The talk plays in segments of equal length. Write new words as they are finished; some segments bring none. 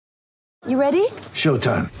You ready?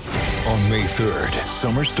 Showtime. On May 3rd,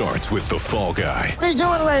 summer starts with The Fall Guy. Let's do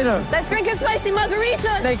it later. Let's drink a spicy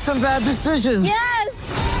margarita. Make some bad decisions. Yes!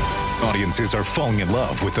 Audiences are falling in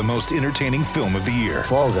love with the most entertaining film of the year.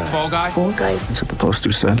 Fall Guy. Fall Guy? Fall guy. That's what the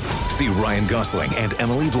poster said. See Ryan Gosling and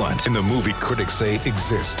Emily Blunt in the movie critics say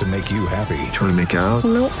exists to make you happy. Trying to make it out?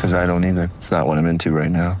 Nope. Because I don't either. It's not what I'm into right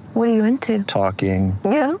now. What are you into? Talking.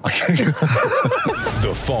 Yeah.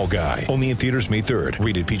 The Fall Guy. Only in theaters May 3rd.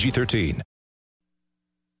 Rated PG-13.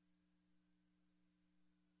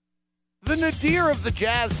 The nadir of the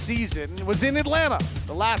Jazz season was in Atlanta,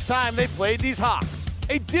 the last time they played these Hawks.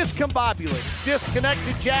 A discombobulated,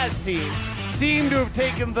 disconnected Jazz team seemed to have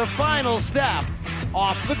taken the final step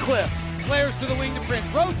off the cliff. Flares to the wing to Prince,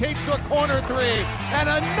 rotates to a corner three, and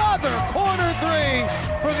another corner three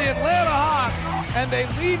for the Atlanta Hawks, and they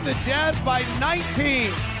lead the Jazz by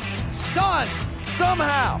 19. Stunned,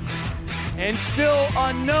 somehow, and still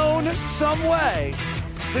unknown some way,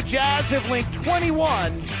 the Jazz have linked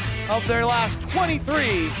 21 of their last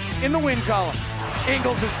 23 in the win column.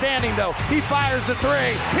 Ingles is standing though. He fires the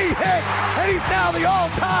three. He hits, and he's now the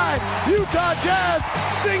all-time Utah Jazz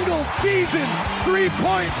single-season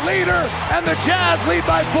three-point leader, and the Jazz lead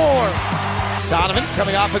by 4. Donovan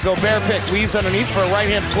coming off a Gobert pick, weaves underneath for a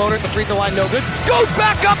right-hand floater at the free throw line, no good. Goes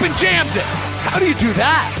back up and jams it. How do you do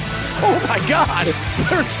that? Oh my God,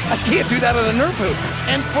 I can't do that at a Nerf hoop.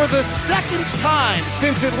 And for the second time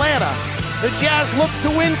since Atlanta, the Jazz look to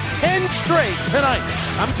win 10 straight tonight.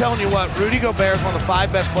 I'm telling you what, Rudy Gobert is one of the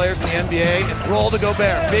 5 best players in the NBA. And roll to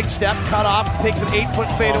Gobert. Big step, cut off, takes an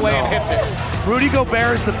 8-foot fadeaway and hits it. Rudy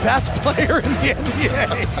Gobert is the best player in the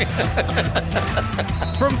NBA.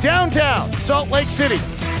 From downtown Salt Lake City,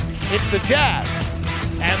 it's the Jazz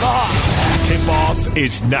and the Hawks. Tip-off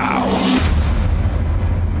is now.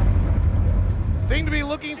 Thing to be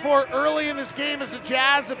looking for early in this game is the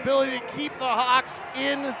Jazz ability to keep the Hawks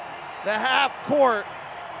in the half court.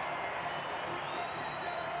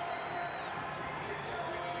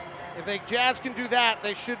 If the Jazz can do that,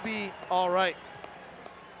 they should be all right.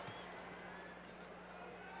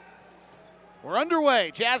 We're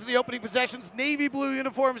underway. Jazz in the opening possessions. Navy blue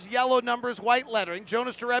uniforms, yellow numbers, white lettering.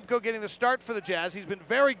 Jonas Jerebko getting the start for the Jazz. He's been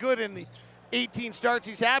very good in the 18 starts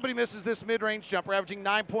he's had, but he misses this mid-range jumper, averaging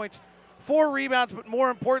 9 points, 4 rebounds, but more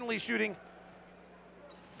importantly, shooting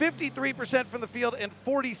 53% from the field and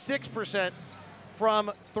 46%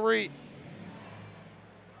 from 3.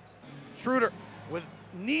 Schroeder with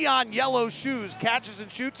neon yellow shoes catches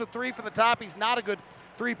and shoots a 3 from the top. He's not a good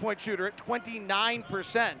three-point shooter at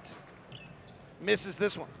 29%. Misses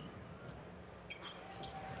this one.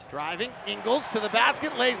 Driving, Ingles to the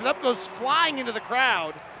basket, lays it up, goes flying into the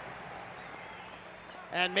crowd,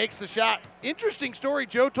 and makes the shot. Interesting story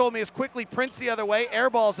Joe told me is quickly Prince the other way,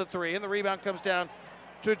 airballs a 3, and the rebound comes down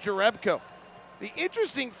to Jerebko. The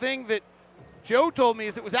interesting thing that Joe told me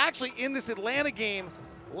is it was actually in this Atlanta game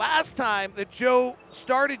last time that Joe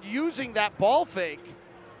started using that ball fake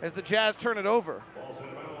as the Jazz turn it over.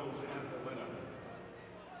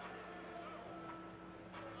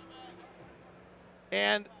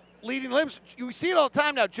 And leading limbs, you see it all the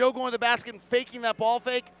time now, Joe going to the basket and faking that ball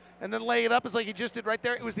fake and then lay it up as like he just did right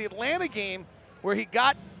there. It was the Atlanta game where he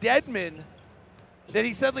got Dedmon that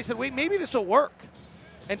he suddenly said, wait, maybe this will work,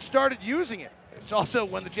 and started using it. It's also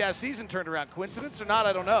when the Jazz season turned around. Coincidence or not,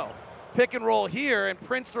 I don't know. Pick and roll here, and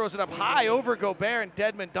Prince throws it up high over Gobert, and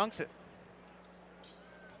Dedmon dunks it.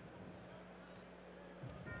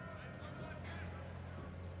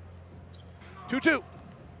 Two.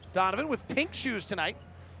 Donovan with pink shoes tonight.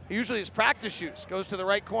 Usually his practice shoes. Goes to the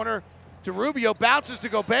right corner to Rubio, bounces to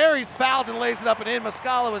Gobert. He's fouled and lays it up and in.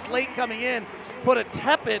 Muscala was late coming in, put a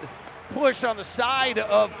tepid push on the side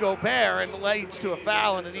of Gobert and leads to a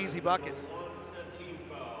foul and an easy bucket.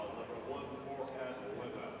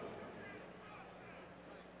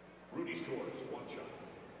 Rudy scores 1 shot.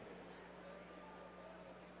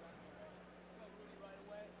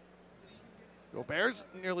 Gobert's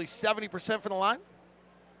nearly 70% from the line.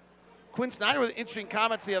 Quinn Snyder with interesting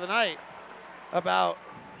comments the other night about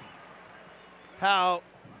how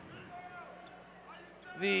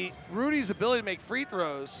Rudy's ability to make free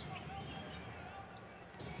throws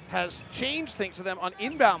has changed things for them on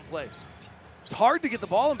inbound plays. It's hard to get the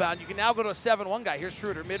ball inbound. You can now go to a 7-1 guy. Here's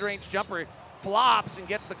Schroeder, mid-range jumper, flops and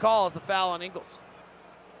gets the call as the foul on Ingles.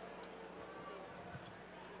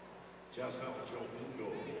 Jazz foul Joe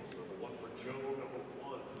Ingles. Number 1 for Joe, number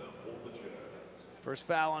 1 for the Jazz. First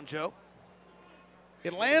foul on Joe.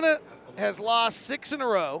 Atlanta has lost 6 in a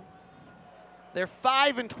row. They're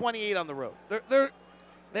 5-28 on the road.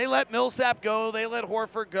 They let Millsap go. They let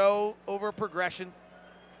Horford go over progression.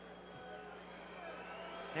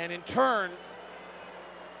 And in turn,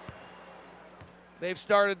 they've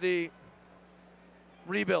started the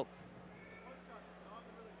rebuild.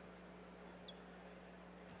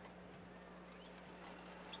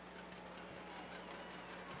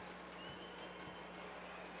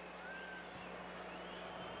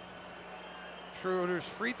 Schroeder's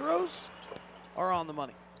free throws are on the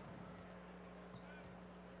money.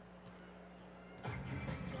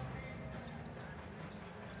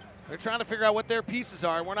 They're trying to figure out what their pieces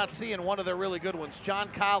are, and we're not seeing one of their really good ones. John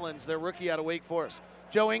Collins, their rookie out of Wake Forest.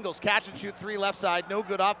 Joe Ingles, catch and shoot three left side, no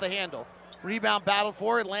good off the handle. Rebound battle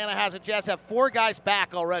for Atlanta has it. Jazz have 4 guys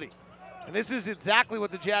back already. And this is exactly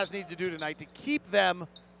what the Jazz need to do tonight to keep them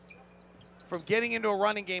from getting into a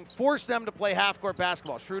running game, force them to play half-court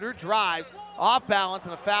basketball. Schroeder drives, off balance,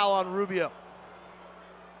 and a foul on Rubio.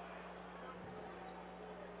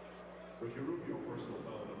 Ricky Rubio, personal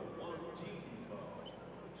foul number 1, team foul.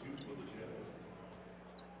 2 for the Jazz.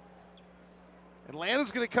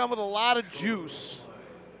 Atlanta's going to come with a lot of juice,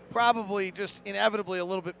 probably just inevitably a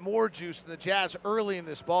little bit more juice than the Jazz early in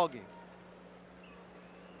this ballgame.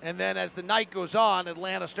 And then as the night goes on,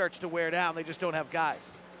 Atlanta starts to wear down. They just don't have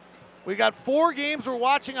guys. We got 4 games we're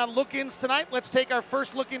watching on look-ins tonight. Let's take our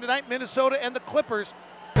first look-in tonight. Minnesota and the Clippers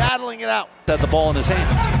battling it out. Had the ball in his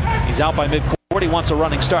hands. He's out by midcourt. He wants a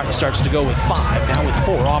running start. He starts to go with 5. Now with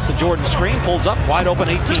 4 off the Jordan screen. Pulls up, wide open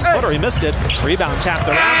 18-footer. He missed it. Rebound tapped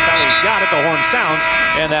around. Kelly's got it. The horn sounds.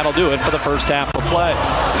 And that'll do it for the first half of play.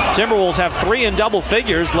 Timberwolves have 3 in double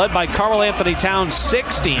figures, led by Karl Anthony Towns,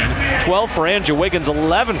 16. 12 for Andrew Wiggins,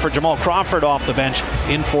 11 for Jamal Crawford off the bench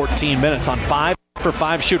in 14 minutes on 5 for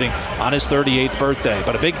 5 shooting on his 38th birthday.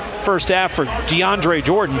 But a big first half for DeAndre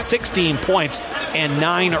Jordan, 16 points and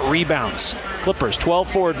 9 rebounds. Clippers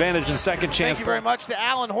 12-4 advantage and second chance. Thank you very much to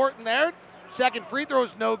Alan Horton there. Second free throw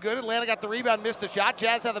is no good. Atlanta got the rebound, missed the shot.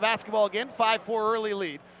 Jazz have the basketball again, 5-4 early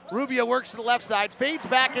lead. Rubio works to the left side, fades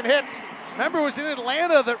back and hits. Remember, it was in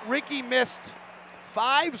Atlanta that Ricky missed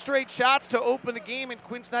 5 straight shots to open the game, and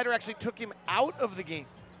Quinn Snyder actually took him out of the game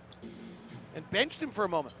and benched him for a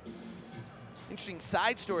moment. Interesting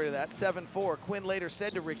side story to that, 7-4. Quinn later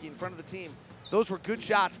said to Ricky in front of the team, those were good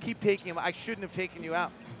shots, keep taking them. I shouldn't have taken you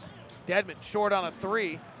out. Dedmon short on a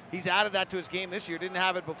 3. He's added that to his game this year, didn't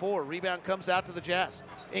have it before. Rebound comes out to the Jazz.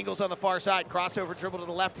 Ingles on the far side, crossover dribble to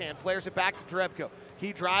the left hand, flares it back to Jerebko.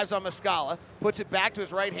 He drives on Muscala, puts it back to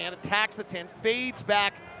his right hand, attacks the 10, fades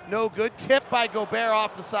back, no good. Tipped by Gobert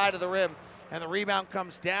off the side of the rim, and the rebound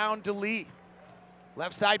comes down to Lee.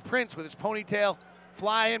 Left side Prince with his ponytail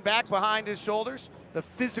flying back behind his shoulders. The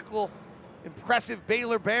physical, impressive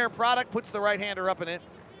Baylor Bear product puts the right-hander up and in.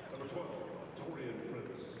 Number 12, Taurean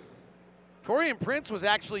Prince. Taurean Prince was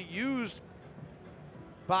actually used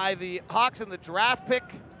by the Hawks in the draft pick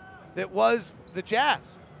that was the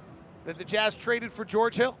Jazz, that the Jazz traded for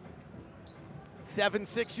George Hill.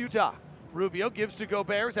 7-6 Utah. Rubio gives to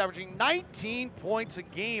Gobert, is averaging 19 points a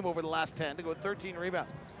game over the last 10 to go with 13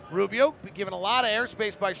 rebounds. Rubio given a lot of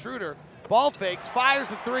airspace by Schroeder. Ball fakes, fires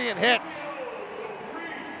the 3 and hits.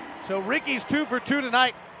 So Ricky's 2 for 2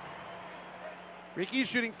 tonight. Ricky's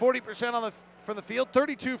shooting 40% from the field,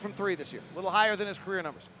 32 from 3 this year. A little higher than his career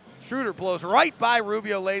numbers. Schroeder blows right by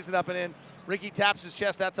Rubio, lays it up and in. Ricky taps his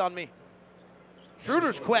chest, that's on me.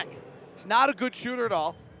 Schroeder's quick. He's not a good shooter at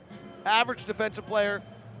all. Average defensive player.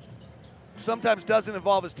 Sometimes doesn't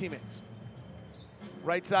involve his teammates.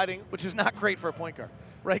 Right siding, which is not great for a point guard.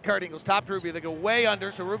 Right guard Ingles, top to Rubio. They go way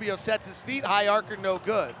under, so Rubio sets his feet. High arcer, no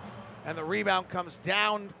good. And the rebound comes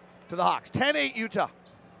down to the Hawks. 10-8 Utah.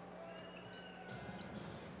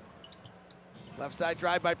 Left side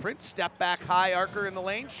drive by Prince. Step back, high arcer in the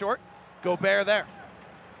lane. Short. Gobert there.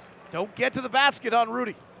 Don't get to the basket on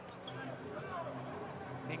Rudy.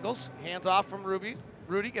 Ingles, hands off from Rudy.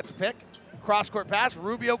 Rudy gets a pick. Cross-court pass.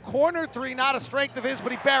 Rubio, corner 3, not a strength of his,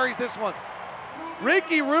 but he buries this one.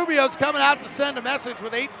 Ricky Rubio's coming out to send a message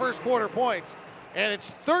with 8 first-quarter points, and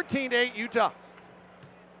it's 13-8 Utah.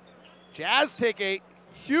 Jazz take a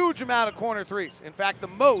huge amount of corner 3s. In fact, the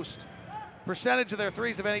most percentage of their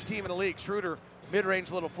 3s of any team in the league. Schroeder,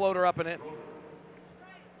 mid-range little floater up and in.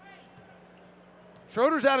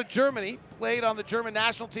 Schroeder's out of Germany, played on the German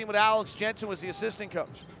national team with Alex Jensen, was the assistant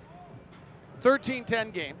coach.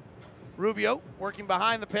 13-10 game. Rubio working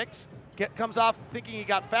behind the picks. Comes off thinking he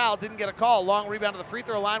got fouled, didn't get a call. Long rebound to the free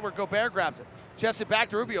throw line where Gobert grabs it. Chests it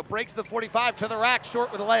back to Rubio, breaks the 45 to the rack,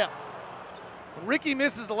 short with a layup. When Ricky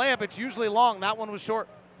misses the layup, it's usually long. That one was short.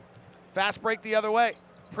 Fast break the other way.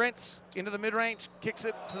 Prince into the mid-range, kicks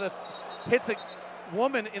it to the, hits a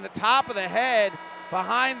woman in the top of the head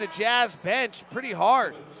behind the Jazz bench pretty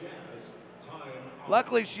hard.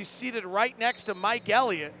 Luckily, she's seated right next to Mike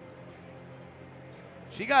Elliott.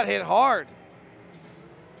 She got hit hard.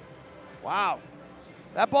 Wow.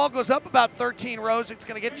 That ball goes up about 13 rows. It's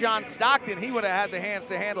going to get John Stockton. He would have had the hands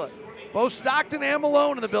to handle it. Both Stockton and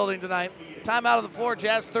Malone in the building tonight. Time out of the floor.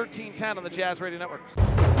 Jazz 13-10 on the Jazz Radio Network.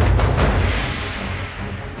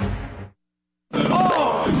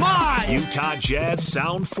 Oh, my! Utah Jazz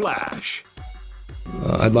Sound Flash.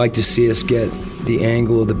 I'd like to see us get the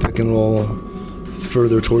angle of the pick and roll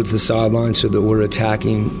further towards the sideline so that we're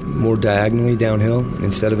attacking more diagonally downhill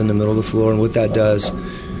instead of in the middle of the floor. And what that does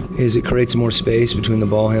is it creates more space between the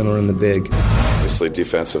ball handler and the big. Obviously,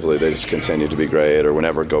 defensively, they just continue to be great. Or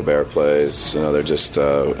whenever Gobert plays, they're just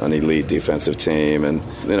an elite defensive team. And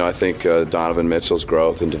I think Donovan Mitchell's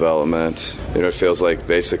growth and development. It feels like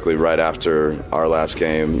basically right after our last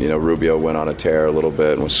game, Rubio went on a tear a little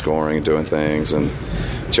bit and was scoring and doing things. And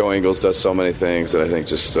Joe Ingles does so many things that I think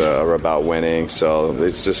just are about winning. So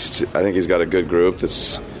it's just, I think he's got a good group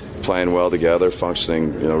that's playing well together,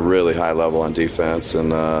 functioning, really high level on defense,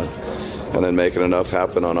 and then making enough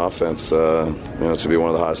happen on offense, to be one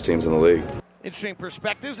of the hottest teams in the league. Interesting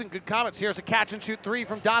perspectives and good comments. Here's a catch-and-shoot three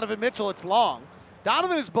from Donovan Mitchell. It's long.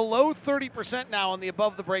 Donovan is below 30% now on the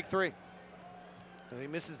above-the-break three. And he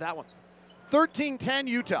misses that one. 13-10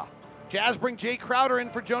 Utah. Jazz bring Jay Crowder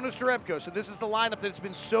in for Jonas Jerebko. So this is the lineup that's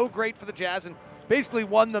been so great for the Jazz and basically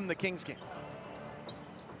won them the Kings game.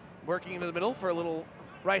 Working into the middle for a little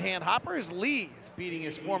right-hand hopper is Lee. He's beating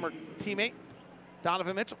his former teammate,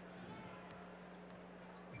 Donovan Mitchell.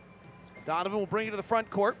 Donovan will bring it to the front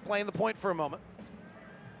court, playing the point for a moment.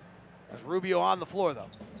 There's Rubio on the floor, though.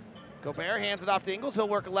 Gobert hands it off to Ingles. He'll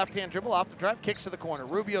work a left-hand dribble off the drive, kicks to the corner.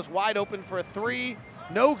 Rubio's wide open for a three.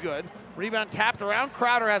 No good. Rebound tapped around.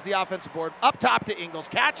 Crowder has the offensive board. Up top to Ingles.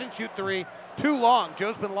 Catch and shoot three. Too long.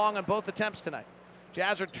 Joe's been long on both attempts tonight.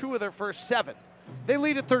 Jazz are 2 of their first 7. They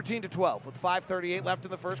lead at 13-12 with 5:38 left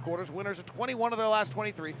in the first quarters. Winners of 21 of their last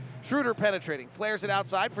 23. Schroeder penetrating. Flares it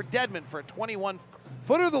outside for Dedmon for a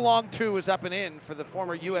 21-footer. The long two is up and in for the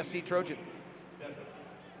former USC Trojan.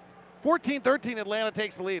 14-13, Atlanta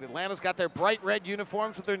takes the lead. Atlanta's got their bright red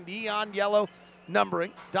uniforms with their neon yellow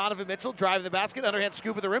numbering. Donovan Mitchell driving the basket. Underhand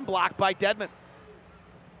scoop of the rim, blocked by Dedmon.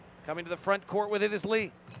 Coming to the front court with it is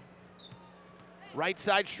Lee. Right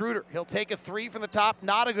side Schroeder. He'll take a three from the top.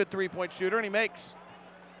 Not a good three-point shooter, and he makes.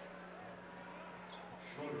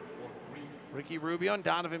 Ricky Rubio and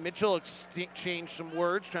Donovan Mitchell exchanged some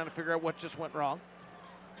words, trying to figure out what just went wrong.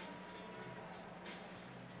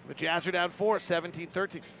 The Jazz are down 4,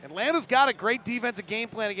 17-13. Atlanta's got a great defensive game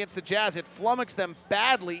plan against the Jazz. It flummoxed them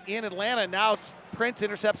badly in Atlanta. Now Prince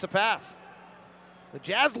intercepts a pass. The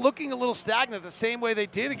Jazz looking a little stagnant the same way they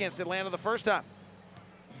did against Atlanta the first time.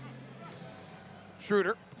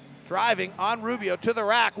 Schroeder driving on Rubio to the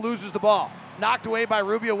rack, loses the ball. Knocked away by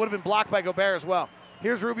Rubio, would have been blocked by Gobert as well.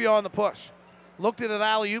 Here's Rubio on the push. Looked at an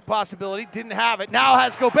alley-oop possibility, didn't have it. Now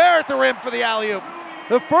has Gobert at the rim for the alley-oop.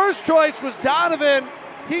 The first choice was Donovan.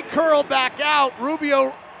 He curled back out.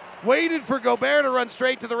 Rubio waited for Gobert to run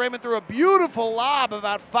straight to the rim and threw a beautiful lob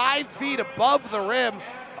about 5 feet above the rim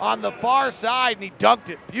on the far side, and he dunked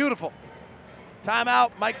it. Beautiful.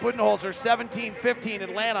 Timeout, Mike Budenholzer, 17-15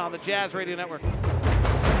 Atlanta on the Jazz Radio Network.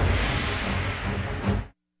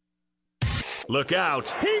 Look out.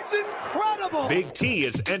 He's incredible. Big T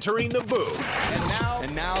is entering the booth.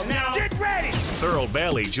 And now, get ready. Thurl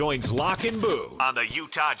Bailey joins Lock and Boo on the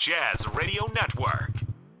Utah Jazz Radio Network.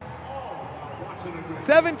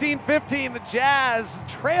 17-15, the Jazz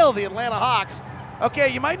trail the Atlanta Hawks.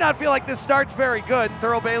 Okay, you might not feel like this start's very good.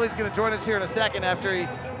 Thurl Bailey's going to join us here in a second after he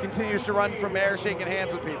continues to run from air, shaking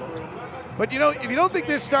hands with people. But if you don't think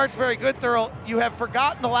this start's very good, Thurl, you have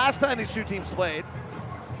forgotten the last time these two teams played.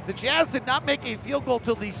 The Jazz did not make a field goal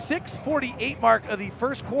till the 6:48 mark of the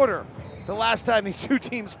first quarter, the last time these two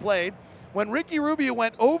teams played, when Ricky Rubio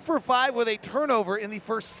went 0 for 5 with a turnover in the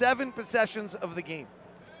first 7 possessions of the game.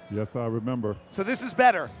 Yes, I remember. So this is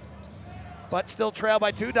better, but still trail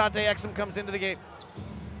by 2. Dante Exum comes into the game.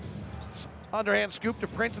 Underhand scoop to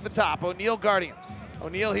Prince at the top. O'Neal guarding.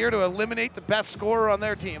 O'Neal here to eliminate the best scorer on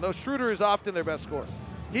their team, though Schroeder is often their best scorer.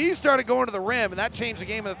 He started going to the rim, and that changed the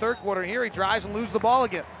game in the third quarter. And here he drives and loses the ball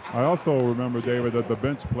again. I also remember, David, that the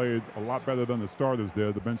bench played a lot better than the starters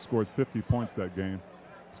did. The bench scored 50 points that game.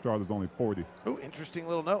 The starters only 40. Ooh, interesting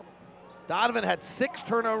little note. Donovan had 6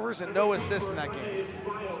 turnovers and no assists in that game.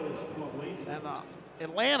 And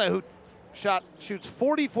Atlanta, who shoots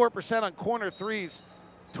 44% on corner threes,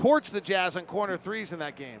 torched the Jazz on corner threes in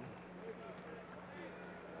that game.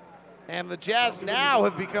 And the Jazz now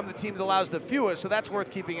have become the team that allows the fewest, so that's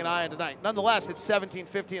worth keeping an eye on tonight. Nonetheless, it's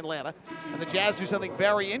 17-15 Atlanta, and the Jazz do something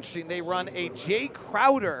very interesting. They run a Jay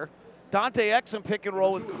Crowder, Dante Exum pick and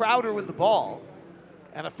roll with Crowder with the ball.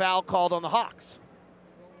 and a foul called on the Hawks.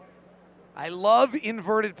 I love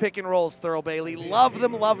inverted pick and rolls, Thurl Bailey. Love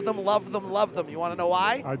them, love them, love them, love them. You want to know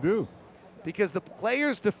why? I do. Because the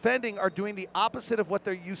players defending are doing the opposite of what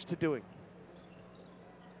they're used to doing.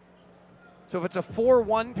 So if it's a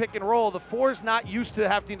 4-1 pick and roll, the 4's not used to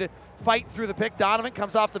having to fight through the pick. Donovan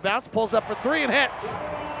comes off the bounce, pulls up for 3 and hits.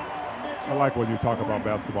 I like when you talk about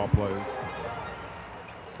basketball players.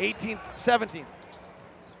 17.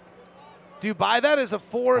 Do you buy that as a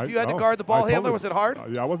 4 if you had to guard the ball handler? Was it hard?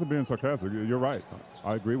 Yeah, I wasn't being sarcastic. You're right.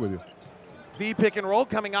 I agree with you. V pick and roll,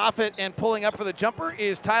 coming off it and pulling up for the jumper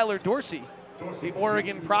is Tyler Dorsey. The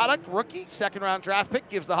Oregon product, rookie, second-round draft pick,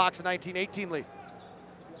 gives the Hawks a 19-18 lead.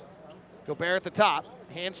 Gobert at the top,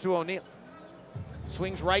 hands to O'Neal.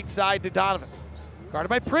 Swings right side to Donovan. Guarded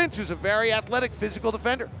by Prince, who's a very athletic, physical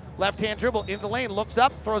defender. Left-hand dribble into the lane, looks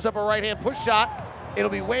up, throws up a right-hand push shot. It'll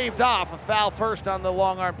be waved off, a foul first on the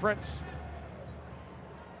long-arm Prince.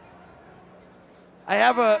 I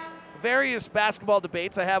have various basketball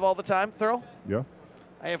debates I have all the time, Thurl. Yeah.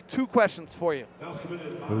 I have 2 questions for you.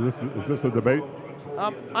 Is this a debate?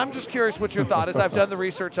 I'm just curious what your thought is. I've done the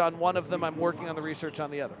research on one of them. I'm working on the research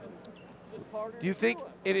on the other. Do you think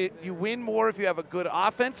you win more if you have a good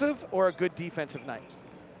offensive or a good defensive night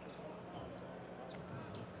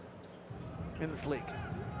in this league?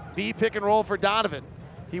 V pick and roll for Donovan.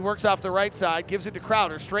 He works off the right side, gives it to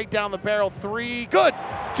Crowder. Straight down the barrel, 3. Good!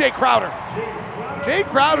 Jay Crowder. Jay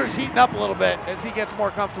Crowder's heating up a little bit as he gets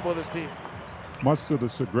more comfortable with his team. Much to the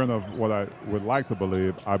chagrin of what I would like to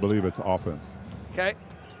believe, I believe it's offense. Okay.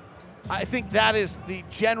 I think that is the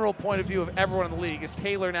general point of view of everyone in the league. Is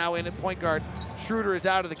Taylor now in at point guard? Schroeder is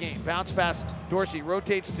out of the game. Bounce pass, Dorsey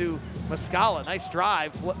rotates to Muscala. Nice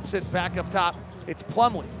drive, flips it back up top. It's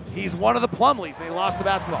Plumlee. He's one of the Plumlees, and he lost the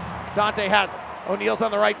basketball. Dante has it. O'Neal's on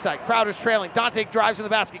the right side. Crowder's trailing. Dante drives in the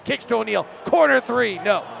basket, kicks to O'Neal. Corner 3,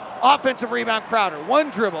 no. Offensive rebound, Crowder. 1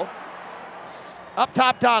 dribble. Up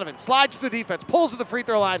top, Donovan. Slides through the defense, pulls to the free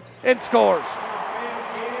throw line, and scores.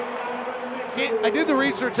 I did the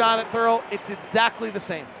research on it, Thurl. It's exactly the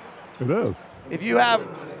same. It is. If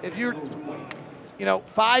you're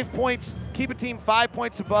 5 points, keep a team 5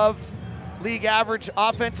 points above league average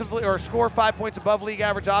offensively, or score 5 points above league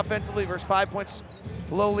average offensively versus 5 points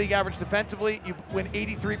below league average defensively, you win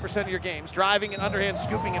 83% of your games. Driving and underhand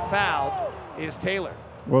scooping and foul is Taylor.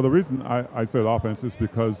 Well, the reason I said offense is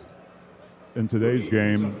because in today's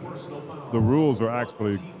game, the rules are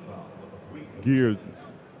actually geared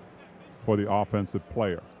for the offensive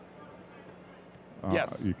player.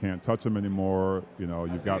 Yes. You can't touch them anymore.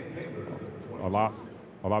 You've got a lot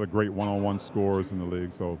of great one-on-one scorers in the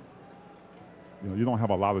league. So, you don't have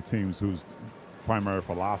a lot of teams whose primary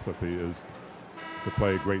philosophy is to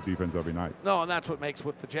play great defense every night. No, and that's what makes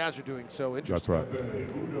what the Jazz are doing so interesting. That's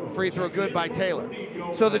right. Free throw good by Taylor.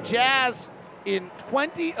 So the Jazz, in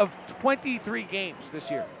 20 of 23 games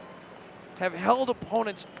this year, have held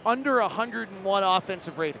opponents under 101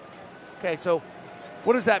 offensive rating. Okay, so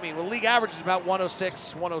what does that mean? Well, league average is about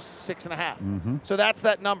 106, 106 and a half. Mm-hmm. So that's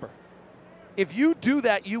that number. If you do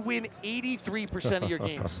that, you win 83% of your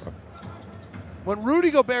games. When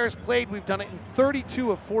Rudy Gobert has played, we've done it in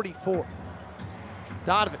 32 of 44.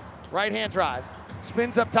 Donovan, right-hand drive,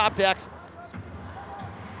 spins up top to Exum.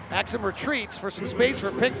 Exum retreats for some space for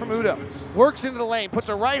a pick from Udoh. Works into the lane, puts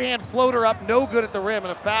a right-hand floater up, no good at the rim,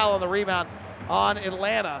 and a foul on the rebound on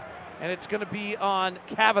Atlanta. And it's going to be on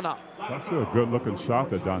Kavanaugh. Actually a good-looking shot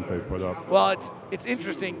that Dante put up. Well, it's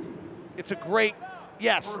interesting. It's a great,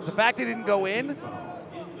 yes, the fact it didn't go in,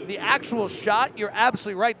 the actual shot, you're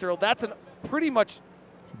absolutely right, Thurl. That's a pretty much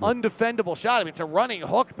undefendable shot. I mean, it's a running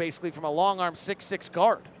hook, basically, from a long-arm 6'6"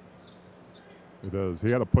 guard. It is. He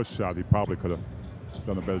had a push shot he probably could have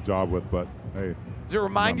done a better job with, but hey. Does it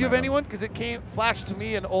remind you of anyone? Because it flashed to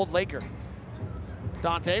me an old Laker.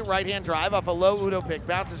 Dante, right-hand drive off a low Udoh pick,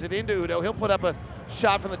 bounces it into Udoh. He'll put up a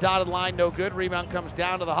shot from the dotted line, no good. Rebound comes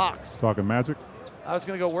down to the Hawks. Talking Magic? I was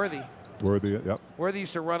going to go Worthy. Worthy, yep. Worthy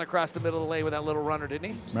used to run across the middle of the lane with that little runner,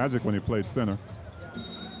 didn't he? Magic when he played center.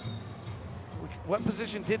 What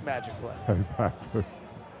position did Magic play? Exactly.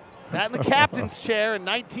 Sat in the captain's chair in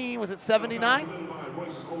 79?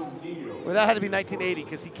 Well, that had to be 1980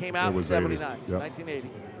 because he came out in 79. So 1980.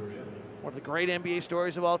 One of the great NBA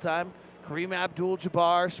stories of all time. Kareem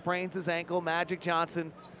Abdul-Jabbar sprains his ankle. Magic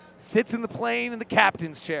Johnson sits in the plane in the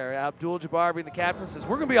captain's chair. Abdul-Jabbar, being the captain, says,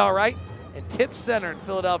 "We're going to be all right," and tips center in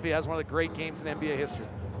Philadelphia. Has one of the great games in NBA history.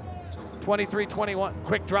 23-21,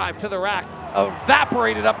 quick drive to the rack.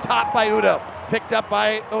 Evaporated up top by Udoh. Picked up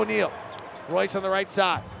by O'Neal. Royce on the right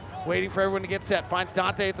side, waiting for everyone to get set. Finds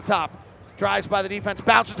Dante at the top. Drives by the defense,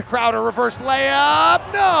 bounces to Crowder, reverse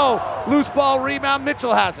layup, no! Loose ball rebound,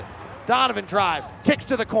 Mitchell has it. Donovan drives, kicks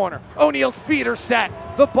to the corner. O'Neal's feet are set.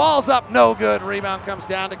 The ball's up, no good. Rebound comes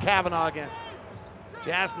down to Kavanaugh again.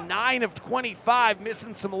 Jazz 9 of 25,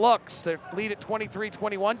 missing some looks. They lead at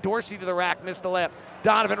 23-21. Dorsey to the rack, missed a layup.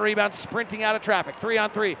 Donovan rebounds, sprinting out of traffic.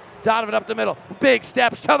 3-on-3. Donovan up the middle. Big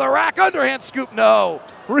steps to the rack. Underhand scoop, no.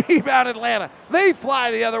 Rebound Atlanta. They fly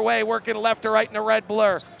the other way, working left to right in a red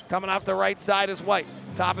blur. Coming off the right side is White.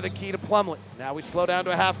 Top of the key to Plumlee. Now we slow down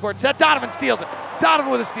to a half-court set. Donovan steals it.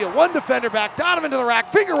 Donovan with a steal. One defender back. Donovan to the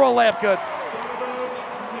rack. Finger roll layup, good.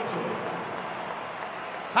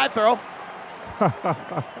 High throw.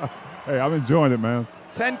 Hey, I'm enjoying it, man.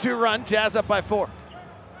 10-2 run. Jazz up by 4.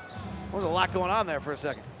 There's a lot going on there for a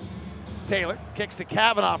second. Taylor kicks to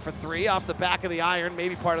Kavanaugh for 3 off the back of the iron,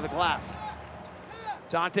 maybe part of the glass.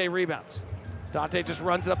 Dante rebounds. Dante just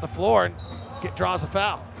runs it up the floor and draws a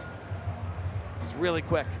foul. It's really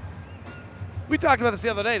quick. We talked about this the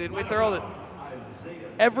other day, didn't we, Thurl? That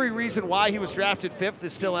every reason why he was drafted 5th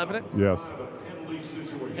is still evident. Yes.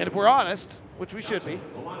 And if we're honest, which we should be,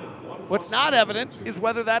 what's not evident is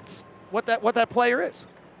whether that's what that player is.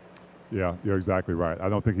 Yeah, you're exactly right. I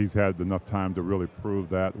don't think he's had enough time to really prove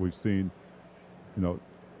that. We've seen,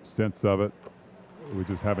 stints of it. We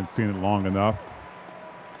just haven't seen it long enough.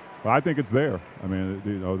 But I think it's there. I mean,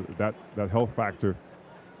 that health factor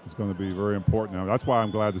is going to be very important now. That's why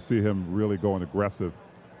I'm glad to see him really going aggressive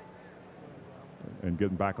and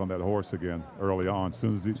getting back on that horse again early on. As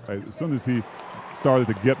soon as he started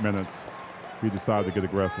to get minutes, he decided to get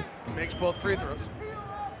aggressive. Makes both free throws.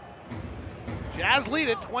 Jazz lead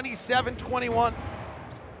it 27-21.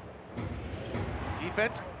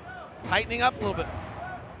 Defense tightening up a little bit.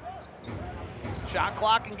 Shot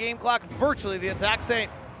clock and game clock virtually the exact same.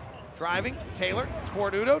 Driving, Taylor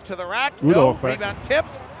toward Udo to the rack. Udo No, effect. rebound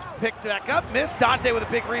tipped. Picked back up, missed. Dante with a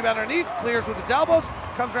big rebound underneath. Clears with his elbows.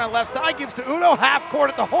 Comes around left side, gives to Udo. Half court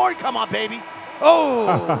at the horn. Come on, baby.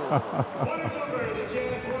 Oh!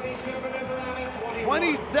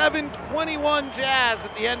 27-21 Jazz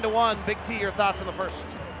at the end of one. Big T, your thoughts on the first?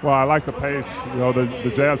 Well, I like the pace.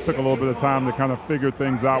 The Jazz took a little bit of time to kind of figure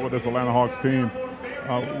things out with this Atlanta Hawks team,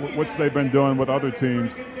 which they've been doing with other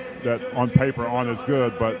teams that on paper aren't as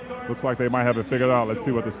good, but looks like they might have it figured out. Let's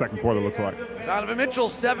see what the second quarter looks like. Donovan Mitchell,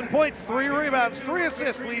 7 points, 3 rebounds, 3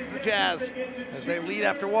 assists, leads the Jazz as they lead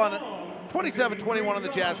after one. 27-21 on the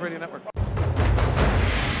Jazz Radio Network.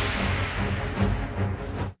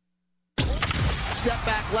 Step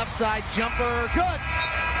back, left side, jumper, good.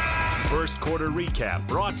 First quarter recap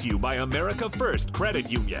brought to you by America First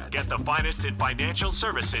Credit Union. Get the finest in financial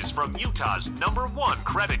services from Utah's #1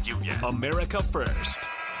 credit union. America First.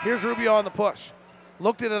 Here's Rubio on the push.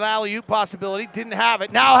 Looked at an alley-oop possibility, didn't have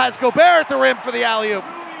it. Now has Gobert at the rim for the alley-oop.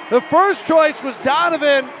 The first choice was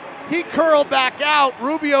Donovan. He curled back out.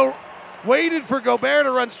 Rubio waited for Gobert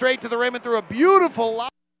to run straight to the rim and threw a beautiful lob.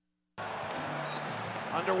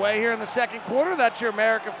 Underway here in the second quarter. That's your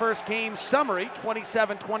America First game summary,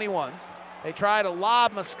 27-21. They try to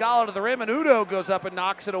lob Muscala to the rim, and Udo goes up and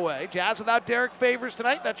knocks it away. Jazz without Derek Favors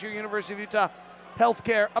tonight. That's your University of Utah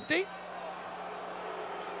healthcare update.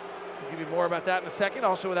 I'll give you more about that in a second.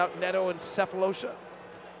 Also without Neto and Cephalosha.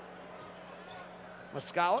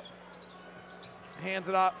 Muscala hands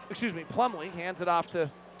it off, Plumlee hands it off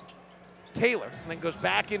to Taylor, and then goes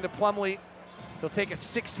back into Plumlee. He'll take a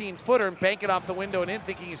 16-footer and bank it off the window and in,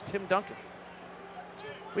 thinking he's Tim Duncan.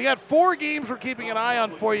 We got 4 games we're keeping an eye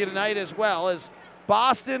on for you tonight as well, as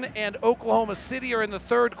Boston and Oklahoma City are in the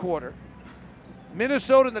third quarter.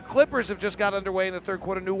 Minnesota and the Clippers have just got underway in the third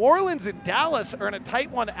quarter. New Orleans and Dallas are in a tight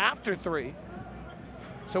one after 3.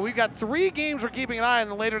 So we've got 3 games we're keeping an eye on.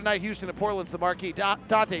 And later tonight, Houston and Portland's the marquee.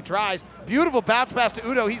 Dante tries. Beautiful bounce pass to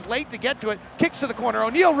Udo. He's late to get to it. Kicks to the corner.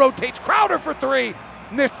 O'Neal rotates. Crowder for 3.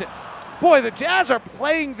 Missed it. Boy, the Jazz are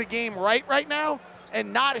playing the game right now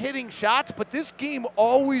and not hitting shots, but this game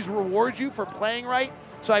always rewards you for playing right,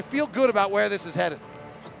 so I feel good about where this is headed.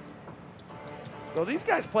 Though these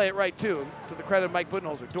guys play it right, too, to the credit of Mike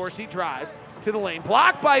Budenholzer. Dorsey drives to the lane.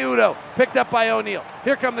 Blocked by Udo. Picked up by O'Neal.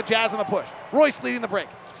 Here come the Jazz on the push. Royce leading the break.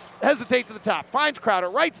 Hesitates to the top. Finds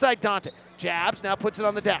Crowder. Right side Dante. Jabs. Now puts it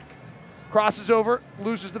on the deck. Crosses over.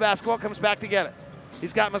 Loses the basketball. Comes back to get it.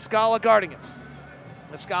 He's got Muscala guarding him.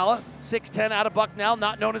 Muscala, 6'10", out of Bucknell,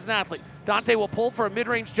 not known as an athlete. Dante will pull for a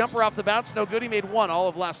mid-range jumper off the bounce. No good. He made 1 all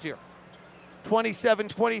of last year.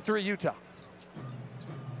 27-23 Utah.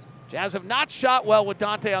 Jazz have not shot well with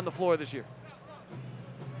Dante on the floor this year.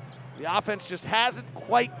 The offense just hasn't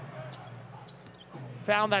quite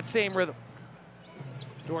found that same rhythm.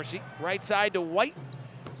 Dorsey, right side to White.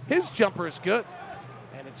 His jumper is good.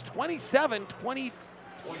 And it's 27-26.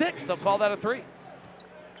 They'll call that a three.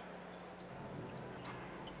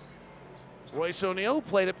 Royce O'Neal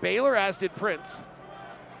played at Baylor, as did Prince.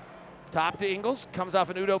 Top to Ingles, comes off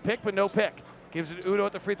an Udo pick, but no pick. Gives it to Udo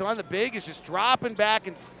at the free throw line. The big is just dropping back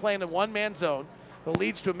and playing a one-man zone. That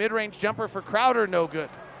leads to a mid-range jumper for Crowder, no good.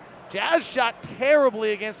 Jazz shot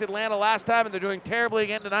terribly against Atlanta last time, and they're doing terribly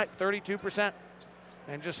again tonight, 32%.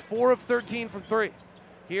 And just 4 of 13 from three.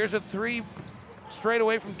 Here's a three straight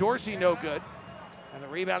away from Dorsey, no good. And the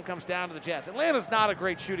rebound comes down to the Jazz. Atlanta's not a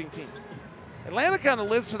great shooting team. Atlanta kind of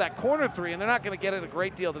lives for that corner three, and they're not going to get it a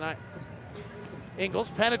great deal tonight. Ingles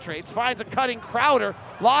penetrates, finds a cutting Crowder,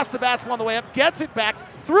 lost the basketball on the way up, gets it back,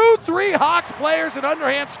 through 3 Hawks players, and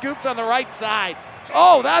underhand scoops on the right side.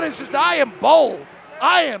 Oh, that is just, I am bold,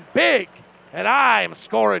 I am big, and I am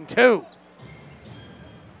scoring 2.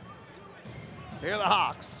 Here are the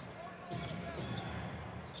Hawks.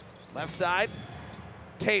 Left side,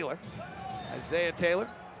 Taylor. Isaiah Taylor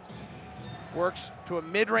works to a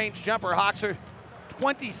mid-range jumper. Hawks are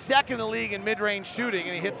 22nd in the league in mid-range shooting,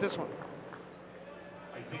 and he hits this one.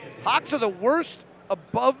 Hawks are the worst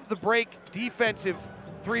above-the-break defensive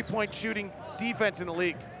three-point shooting defense in the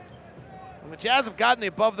league. When the Jazz have gotten the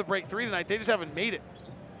above-the-break three tonight, they just haven't made it.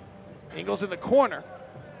 Ingles in the corner.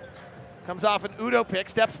 Comes off an Udo pick,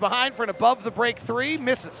 steps behind for an above-the-break three,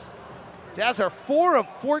 misses. Jazz are 4 of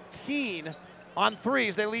 14 on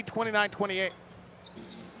threes. They lead 29-28.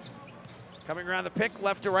 Coming around the pick,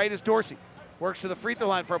 left to right is Dorsey. Works to the free throw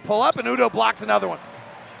line for a pull-up, and Udo blocks another one.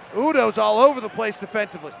 Udo's all over the place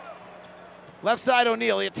defensively. Left side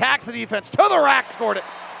O'Neal, he attacks the defense, to the rack, scored it.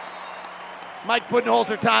 Mike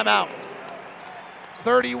Budenholzer timeout.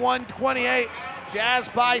 31-28, Jazz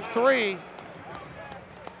by 3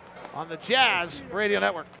 on the Jazz Radio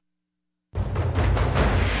Network.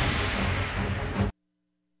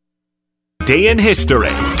 Day in history.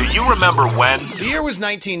 Do you remember when? The year was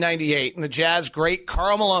 1998, and the Jazz great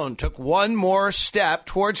Karl Malone took one more step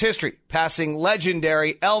towards history, passing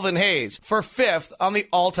legendary Elvin Hayes for 5th on the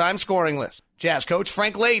all-time scoring list. Jazz coach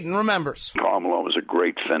Frank Layden remembers. Karl Malone was a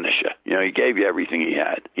great finisher. You know, he gave you everything he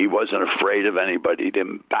had. He wasn't afraid of anybody. He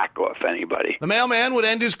didn't back off anybody. The mailman would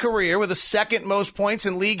end his career with the second most points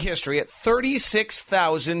in league history at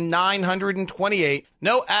 36,928.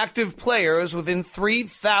 No active players within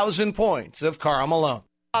 3,000 points of Karl Malone.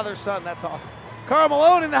 Father, son, that's awesome. Karl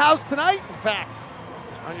Malone in the house tonight, in fact,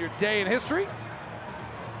 on your day in history.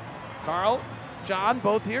 Carl, John,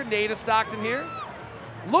 both here. Nada Stockton here.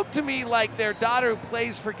 Looked to me like their daughter who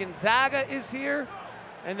plays for Gonzaga is here,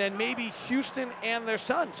 and then maybe Houston and their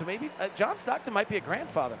son. So maybe John Stockton might be a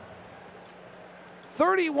grandfather.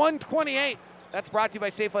 31-28. That's brought to you by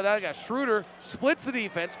Safe Light. Schroeder splits the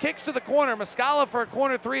defense, kicks to the corner. Muscala for a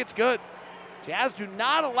corner three. It's good. Jazz do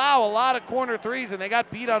not allow a lot of corner threes, and they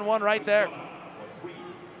got beat on one right there.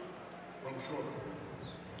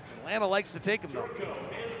 Atlanta likes to take them, though.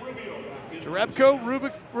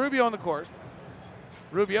 Jerebko, Rubio on the court.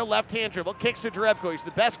 Rubio, left-hand dribble, kicks to Jerebko. He's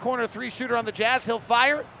the best corner three shooter on the Jazz. He'll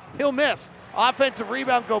fire, he'll miss. Offensive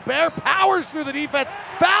rebound, Gobert powers through the defense,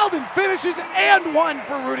 fouled and finishes, and one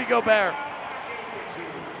for Rudy Gobert.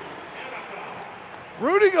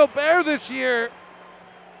 Rudy Gobert this year,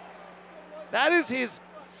 that is his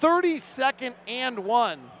 32nd and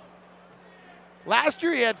one. Last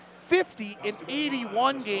year he had 50 in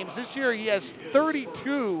 81 games. This year he has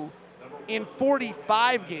 32 in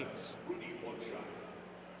 45 games.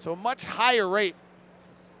 So a much higher rate.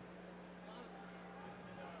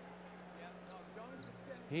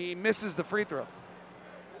 He misses the free throw.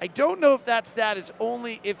 I don't know if that stat is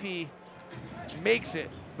only if he makes it,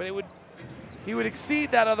 but he would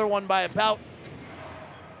exceed that other one by about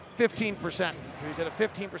 15%. He's at a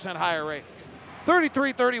 15% higher rate.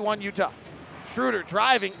 33-31 Utah. Schroeder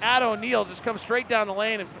driving at O'Neal, just comes straight down the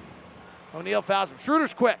lane, and O'Neal fouls him.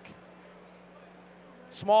 Schroeder's quick.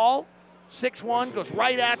 Small, 6'1", goes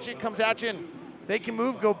right at you, comes at you, and they can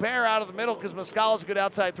move Gobert out of the middle because Muscala's a good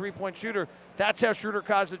outside three-point shooter. That's how Schroeder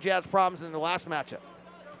caused the Jazz problems in the last matchup.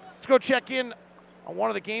 Let's go check in on one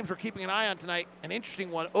of the games we're keeping an eye on tonight. An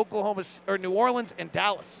interesting one, New Orleans and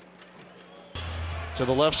Dallas. To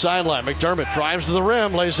the left sideline, McDermott drives to the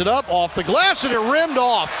rim, lays it up, off the glass, and it rimmed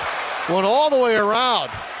off. Went all the way around.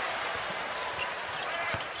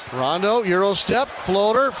 Rondo, Euro step,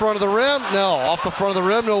 floater, front of the rim. No, off the front of the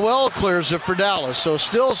rim. Noel clears it for Dallas. So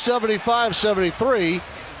still 75-73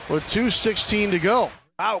 with 2:16 to go.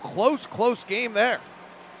 Wow, close game there.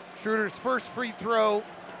 Schroeder's first free throw.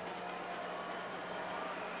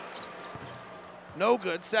 No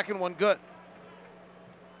good. Second one good.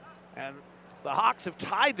 And the Hawks have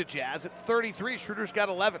tied the Jazz at 33. Schroeder's got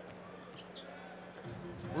 11.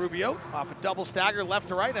 Rubio off a double stagger, left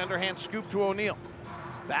to right, underhand scoop to O'Neal.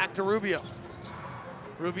 Back to Rubio.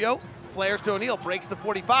 Rubio flares to O'Neal, breaks the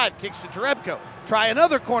 45, kicks to Jerebko. Try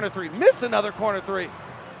another corner three, miss another corner three.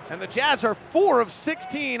 And the Jazz are 4 of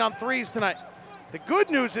 16 on threes tonight. The good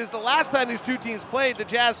news is the last time these two teams played, the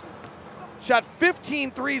Jazz shot 15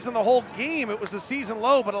 threes in the whole game. It was the season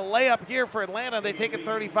low, but a layup here for Atlanta. They take a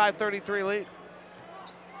 35-33 lead.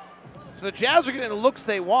 So the Jazz are getting the looks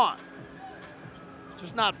they want,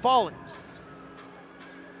 just not falling.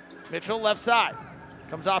 Mitchell left side.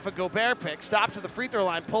 Comes off a Gobert pick, stops at the free throw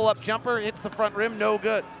line, pull-up jumper, hits the front rim, no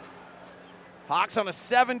good. Hawks on a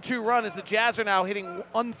 7-2 run as the Jazz are now hitting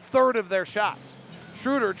 1/3 of their shots.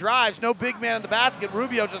 Schroeder drives, no big man in the basket.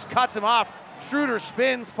 Rubio just cuts him off. Schroeder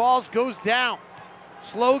spins, falls, goes down.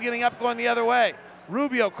 Slow getting up, going the other way.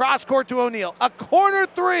 Rubio cross court to O'Neal. A corner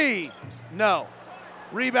three. No.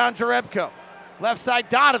 Rebound Jerebko. Left side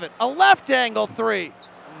Donovan. A left angle three.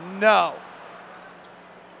 No.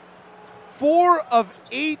 4 of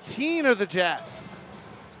 18 are the Jazz.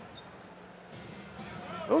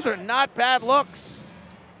 Those are not bad looks.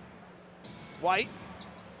 White.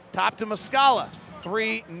 Top to Muscala.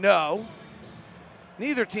 3, no.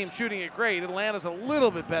 Neither team shooting it great. Atlanta's a little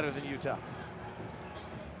bit better than Utah.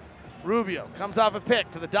 Rubio comes off a pick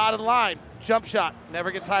to the dotted line. Jump shot. Never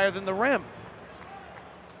gets higher than the rim.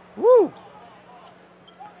 Woo!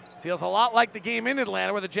 Feels a lot like the game in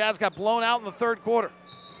Atlanta where the Jazz got blown out in the third quarter.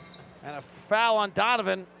 And a foul on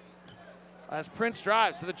Donovan as Prince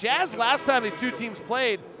drives. So the Jazz, last time these two teams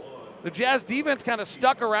played, the Jazz defense kind of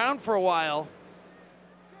stuck around for a while.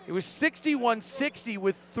 It was 61-60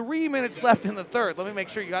 with 3 minutes left in the third. Let me make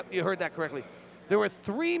sure you heard that correctly. There were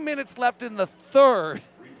 3 minutes left in the third,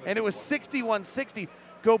 and it was 61-60.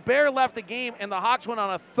 Gobert left the game, and the Hawks went on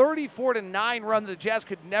a 34-9 run that the Jazz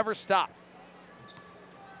could never stop.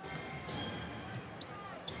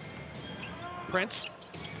 Prince,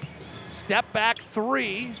 step back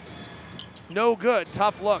 3, no good.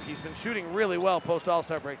 Tough look. He's been shooting really well post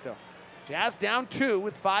All-Star break, though. Jazz down 2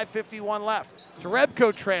 with 5:51 left.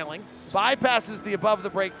 Jerebko trailing, bypasses the above the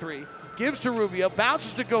break 3, gives to Rubio,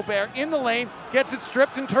 bounces to Gobert in the lane, gets it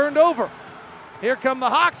stripped and turned over. Here come the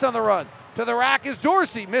Hawks on the run. To the rack is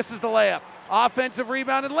Dorsey, misses the layup. Offensive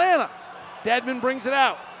rebound Atlanta. Dedmon brings it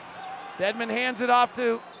out. Dedmon hands it off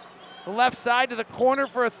to the left side to the corner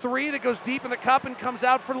for a 3 that goes deep in the cup and comes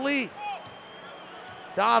out for Lee.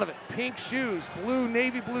 Donovan, pink shoes, blue,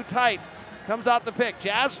 navy blue tights, comes out the pick.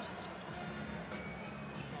 Jazz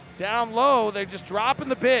down low, they're just dropping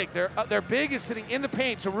the big. Their big is sitting in the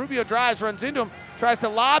paint, so Rubio drives, runs into him, tries to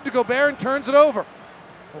lob to Gobert and turns it over.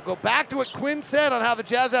 We'll go back to what Quinn said on how the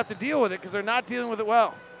Jazz have to deal with it because they're not dealing with it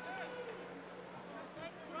well.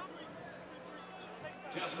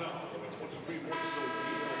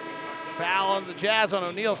 Foul on the Jazz on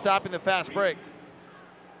O'Neal, stopping the fast break.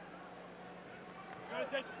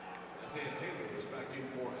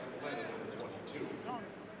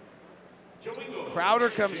 Crowder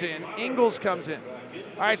comes in, Ingles comes in.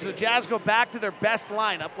 All right, so the Jazz go back to their best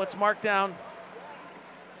lineup. Let's mark down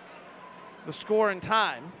the score and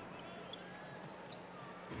time.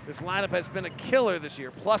 This lineup has been a killer this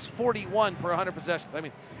year, plus 41 per 100 possessions. I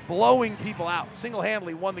mean, blowing people out.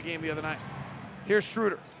 Single-handedly won the game the other night. Here's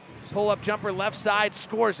Schroeder. Pull-up jumper left side,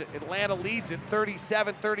 scores it. Atlanta leads it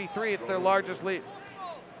 37-33. It's their largest lead.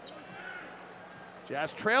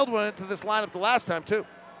 Jazz trailed one into this lineup the last time, too.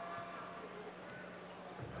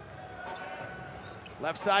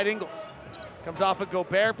 Left side, Ingles. Comes off a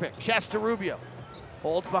Gobert pick. Chest to Rubio.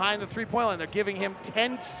 Holds behind the three-point line. They're giving him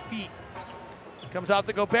 10 feet. Comes out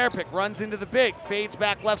the Gobert pick. Runs into the big. Fades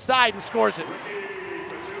back left side and scores it.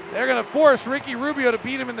 They're going to force Ricky Rubio to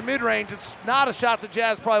beat him in the mid-range. It's not a shot the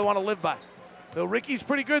Jazz probably want to live by. Though Ricky's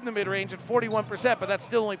pretty good in the mid-range at 41%, but that's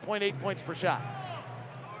still only 0.8 points per shot.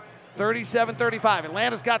 37-35.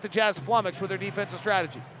 Atlanta's got the Jazz flummoxed with their defensive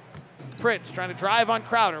strategy. Prince trying to drive on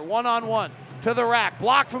Crowder. One-on-one. To the rack.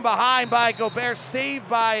 Blocked from behind by Gobert. Saved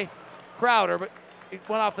by Crowder, but it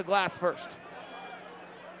went off the glass first.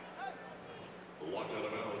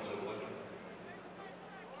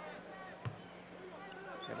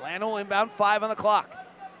 Atlanta will inbound, 5 on the clock.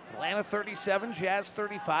 Atlanta 37, Jazz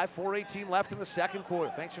 35, 4:18 left in the second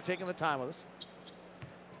quarter. Thanks for taking the time with us.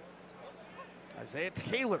 Isaiah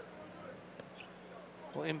Taylor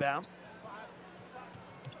will inbound.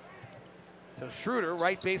 So Schroeder,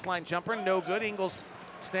 right baseline jumper, no good. Ingles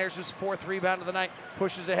snares his 4th rebound of the night,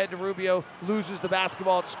 pushes ahead to Rubio, loses the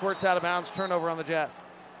basketball, it squirts out of bounds, turnover on the Jazz.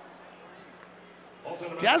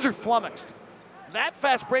 Jazz are flummoxed. That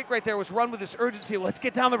fast break right there was run with this urgency. Let's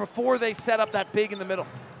get down there before they set up that big in the middle.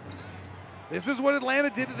 This is what Atlanta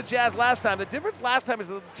did to the Jazz last time. The difference last time is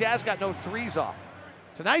the Jazz got no threes off.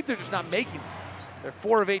 Tonight, they're just not making them. They're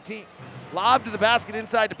 4 of 18. Lob to the basket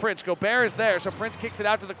inside to Prince. Gobert is there, so Prince kicks it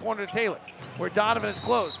out to the corner to Taylor, where Donovan is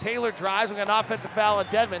closed. Taylor drives. We got an offensive foul on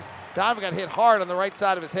Dedmon. Donovan got hit hard on the right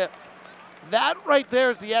side of his hip. That right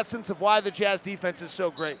there is the essence of why the Jazz defense is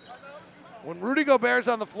so great. When Rudy Gobert's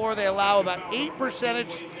on the floor, they allow about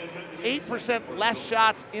 8% less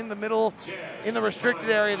shots in the middle, in the restricted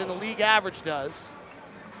area than the league average does.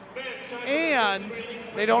 And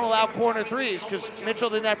they don't allow corner threes because Mitchell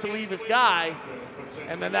didn't have to leave his guy,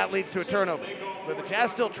 and then that leads to a turnover. But the Jazz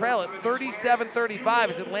still trail it 37-35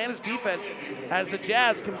 as Atlanta's defense has the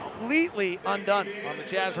Jazz completely undone on the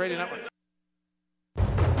Jazz Radio Network.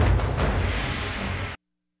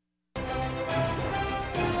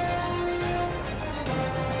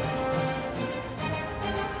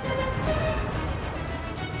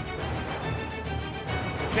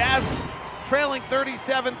 Jazz trailing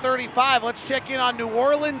 37-35. Let's check in on New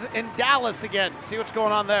Orleans and Dallas again. See what's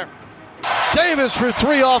going on there. Davis for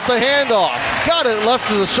 3 off the handoff. Got it left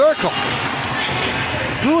of the circle.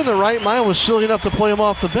 Who in the right mind was silly enough to play him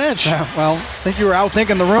off the bench? Well, I think you were out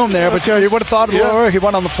thinking the room there, but you would have thought he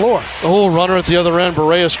went on the floor. The whole runner at the other end,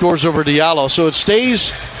 Barea scores over Diallo. So it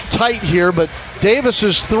stays tight here, but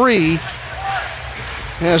Davis's 3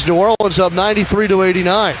 has New Orleans up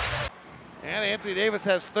 93-89. And Anthony Davis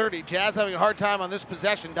has 30. Jazz having a hard time on this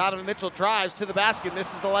possession. Donovan Mitchell drives to the basket,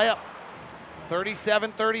 misses the layup.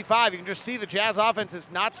 37-35. You can just see the Jazz offense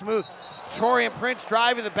is not smooth. Taurean Prince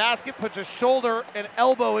driving the basket, puts a shoulder and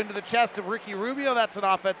elbow into the chest of Ricky Rubio. That's an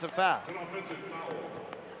offensive foul.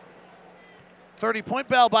 30-point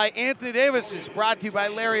bell by Anthony Davis is brought to you by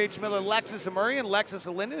Larry H. Miller, Lexus of Murray, and Lexus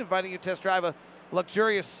of Linden, inviting you to test drive a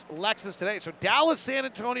luxurious Lexus today. So Dallas, San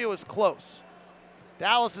Antonio is close.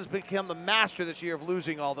 Dallas has become the master this year of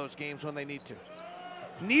losing all those games when they need to.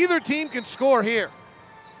 Neither team can score here.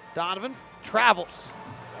 Donovan travels.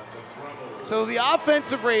 So the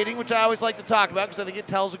offensive rating, which I always like to talk about because I think it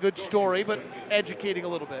tells a good story, but educating a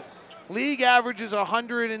little bit. League average is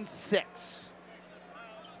 106.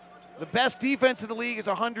 The best defense in the league is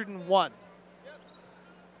 101.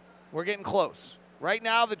 We're getting close. Right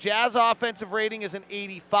now, the Jazz offensive rating is an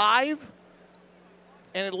 85.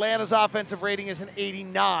 And Atlanta's offensive rating is an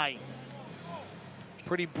 89.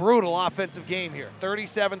 Pretty brutal offensive game here.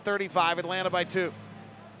 37-35, Atlanta by 2.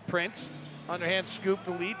 Prince, underhand scoop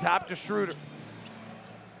the lead, top to Schroeder.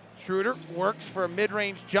 Schroeder works for a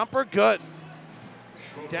mid-range jumper, good.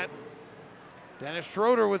 Dennis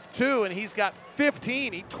Schroeder with 2, and he's got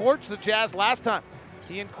 15. He torched the Jazz last time.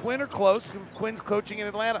 He and Quinn are close. Quinn's coaching in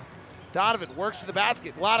Atlanta. Donovan works to the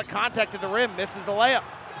basket. A lot of contact at the rim, misses the layup.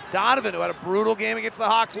 Donovan, who had a brutal game against the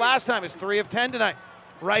Hawks last time, is 3 of 10 tonight.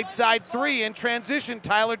 Right side 3 in transition.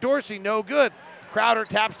 Tyler Dorsey, no good. Crowder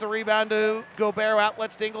taps the rebound to Gobert.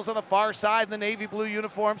 Outlets Dingles on the far side in the navy blue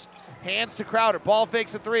uniforms. Hands to Crowder. Ball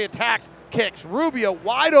fakes a 3, attacks, kicks. Rubio,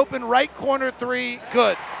 wide open, right corner 3,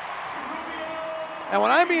 good. And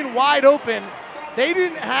when I mean wide open, they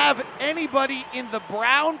didn't have anybody in the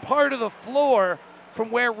brown part of the floor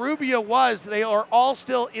from where Rubio was. They are all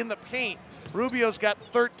still in the paint. Rubio's got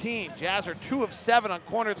 13. Jazz are 2 of 7 on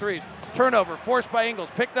corner 3s. Turnover forced by Ingles,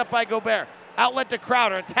 picked up by Gobert. Outlet to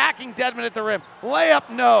Crowder, attacking Dedmon at the rim. Layup,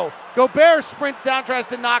 no. Gobert sprints down, tries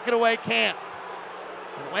to knock it away, can't.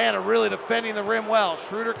 Atlanta really defending the rim well.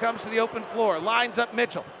 Schroeder comes to the open floor, lines up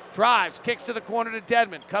Mitchell. Drives, kicks to the corner to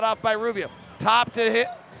Dedmon. Cut off by Rubio. Top to hit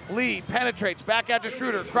Lee, penetrates, back out to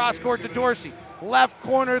Schroeder. Cross court to Dorsey. Left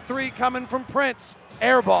corner 3 coming from Prince.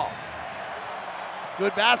 Air ball.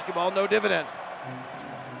 Good basketball, no dividend.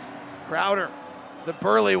 Crowder, the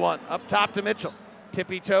burly one, up top to Mitchell.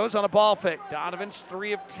 Tippy toes on a ball fake. Donovan's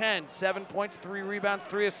 3 of 10, 7 points, 3 rebounds,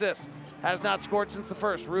 3 assists. Has not scored since the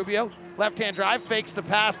first. Rubio, left-hand drive, fakes the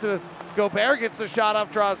pass to Gobert, gets the shot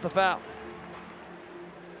off, draws the foul.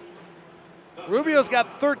 Rubio's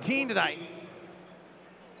got 13 tonight.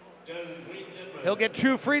 He'll get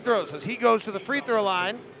 2 free throws as he goes to the free throw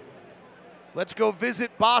line. Let's go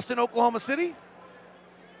visit Boston, Oklahoma City.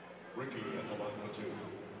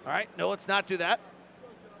 All right, no, let's not do that.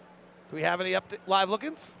 Do we have any live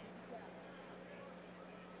look-ins?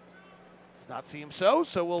 Does not seem so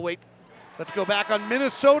we'll wait. Let's go back on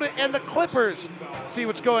Minnesota and the Clippers. See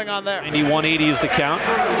what's going on there. 91-80 is the count.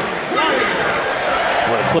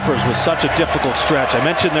 Well, the Clippers was such a difficult stretch. I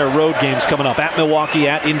mentioned their road games coming up at Milwaukee,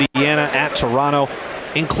 at Indiana, at Toronto,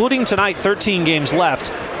 including tonight, 13 games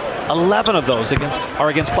left. 11 of those are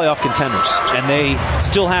against playoff contenders, and they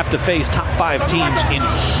still have to face top 5 teams in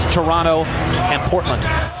Toronto and Portland.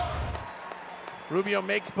 Rubio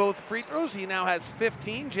makes both free throws. He now has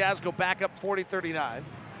 15. Jazz go back up 40-39. And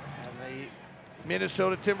the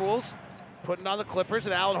Minnesota Timberwolves putting on the Clippers.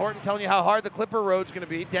 And Alan Horton telling you how hard the Clipper road's going to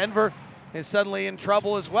be. Denver is suddenly in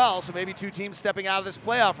trouble as well. So maybe two teams stepping out of this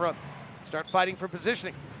playoff run. Start fighting for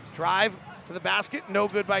positioning. Drive to the basket. No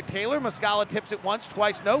good by Taylor. Muscala tips it once,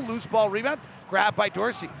 twice no. Loose ball rebound. Grabbed by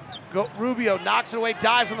Dorsey. Rubio knocks it away.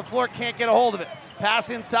 Dives on the floor. Can't get a hold of it.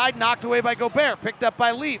 Pass inside, knocked away by Gobert. Picked up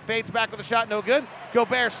by Lee. Fades back with a shot, no good.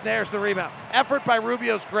 Gobert snares the rebound. Effort by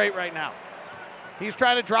Rubio's great right now. He's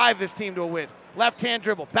trying to drive this team to a win. Left-hand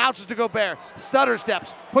dribble, bounces to Gobert. Stutter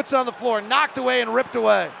steps, puts it on the floor, knocked away and ripped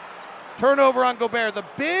away. Turnover on Gobert. The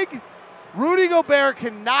big, Rudy Gobert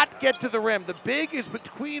cannot get to the rim. The big is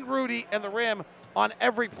between Rudy and the rim on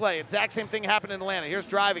every play. Exact same thing happened in Atlanta. Here's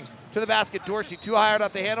driving to the basket. Dorsey, too high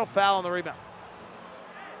out the handle, foul on the rebound.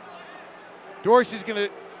 Dorsey's going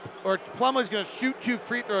to, or Plumlee's going to shoot 2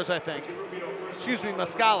 free throws, I think. Excuse me,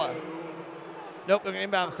 Muscala. Nope, they're going to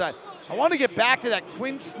inbound the side. I want to get back to that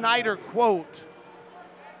Quinn Snyder quote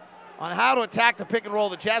on how to attack the pick and roll.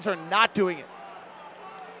 The Jazz are not doing it.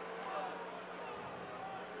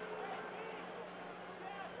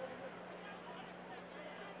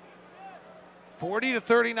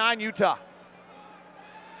 (40-39) Utah.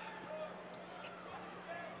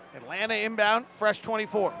 Atlanta inbound, fresh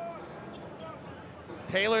 24.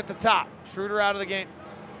 Taylor at the top. Schroeder out of the game.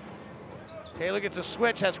 Taylor gets a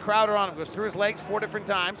switch, has Crowder on him, goes through his legs 4 different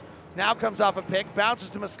times. Now comes off a pick, bounces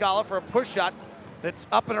to Muscala for a push shot that's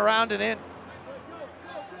up and around and in.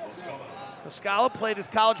 Muscala played his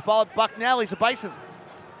college ball at Bucknell. He's a Bison.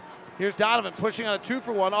 Here's Donovan pushing on a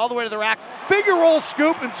 2-for-1 all the way to the rack. Figure roll,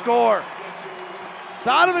 scoop, and score.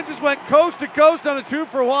 Donovan just went coast to coast on a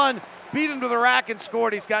 2-for-1, beat him to the rack and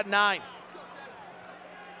scored. He's got 9.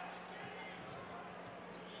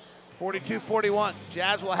 42-41.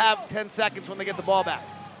 Jazz will have 10 seconds when they get the ball back.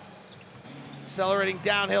 Accelerating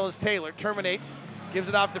downhill is Taylor. Terminates. Gives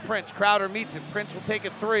it off to Prince. Crowder meets him. Prince will take a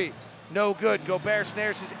 3. No good. Gobert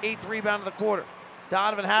snares his 8th rebound of the quarter.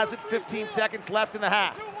 Donovan has it. 15 seconds left in the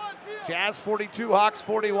half. Jazz 42, Hawks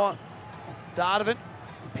 41. Donovan,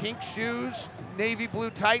 pink shoes, navy blue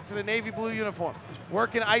tights, and a navy blue uniform.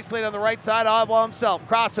 Working isolate on the right side all by himself.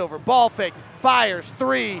 Crossover. Ball fake. Fires.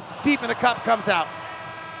 3. Deep in the cup. Comes out.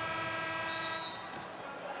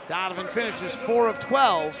 Donovan finishes 4 of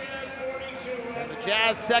 12. And the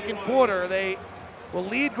Jazz second quarter, they will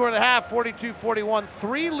lead going to the half 42-41.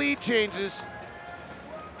 3 lead changes.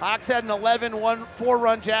 Hawks had an 11-4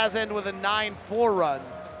 run. Jazz end with a 9-4 run.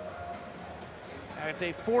 And it's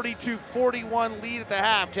a 42-41 lead at the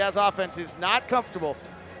half. Jazz offense is not comfortable.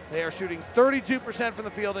 They are shooting 32% from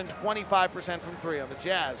the field and 25% from 3 on the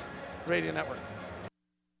Jazz Radio Network.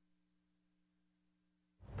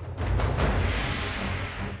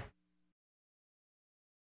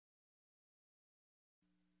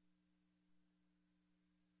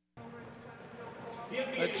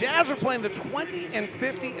 The Jazz are playing the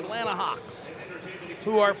 20-50 Atlanta Hawks,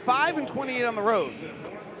 who are 5-28 on the road.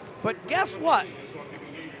 But guess what?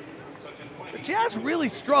 The Jazz really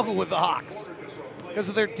struggle with the Hawks because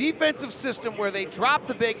of their defensive system where they drop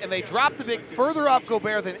the big, and they drop the big further off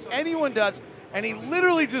Gobert than anyone does, and he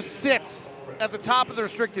literally just sits at the top of the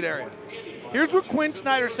restricted area. Here's what Quinn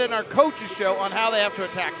Snyder said in our coaches show on how they have to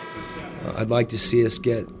attack this. I'd like to see us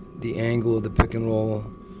get the angle of the pick and roll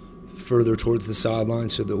further towards the sideline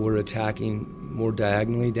so that we're attacking more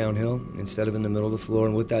diagonally downhill instead of in the middle of the floor.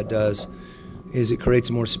 And what that does is it creates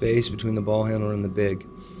more space between the ball handler and the big,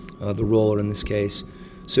 the roller in this case.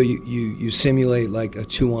 So you simulate like a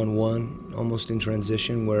 2-on-1 almost in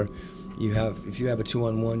transition where if you have a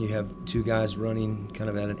 2-on-1, you have 2 guys running kind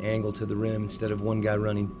of at an angle to the rim instead of one guy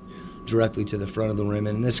running directly to the front of the rim.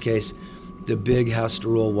 And in this case, the big has to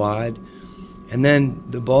roll wide. And then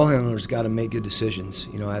the ball handler's got to make good decisions.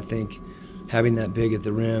 I think having that big at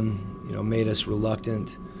the rim, made us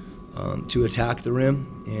reluctant to attack the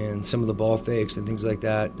rim, and some of the ball fakes and things like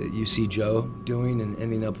that you see Joe doing and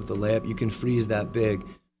ending up with a layup, you can freeze that big.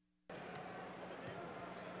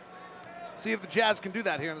 See if the Jazz can do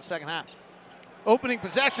that here in the second half. Opening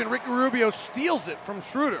possession, Ricky Rubio steals it from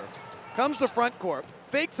Schroeder. Comes to front court,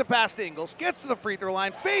 fakes a pass to Ingles, gets to the free throw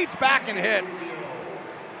line, fades back and hits.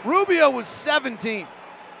 Rubio was 17.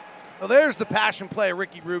 Well, there's the passion play of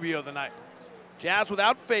Ricky Rubio tonight. Jazz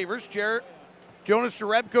without Favors. Jonas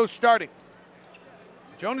Jerebko starting.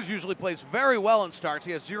 Jonas usually plays very well in starts.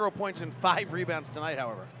 He has 0 points and 5 rebounds tonight,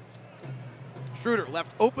 however. Schroeder left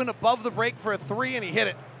open above the break for a 3, and he hit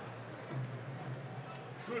it.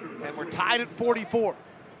 And we're tied at 44.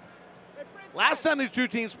 Last time these two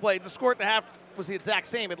teams played, the score at the half was the exact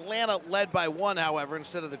same. Atlanta led by 1, however,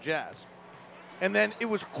 instead of the Jazz. And then it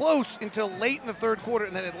was close until late in the third quarter,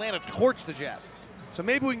 and then Atlanta torched the Jazz. So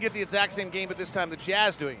maybe we can get the exact same game, but this time the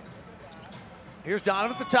Jazz doing it. Here's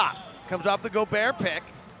Donovan at the top. Comes off the Gobert pick.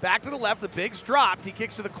 Back to the left. The big's dropped. He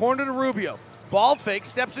kicks to the corner to Rubio. Ball fake.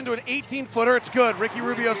 Steps into an 18-footer. It's good. Ricky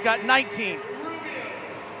Rubio's got 19.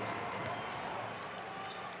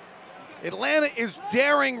 Atlanta is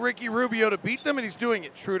daring Ricky Rubio to beat them, and he's doing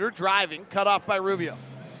it. Schroeder driving. Cut off by Rubio.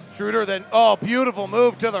 Schroeder then, beautiful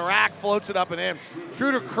move to the rack. Floats it up and in.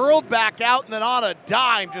 Schroeder curled back out, and then on a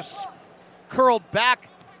dime just curled back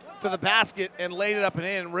to the basket and laid it up and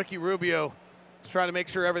in. Ricky Rubio is trying to make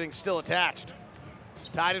sure everything's still attached.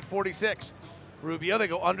 Tied at 46. Rubio, they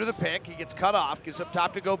go under the pick. He gets cut off, gives up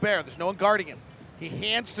top to Gobert. There's no one guarding him. He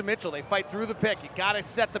hands to Mitchell. They fight through the pick. You got to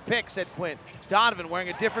set the pick, said Quinn. Donovan wearing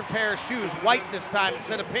a different pair of shoes, white this time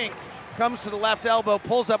instead of pink. Comes to the left elbow,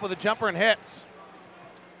 pulls up with a jumper and hits.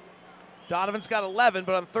 Donovan's got 11,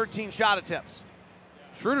 but on 13 shot attempts.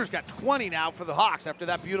 Schroeder's got 20 now for the Hawks after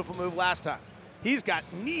that beautiful move last time. He's got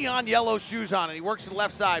neon yellow shoes on, and he works to the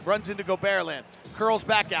left side, runs into Gobert land, curls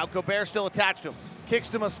back out. Gobert still attached to him. Kicks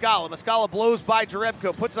to Muscala. Muscala blows by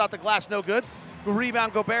Jerebko, puts it out the glass, no good.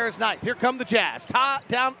 Rebound, Gobert is ninth. Here come the Jazz.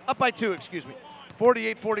 Down, up by 2,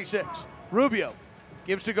 48-46. Rubio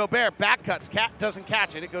gives to Gobert, back cuts, doesn't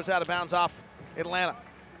catch it. It goes out of bounds off Atlanta.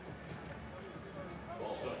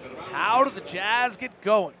 How do the Jazz get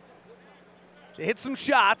going? They hit some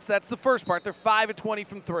shots. That's the first part. They're 5 of 20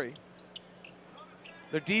 from 3.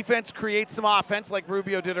 Their defense creates some offense like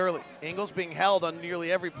Rubio did early. Ingles being held on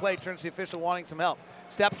nearly every play turns the official wanting some help.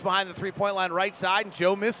 Steps behind the three-point line right side, and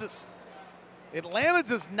Joe misses. Atlanta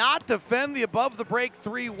does not defend the above-the-break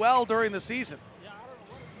 3 well during the season.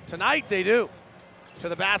 Tonight they do. To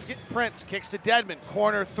the basket, Prince kicks to Dedmon.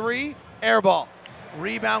 Corner 3, air ball.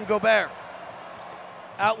 Rebound, Gobert.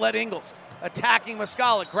 Outlet Ingles. Attacking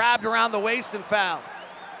Muscala. Grabbed around the waist and fouled.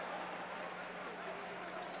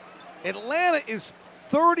 Atlanta is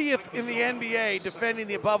 30th in the NBA defending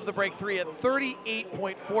the above-the-break 3 at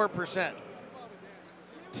 38.4%.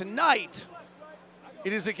 Tonight,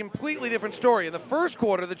 it is a completely different story. In the first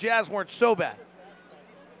quarter, the Jazz weren't so bad.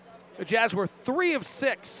 The Jazz were 3 of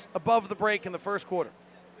 6 above the break in the first quarter.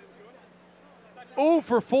 0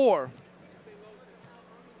 for 4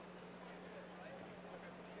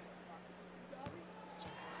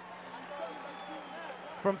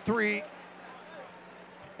 from 3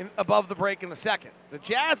 above the break in the second. The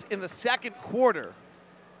Jazz in the second quarter,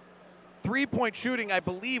 three-point shooting, I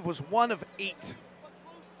believe, was 1 of 8.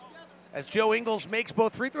 As Joe Ingles makes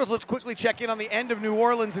both free throws, let's quickly check in on the end of New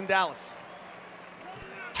Orleans and Dallas.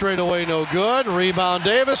 Straight away, no good. Rebound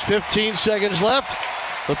Davis, 15 seconds left.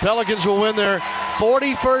 The Pelicans will win their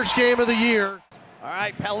 41st game of the year. All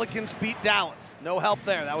right, Pelicans beat Dallas. No help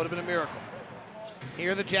there. That would have been a miracle.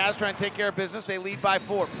 Here the Jazz trying to take care of business. They lead by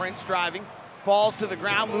 4. Prince driving, falls to the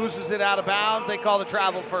ground, loses it out of bounds. They call the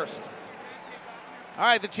travel first. All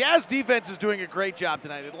right, the Jazz defense is doing a great job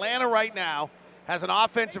tonight. Atlanta right now has an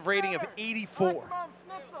offensive rating of 84.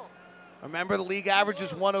 Remember, the league average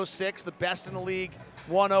is 106, the best in the league,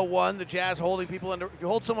 101. The Jazz holding people under, if you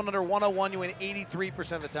hold someone under 101, you win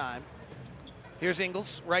 83% of the time. Here's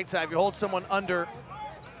Ingles, right side. If you hold someone under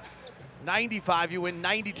 95, you win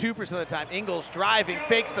 92% of the time. Ingles driving,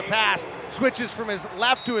 fakes the pass, switches from his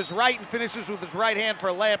left to his right, and finishes with his right hand for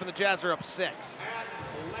a layup, and the Jazz are up 6.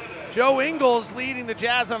 Joe Ingles leading the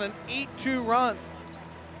Jazz on an 8-2 run.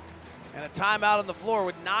 And a timeout on the floor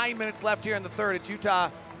with 9 minutes left here in the third. It's Utah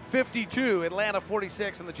 52, Atlanta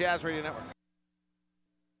 46 on the Jazz Radio Network.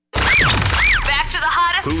 Back to the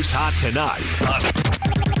hottest. Who's hot tonight?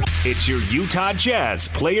 It's your Utah Jazz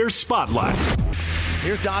Player Spotlight.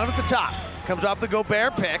 Here's Donovan at the top. Comes off the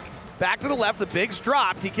Gobert pick. Back to the left. The big's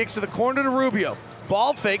dropped. He kicks to the corner to Rubio.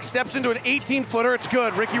 Ball fake. Steps into an 18-footer. It's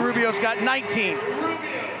good. Ricky Rubio's got 19.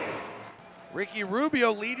 Ricky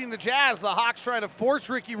Rubio leading the Jazz. The Hawks trying to force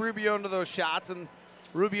Ricky Rubio into those shots, and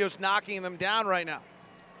Rubio's knocking them down right now.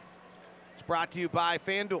 It's brought to you by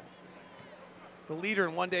FanDuel, the leader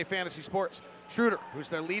in one-day fantasy sports. Schroeder, who's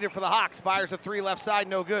their leader for the Hawks, fires a 3 left side,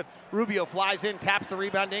 no good. Rubio flies in, taps the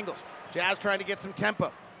rebound to Ingles. Jazz trying to get some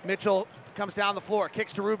tempo. Mitchell comes down the floor,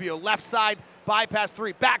 kicks to Rubio, left side, bypass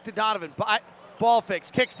 3, back to Donovan. Ball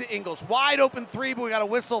fakes, kicks to Ingles. Wide open 3, but we got a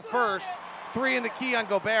whistle first. 3 in the key on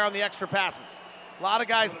Gobert on the extra passes. A lot of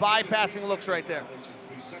guys bypassing looks right there.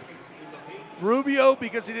 Rubio,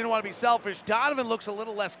 because he didn't want to be selfish. Donovan looks a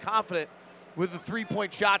little less confident with the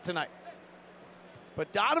 3-point shot tonight.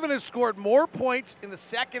 But Donovan has scored more points in the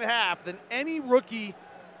second half than any rookie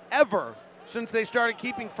ever since they started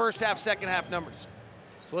keeping first half, second half numbers.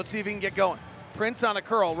 So let's see if he can get going. Prince on a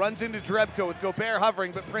curl, runs into Jerebko with Gobert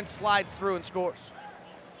hovering, but Prince slides through and scores.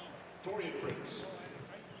 Taurean Prince.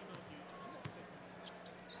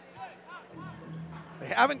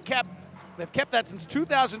 They've kept that since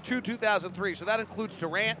 2002, 2003, so that includes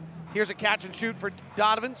Durant. Here's a catch and shoot for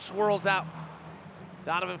Donovan, swirls out.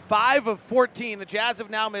 Donovan 5 of 14. The Jazz have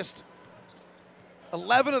now missed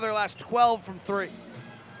 11 of their last 12 from 3.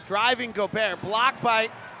 Driving Schroeder,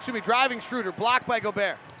 blocked by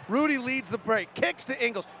Gobert. Rudy leads the break, kicks to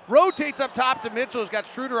Ingles, rotates up top to Mitchell, who's got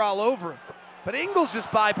Schroeder all over him. But Ingles just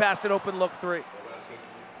bypassed an open look 3.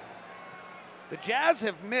 The Jazz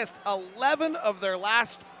have missed 11 of their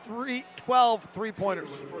last 12 three-pointers.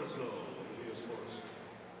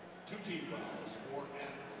 Two team fouls for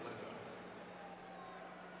Atlanta.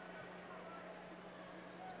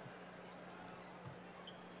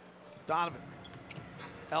 Donovan,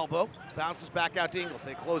 elbow, bounces back out to Ingles.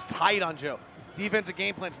 They close tight on Joe. Defensive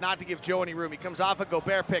game plan's not to give Joe any room. He comes off a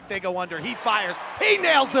Gobert pick. They go under. He fires. He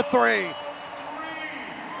nails the 3.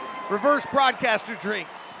 Reverse broadcaster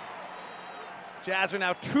drinks. Jazz are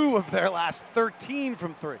now 2 of their last 13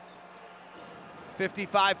 from 3.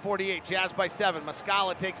 55-48, Jazz by 7.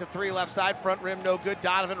 Muscala takes a 3 left side, front rim, no good.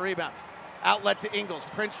 Donovan rebounds. Outlet to Ingles.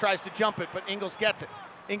 Prince tries to jump it, but Ingles gets it.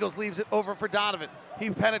 Ingles leaves it over for Donovan.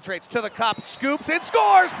 He penetrates to the cup, scoops, and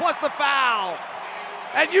scores, plus the foul.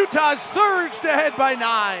 And Utah surged ahead by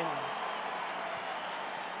 9.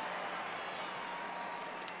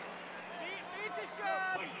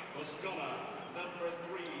 Muscala, number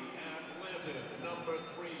 3, Atlanta, number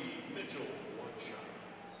 3, Mitchell, 1 shot.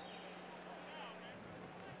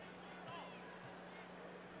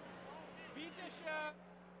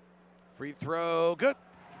 Free throw, good.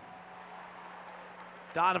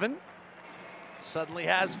 Donovan suddenly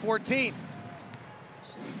has 14.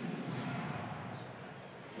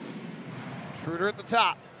 Schroeder at the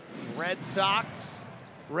top. Red socks,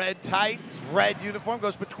 red tights, red uniform.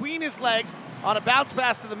 Goes between his legs on a bounce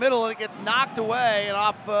pass to the middle, and it gets knocked away and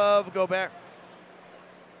off of Gobert.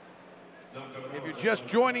 If you're just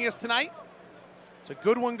joining us tonight, it's a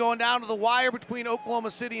good one going down to the wire between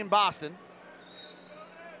Oklahoma City and Boston.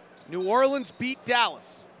 New Orleans beat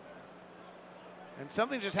Dallas. And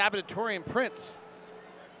something just happened to Taurean Prince.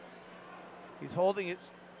 He's holding it.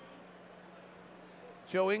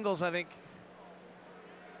 Joe Ingles, I think,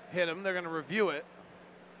 hit him. They're going to review it.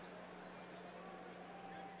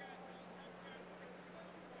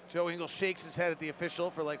 Joe Ingles shakes his head at the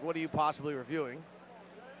official for like, what are you possibly reviewing?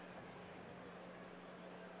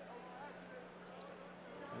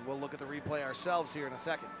 And we'll look at the replay ourselves here in a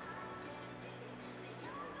second.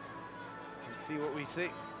 And see what we see.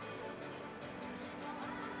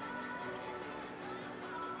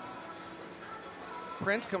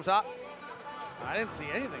 Prince comes up. I didn't see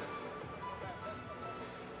anything.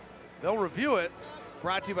 They'll review it.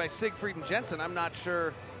 Brought to you by Siegfried and Jensen. I'm not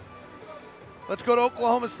sure. Let's go to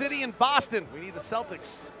Oklahoma City and Boston. We need the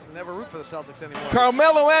Celtics. We never root for the Celtics anymore.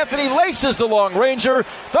 Carmelo Anthony laces the long ranger.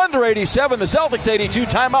 Thunder 87, the Celtics 82.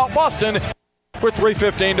 Timeout Boston with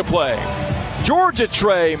 3:15 to play. Georgia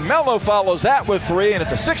Trey. Melo follows that with 3, and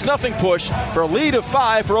it's a 6-0 push for a lead of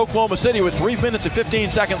 5 for Oklahoma City with 3 minutes and 15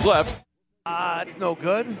 seconds left. That's no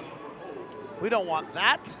good. We don't want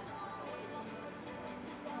that.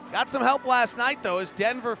 Got some help last night, though, as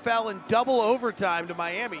Denver fell in double overtime to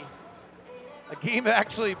Miami. A game that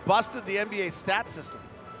actually busted the NBA stat system.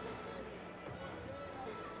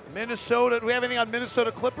 Minnesota, do we have anything on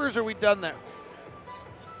Minnesota Clippers, or are we done there?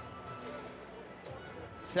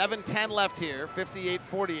 7:10 left here,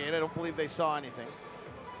 58-48. I don't believe they saw anything.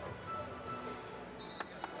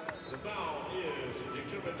 The foul is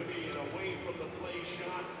determined to be an away from the play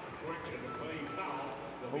shot. Correction, the play foul.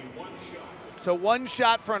 There'll be 1 shot. So 1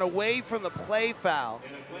 shot for an away from the play foul.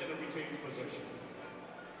 And Atlanta retains possession.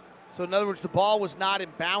 So in other words, the ball was not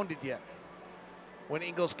inbounded yet when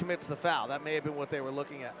Ingles commits the foul. That may have been what they were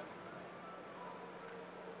looking at.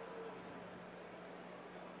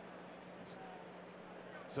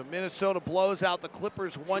 So Minnesota blows out the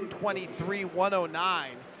Clippers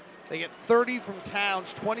 123-109. They get 30 from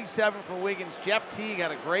Towns, 27 from Wiggins. Jeff Teague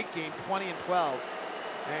had a great game, 20 and 12.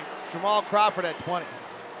 And Jamal Crawford had 20.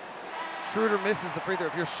 Schroeder misses the free throw.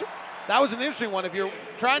 That was an interesting one. If you're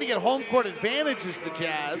trying to get home court advantage as the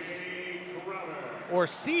Jazz or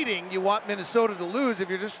seeding, you want Minnesota to lose. If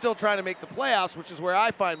you're just still trying to make the playoffs, which is where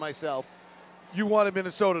I find myself, you wanted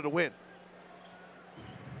Minnesota to win.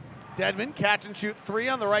 Dedmon, catch and shoot 3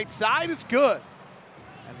 on the right side is good.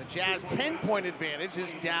 And the Jazz 10-point advantage is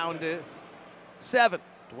down to 7.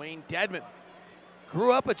 Dwayne Dedmon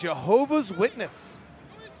grew up a Jehovah's Witness.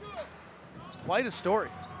 Quite a story.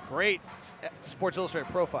 Great Sports Illustrated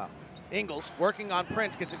profile. Ingles working on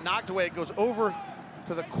Prince, gets it knocked away. It goes over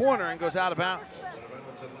to the corner and goes out of bounds.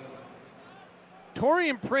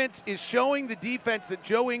 Taurean Prince is showing the defense that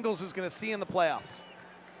Joe Ingles is going to see in the playoffs.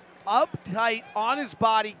 Uptight, on his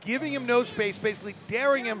body, giving him no space, basically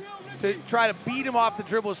daring him to try to beat him off the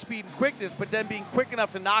dribble with speed and quickness, but then being quick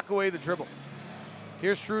enough to knock away the dribble.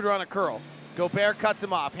 Here's Schroeder on a curl. Gobert cuts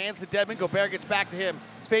him off, hands to Dedmon. Gobert gets back to him.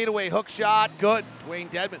 Fadeaway hook shot, good. Dwayne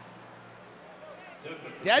Dedmon.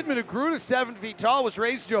 Dedmon, who grew to 7 feet tall, was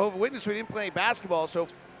raised a Jehovah's Witness, so he didn't play basketball. So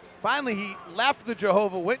finally he left the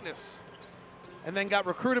Jehovah's Witness and then got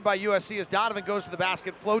recruited by USC as Donovan goes to the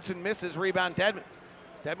basket, floats and misses, rebound Dedmon.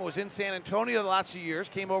 Dedmon was in San Antonio the last few years,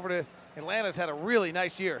 came over to Atlanta, has had a really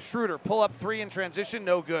nice year. Schroeder, pull up three in transition,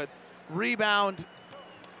 no good. Rebound,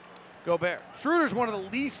 Gobert. Schroeder's one of the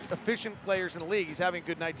least efficient players in the league. He's having a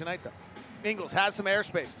good night tonight, though. Ingles has some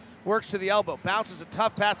airspace, works to the elbow, bounces a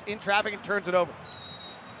tough pass in traffic and turns it over.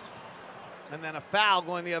 And then a foul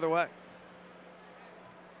going the other way.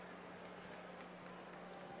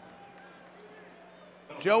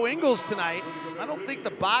 Joe Ingles tonight, I don't think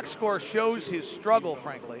the box score shows his struggle,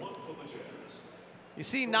 frankly. You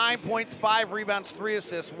see 9 points, 5 rebounds, 3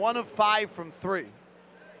 assists, 1 of 5 from 3.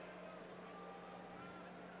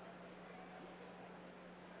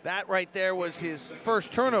 That right there was his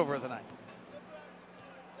first turnover of the night.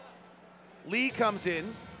 Lee comes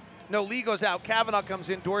in. No, Lee goes out. Kavanaugh comes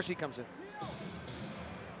in. Dorsey comes in.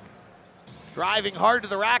 Driving hard to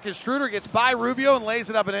the rack as Schroeder gets by Rubio and lays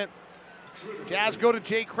it up and in. Jazz go to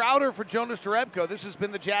Jay Crowder for Jonas Jerebko. This has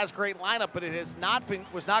been the Jazz great lineup, but it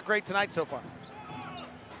was not great tonight so far.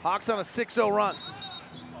 Hawks on a 6-0 run.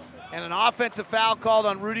 And an offensive foul called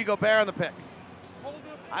on Rudy Gobert on the pick.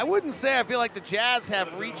 I wouldn't say I feel like the Jazz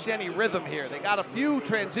have reached any rhythm here. They got a few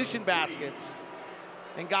transition baskets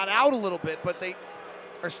and got out a little bit, but they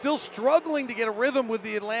are still struggling to get a rhythm with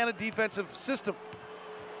the Atlanta defensive system.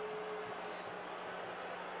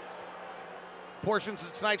 Portions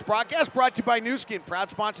of tonight's broadcast brought to you by Nu Skin, proud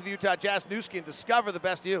sponsor of the Utah Jazz. Nu Skin, discover the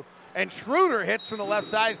best of you. And Schroeder hits from the left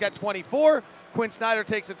side. He's got 24. Quinn Snyder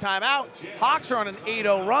takes a timeout. Hawks are on an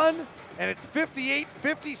 8-0 run, and it's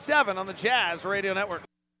 58-57 on the Jazz Radio Network.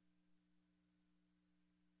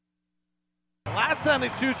 Last time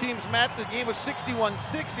the two teams met, the game was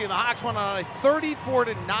 61-60, and the Hawks went on a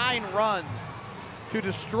 34-9 run to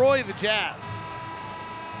destroy the Jazz.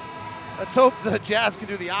 Let's hope the Jazz can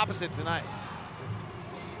do the opposite tonight.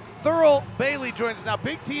 Thurl Bailey joins us now.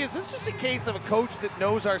 Big T, is this just a case of a coach that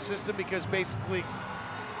knows our system because basically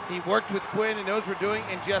he worked with Quinn and knows we're doing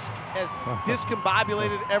and just has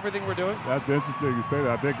discombobulated everything we're doing? That's interesting you say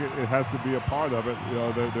that. I think it has to be a part of it. You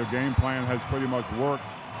know, their game plan has pretty much worked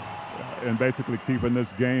in basically keeping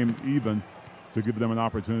this game even to give them an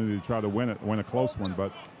opportunity to try to win a close one.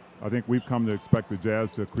 But I think we've come to expect the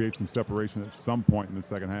Jazz to create some separation at some point in the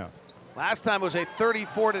second half. Last time was a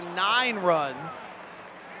 34-9 run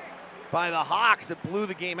by the Hawks that blew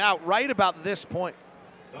the game out right about this point.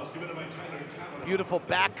 Beautiful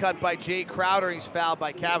back cut by Jay Crowder. He's fouled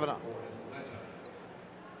by Kavanaugh.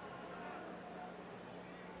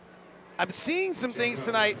 I'm seeing some things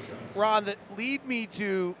tonight, Ron, that lead me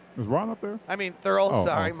to... Is Ron up there? I mean, Thurl,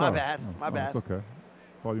 sorry. My bad. My bad. It's okay.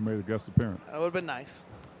 Thought he made a guest appearance. That would have been nice.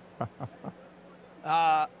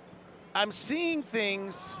 I'm seeing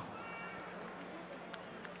things...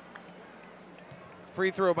 Free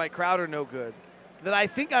throw by Crowder, no good. That I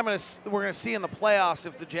think we're going to see in the playoffs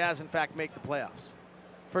if the Jazz, in fact, make the playoffs.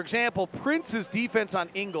 For example, Prince's defense on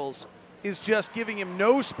Ingles is just giving him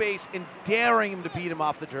no space and daring him to beat him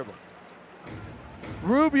off the dribble.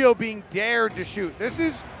 Rubio being dared to shoot. This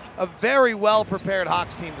is a very well-prepared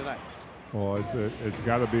Hawks team tonight. Well, it's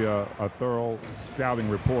got to be a thorough scouting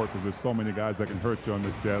report because there's so many guys that can hurt you on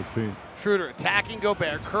this Jazz team. Schroeder attacking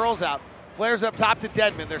Gobert, curls out. Flares up top to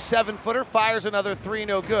Dedmon. Their 7-footer fires another three,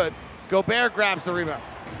 no good. Gobert grabs the rebound.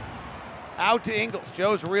 Out to Ingles.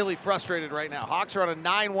 Joe's really frustrated right now. Hawks are on a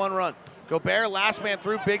 9-1 run. Gobert, last man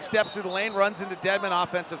through, big step through the lane, runs into Dedmon,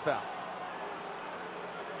 offensive foul.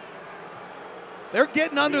 They're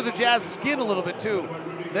getting under the Jazz's skin a little bit too.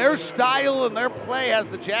 Their style and their play has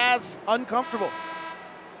the Jazz uncomfortable.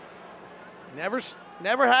 Never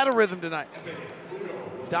had a rhythm tonight.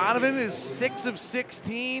 Donovan is 6 of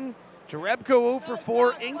 16. Jerebko 0 for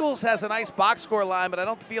 4. Ingles has a nice box score line, but I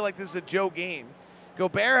don't feel like this is a Joe game.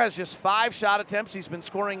 Gobert has just 5 shot attempts. He's been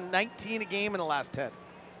scoring 19 a game in the last 10.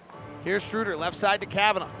 Here's Schroeder, left side to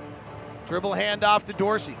Kavanaugh. Dribble handoff to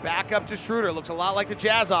Dorsey. Back up to Schroeder. Looks a lot like the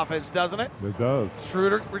Jazz offense, doesn't it? It does.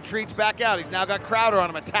 Schroeder retreats back out. He's now got Crowder on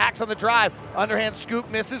him. Attacks on the drive. Underhand scoop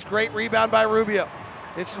misses. Great rebound by Rubio.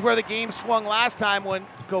 This is where the game swung last time when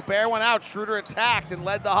Gobert went out. Schroeder attacked and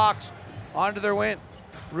led the Hawks on to their win.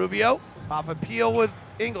 Rubio off a peel with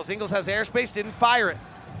Ingles. Ingles has airspace, didn't fire it.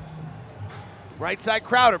 Right side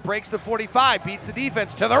Crowder breaks the 45, beats the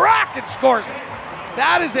defense to the rack and scores it.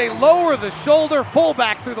 That is a lower the shoulder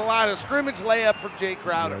fullback through the line of scrimmage layup for Jay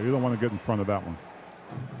Crowder. Yeah, you don't want to get in front of that one.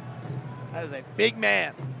 That is a big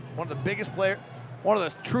man. One of the biggest players, one of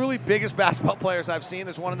the truly biggest basketball players I've seen.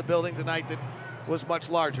 There's one in the building tonight that was much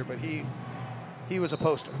larger, but he was a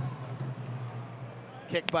poster.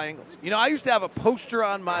 Kicked by Ingles. You know, I used to have a poster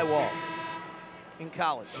on my wall in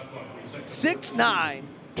college. 6'9",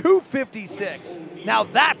 256. Now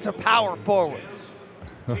that's a power forward.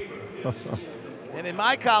 And in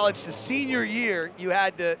my college, the senior year, you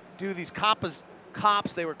had to do these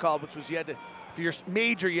comps, they were called, which was you had to, for your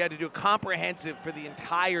major, you had to do a comprehensive for the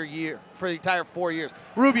entire year, for the entire 4 years.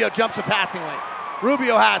 Rubio jumps a passing lane.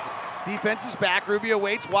 Rubio has it. Defense is back. Rubio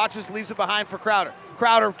waits, watches, leaves it behind for Crowder.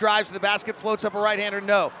 Crowder drives to the basket, floats up a right-hander,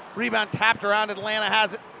 no. Rebound tapped around, Atlanta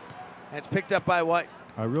has it, and it's picked up by White.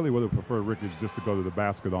 I really would have preferred Ricky just to go to the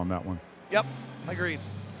basket on that one. Yep, agreed.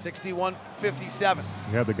 61-57.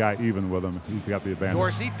 He had the guy even with him. He's got the advantage.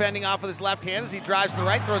 Dorsey fending off with his left hand as he drives to the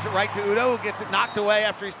right, throws it right to Udo, who gets it knocked away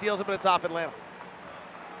after he steals it, but it's off Atlanta.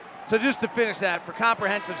 So just to finish that, for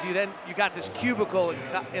comprehensives, you got this cubicle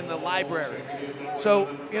in the library. So,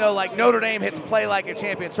 you know, like Notre Dame hits play like a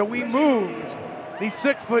champion. So we moved these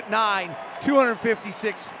 6'9",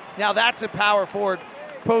 256. Now that's a power forward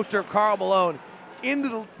poster of Karl Malone into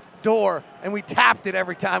the door, and we tapped it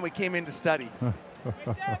every time we came in to study.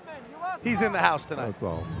 He's in the house tonight. That's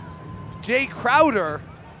all. Jay Crowder,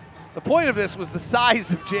 the point of this was the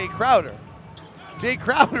size of Jay Crowder. Jay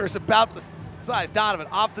Crowder is about the size. Donovan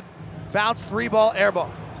off the bounce, 3-ball, air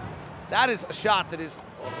ball. That is a shot that is,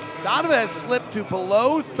 Donovan has slipped to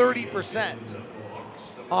below 30%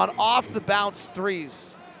 on off the bounce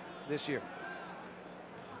threes this year.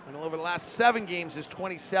 And over the last 7 games is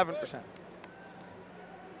 27%.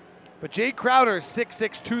 But Jay Crowder is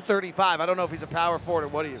 6'6", 235. I don't know if he's a power forward or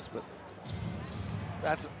what he is, but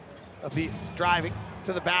that's a beast. Driving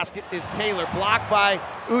to the basket is Taylor, blocked by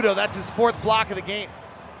Udo. That's his 4th block of the game.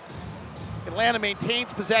 Atlanta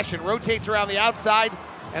maintains possession, rotates around the outside,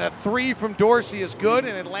 and a 3 from Dorsey is good,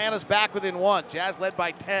 and Atlanta's back within 1. Jazz led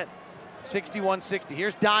by 10, 61-60.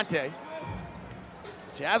 Here's Dante.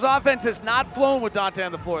 Jazz offense has not flown with Dante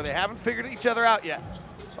on the floor. They haven't figured each other out yet.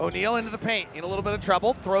 O'Neal into the paint, in a little bit of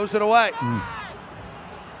trouble, throws it away.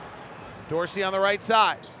 Dorsey on the right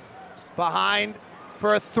side. Behind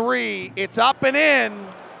for a 3. It's up and in.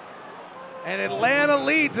 And Atlanta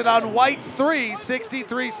leads it on White's 3,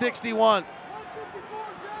 63-61.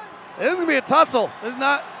 This is going to be a tussle. There's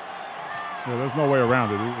not. Yeah, there's no way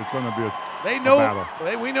around it. It's going to be a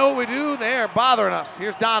battle. We know what we do. They're bothering us.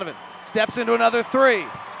 Here's Donovan. Steps into another 3.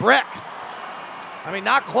 Brick. I mean,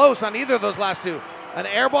 not close on either of those last 2. An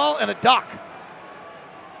air ball and a duck.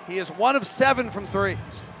 He is 1 of 7 from 3.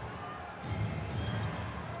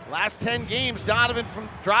 Last 10 games, Donovan from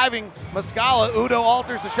driving Muscala. Udo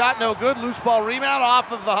alters the shot, no good. Loose ball rebound off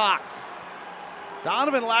of the Hawks.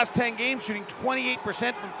 Donovan last 10 games shooting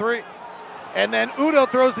 28% from 3. And then Udo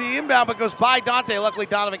throws the inbound but goes by Dante. Luckily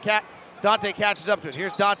Dante catches up to it.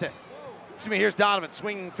 Here's here's Donovan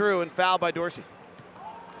swinging through and fouled by Dorsey.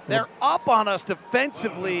 They're up on us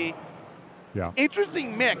defensively. Yeah.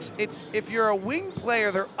 Interesting mix. It's if you're a wing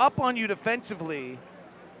player, they're up on you defensively.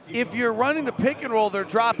 If you're running the pick and roll, they're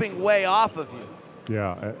dropping way off of you.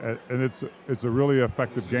 Yeah, and it's a really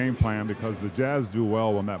effective game plan because the Jazz do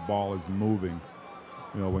well when that ball is moving.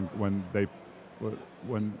 You know, when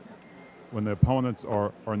the opponents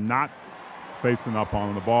are not facing up on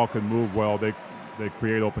them, the ball can move well. They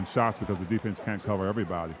create open shots because the defense can't cover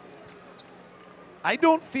everybody. I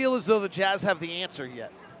don't feel as though the Jazz have the answer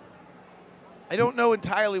yet. I don't know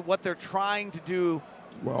entirely what they're trying to do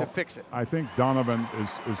to fix it. I think Donovan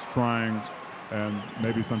is trying, and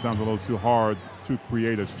maybe sometimes a little too hard, to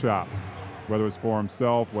create a shot, whether it's for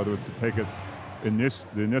himself, whether it's to take it the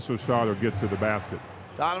initial shot or get to the basket.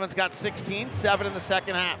 Donovan's got 16, 7 in the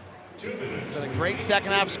second half. It's been a great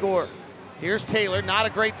second half score. Here's Taylor, not a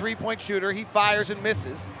great three-point shooter. He fires and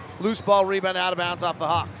misses. Loose ball rebound out of bounds off the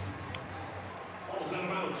Hawks.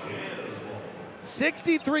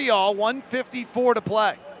 63 all, 154 to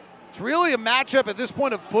play. It's really a matchup at this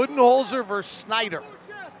point of Budenholzer versus Snyder.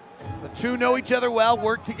 The two know each other well,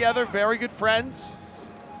 work together, very good friends.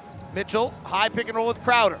 Mitchell, high pick and roll with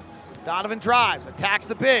Crowder. Donovan drives, attacks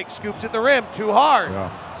the big, scoops at the rim, too hard.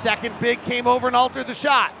 Yeah. Second big came over and altered the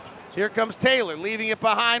shot. Here comes Taylor, leaving it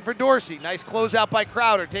behind for Dorsey. Nice closeout by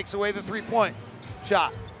Crowder, takes away the three-point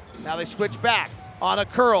shot. Now they switch back on a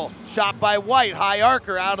curl, shot by White, high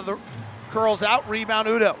arcer out of curls out, rebound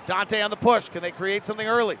Udo. Dante on the push. Can they create something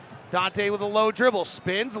early? Dante with a low dribble,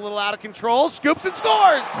 spins, a little out of control, scoops and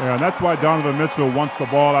scores! Yeah, and that's why Donovan Mitchell wants the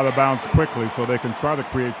ball out of bounds quickly so they can try to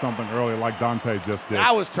create something early like Dante just did.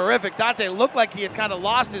 That was terrific. Dante looked like he had kind of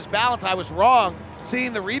lost his balance. I was wrong.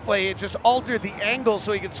 Seeing the replay, it just altered the angle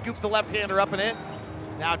so he could scoop the left-hander up and in.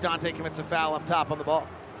 Now Dante commits a foul up top on the ball.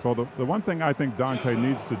 So the one thing I think Dante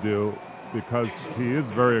needs to do, because he is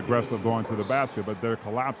very aggressive going to the basket, but they're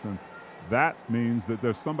collapsing, that means that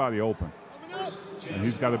there's somebody open. And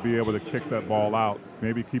he's got to be able to kick that ball out,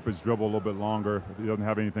 maybe keep his dribble a little bit longer if he doesn't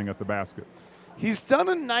have anything at the basket. He's done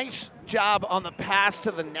a nice job on the pass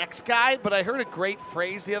to the next guy, but I heard a great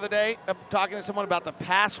phrase the other day talking to someone about the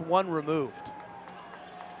pass one removed.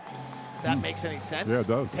 If that makes any sense? Yeah, it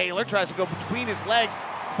does. Taylor tries to go between his legs,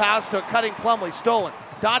 pass to a cutting Plumlee, stolen.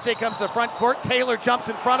 Dante comes to the front court, Taylor jumps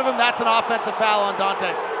in front of him, that's an offensive foul on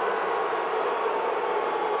Dante.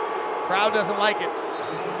 Crowd doesn't like it.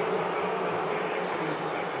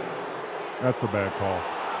 That's a bad call.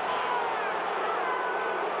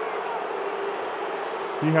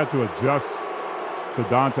 He had to adjust to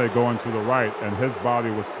Dante going to the right, and his body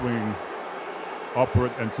was swinging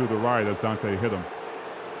upward and to the right as Dante hit him.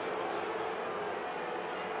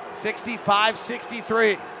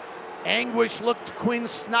 65-63. Anguish looked to Quinn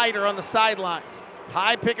Snyder on the sidelines.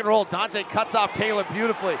 High pick and roll. Dante cuts off Taylor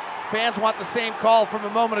beautifully. Fans want the same call from a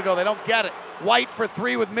moment ago. They don't get it. White for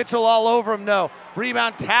three with Mitchell all over him. No.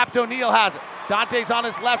 Rebound tapped. O'Neal has it. Dante's on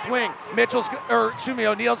his left wing.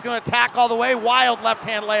 O'Neal's going to attack all the way. Wild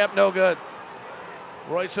left-hand layup, no good.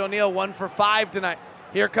 Royce O'Neal 1 for 5 tonight.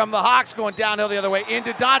 Here come the Hawks going downhill the other way.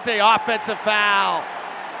 Into Dante, offensive foul.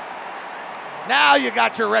 Now you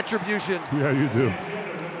got your retribution. Yeah, you do.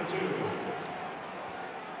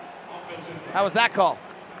 How was that call?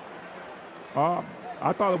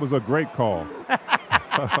 I thought it was a great call.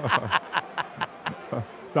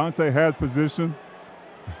 Dante had position.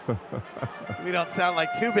 We don't sound like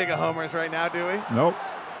too big of homers right now, do we? Nope.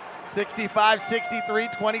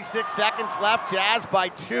 65-63, 26 seconds left. Jazz by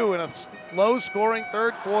 2 in a low-scoring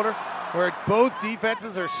third quarter where both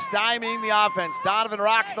defenses are stymieing the offense. Donovan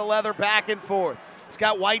rocks the leather back and forth. He's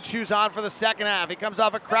got white shoes on for the second half. He comes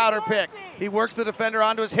off a Crowder pick. He works the defender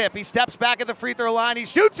onto his hip. He steps back at the free throw line. He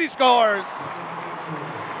shoots. He scores.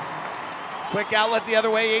 Quick outlet the other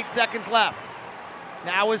way. 8 seconds left.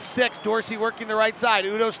 Now is 6. Dorsey working the right side.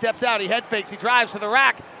 Udo steps out. He head fakes. He drives to the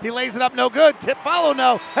rack. He lays it up. No good. Tip follow.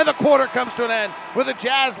 No. And the quarter comes to an end with the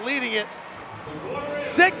Jazz leading it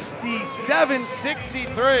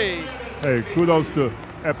 67-63. Hey, kudos to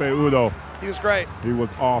Epe Udo. He was great. He was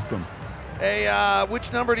awesome. Hey,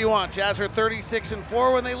 which number do you want? Jazz are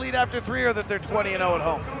 36-4 when they lead after 3, or that they're 20-0 at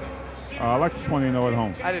home? I like the 20-0 at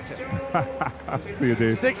home. I did too. See you,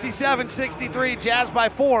 Dave. 67-63, Jazz by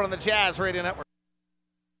 4 on the Jazz Radio Network.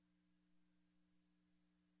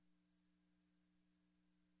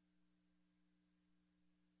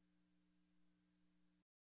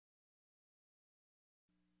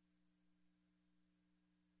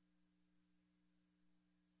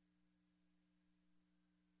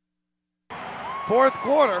 Fourth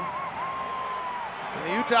quarter, and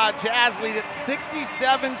the Utah Jazz lead at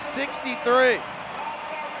 67-63.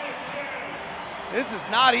 This is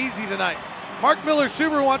not easy tonight. Mark Miller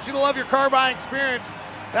Subaru wants you to love your car buying experience.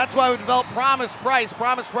 That's why we developed Promise Price.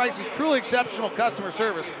 Promise Price is truly exceptional customer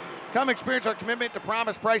service. Come experience our commitment to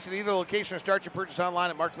Promise Price at either location or start your purchase online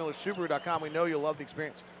at markmillersubaru.com. We know you'll love the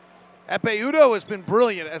experience. Epe Udo has been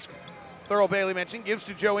brilliant, as Thurl Bailey mentioned. Gives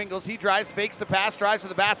to Joe Ingles. He drives, fakes the pass, drives to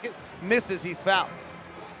the basket, misses. He's fouled.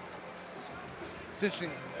 It's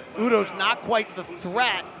interesting. Udo's not quite the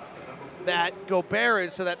threat that Gobert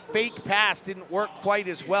is, so that fake pass didn't work quite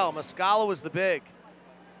as well. Muscala was the big.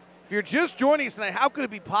 If you're just joining us tonight, how could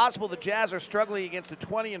it be possible the Jazz are struggling against the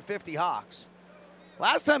 20-50 Hawks?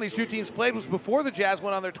 Last time these two teams played was before the Jazz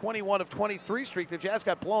went on their 21-23 streak. The Jazz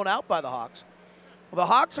got blown out by the Hawks. Well, the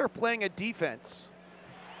Hawks are playing a defense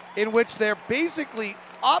in which they're basically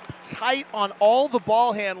uptight on all the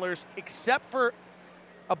ball handlers except for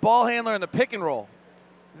a ball handler in the pick and roll.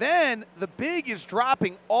 Then the big is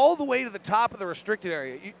dropping all the way to the top of the restricted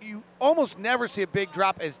area. You almost never see a big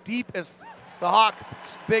drop as deep as the Hawks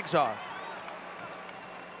bigs are.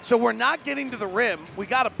 So we're not getting to the rim. We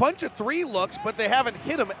got a bunch of 3 looks, but they haven't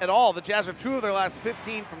hit them at all. The Jazz are 2 of their last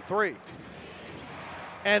 15 from 3.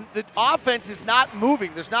 And the offense is not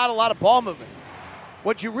moving. There's not a lot of ball movement.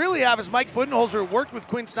 What you really have is Mike Budenholzer, who worked with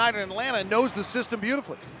Quinn Snyder in Atlanta and knows the system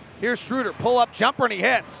beautifully. Here's Schroeder, pull-up jumper, and he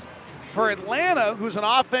hits. For Atlanta, who's an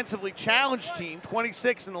offensively challenged team,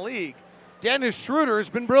 26 in the league, Dennis Schroeder has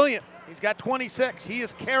been brilliant. He's got 26. He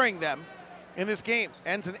is carrying them in this game.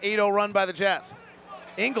 Ends an 8-0 run by the Jazz.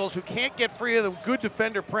 Ingles, who can't get free of the good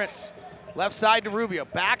defender Prince. Left side to Rubio.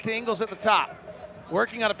 Back to Ingles at the top.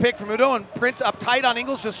 Working on a pick from Udoh, and Prince up tight on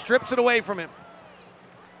Ingles, just strips it away from him.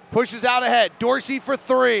 Pushes out ahead. Dorsey for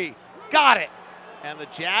three. Got it. And the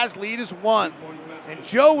Jazz lead is 1. And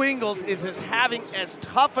Joe Ingles is having as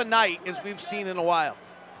tough a night as we've seen in a while.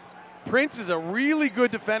 Prince is a really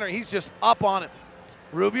good defender. He's just up on him.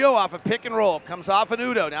 Rubio off a pick and roll. Comes off an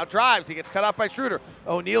Udoh. Now drives. He gets cut off by Schroeder.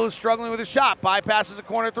 O'Neal is struggling with his shot. Bypasses a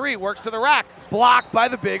corner three. Works to the rack. Blocked by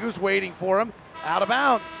the big who's waiting for him. Out of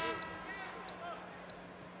bounds.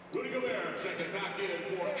 Rudy Gobert checking back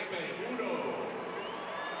in for Efe Udoh.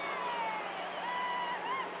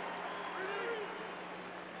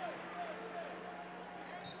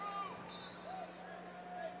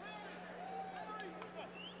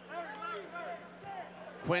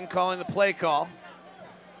 Quinn calling the play call.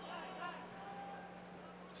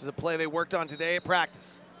 This is a play they worked on today at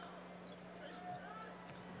practice.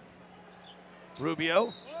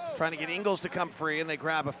 Rubio trying to get Ingles to come free, and they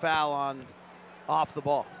grab a foul on off the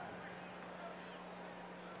ball.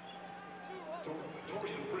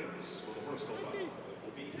 Torian Prince for the personal foul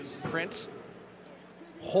will be his Prince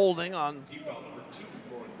holding on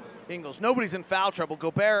Ingles. Nobody's in foul trouble.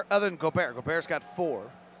 Gobert, other than Gobert. Gobert's got 4.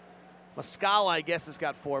 Muscala, I guess, has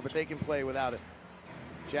got 4, but they can play without it.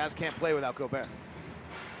 Jazz can't play without Gobert.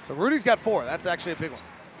 So Rudy's got 4. That's actually a big one.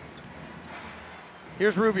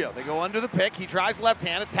 Here's Rubio. They go under the pick. He drives left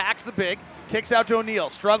hand, attacks the big, kicks out to O'Neal.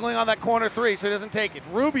 Struggling on that corner three, so he doesn't take it.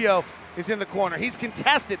 Rubio is in the corner. He's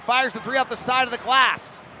contested. Fires the three off the side of the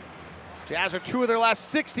glass. Jazz are 2 of their last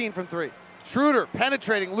 16 from 3. Schroeder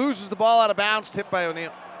penetrating, loses the ball out of bounds, tipped by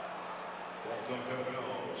O'Neal.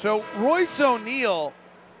 So Royce O'Neal,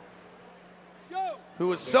 who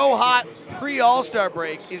was so hot pre-All-Star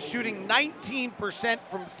break, is shooting 19%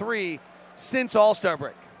 from 3 since All-Star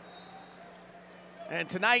break. And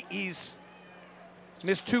tonight he's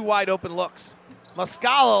missed 2 wide open looks.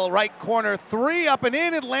 Muscala, right corner, 3 up and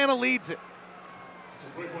in. Atlanta leads it.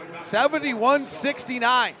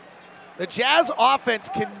 71-69. The Jazz offense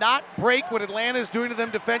cannot break what Atlanta is doing to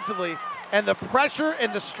them defensively, and the pressure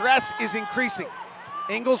and the stress is increasing.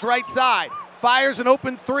 Ingles right side, fires an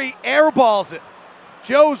open 3, airballs it.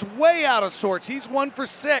 Joe's way out of sorts. He's 1 for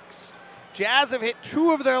 6. Jazz have hit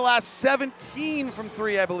 2 of their last 17 from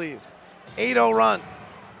 3, I believe. 8-0 run.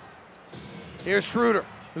 Here's Schroeder,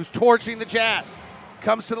 who's torching the Jazz.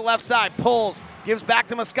 Comes to the left side, pulls, gives back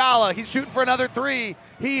to Muscala. He's shooting for another 3.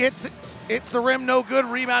 He hits the rim, no good.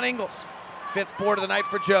 Rebound Ingles. 5th board of the night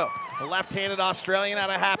for Joe. The left-handed Australian out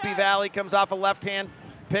of Happy Valley comes off a left-hand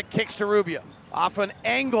pick, kicks to Rubio. Off an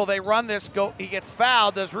angle, they run this. He gets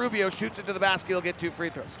fouled. Does Rubio, shoots it to the basket. He'll get 2 free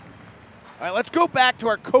throws. All right, let's go back to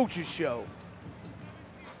our coaches show.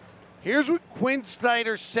 Here's what Quinn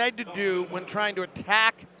Snyder said to do when trying to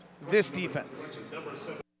attack this defense.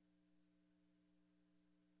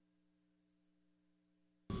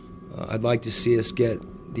 I'd like to see us get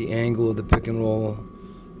the angle of the pick and roll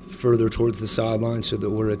further towards the sideline so that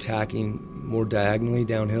we're attacking more diagonally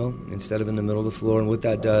downhill instead of in the middle of the floor. And what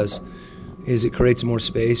that does is it creates more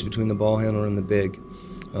space between the ball handler and the big,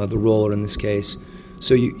 the roller in this case.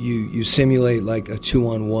 So you simulate like a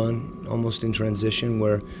 2-on-1 almost in transition,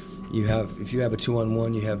 where if you have a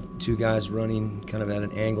 2-on-1, you have 2 guys running kind of at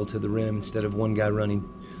an angle to the rim instead of 1 guy running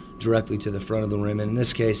directly to the front of the rim. And in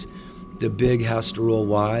this case, the big has to roll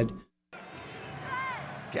wide.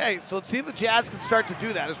 Okay, so let's see if the Jazz can start to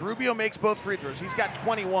do that as Rubio makes both free throws. He's got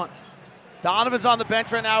 21. Donovan's on the bench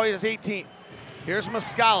right now. He has 18. Here's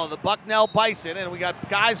Muscala, the Bucknell Bison, and we got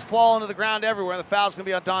guys falling to the ground everywhere. The foul's going to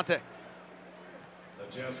be on Dante.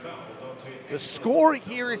 The Jazz foul, Dante. The score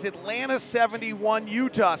here is Atlanta 71,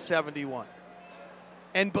 Utah 71.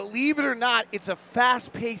 And believe it or not, it's a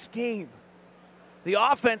fast-paced game. The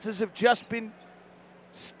offenses have just been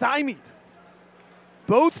stymied.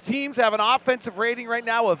 Both teams have an offensive rating right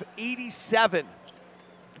now of 87.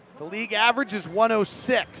 The league average is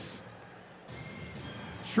 106.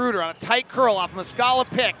 Schroeder on a tight curl off Muscala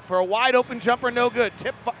pick for a wide open jumper, no good.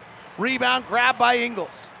 Tip, rebound, grab by Ingles.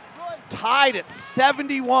 Tied at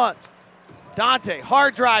 71. Dante,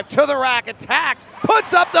 hard drive to the rack, attacks,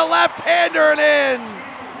 puts up the left-hander and in.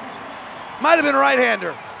 Might have been a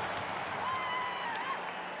right-hander.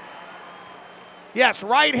 Yes,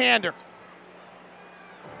 right-hander.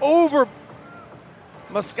 Over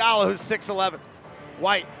Muscala, who's 6'11".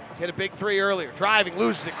 White hit a big 3 earlier. Driving,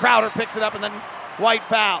 loses it. Crowder picks it up, and then White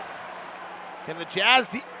fouls. Can the Jazz...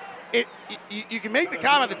 You can make the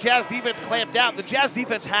comment the Jazz defense clamped down. The Jazz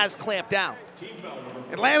defense has clamped down.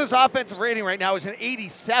 Atlanta's offensive rating right now is an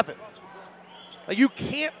 87. Like you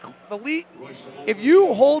can't, the league, if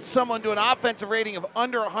you hold someone to an offensive rating of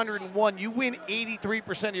under 101, you win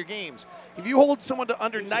 83% of your games. If you hold someone to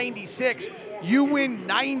under 96, you win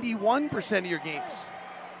 91% of your games.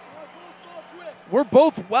 We're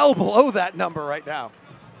both well below that number right now.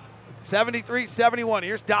 73-71.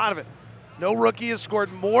 Here's Donovan. No rookie has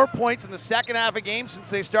scored more points in the second half of games since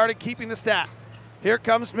they started keeping the stat. Here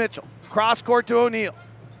comes Mitchell. Cross court to O'Neal.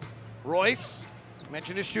 Royce,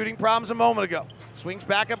 mentioned his shooting problems a moment ago. Swings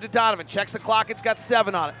back up to Donovan. Checks the clock. It's got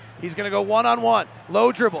 7 on it. He's going to go one-on-one.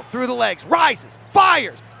 Low dribble. Through the legs. Rises.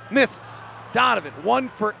 Fires. Misses. Donovan, 1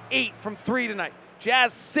 for 8 from 3 tonight.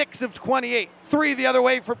 Jazz 6 of 28. 3 the other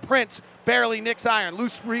way for Prince. Barely nicks iron.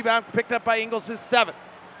 Loose rebound picked up by Ingles, his 7th.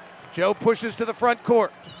 Joe pushes to the front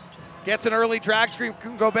court. Gets an early drag screen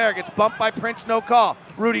from Gobert. Gets bumped by Prince, no call.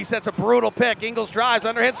 Rudy sets a brutal pick. Ingles drives,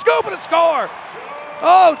 underhand, scoop and a score.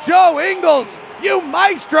 Oh, Joe Ingles, you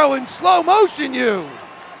maestro in slow motion, you.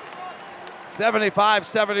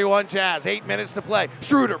 75-71 Jazz, 8 minutes to play.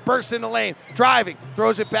 Schroeder bursts in the lane, driving,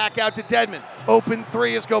 throws it back out to Dedmon. Open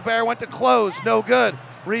 3 as Gobert went to close, no good.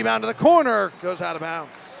 Rebound to the corner, goes out of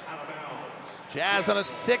bounds. Jazz on a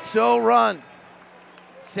 6-0 run.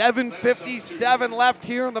 7:57 left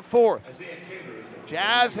here in the fourth.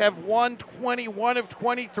 Jazz have won 21 of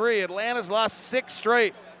 23. Atlanta's lost 6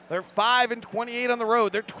 straight. They're 5-28 on the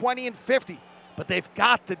road. They're 20-50, but they've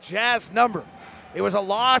got the Jazz number. It was a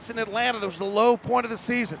loss in Atlanta. That was the low point of the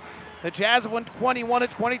season. The Jazz have won 21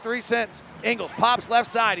 of 23 since. Ingles pops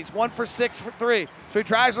left side. He's 1 for 6 for 3. So he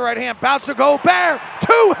tries the right hand. Bounce to Gobert.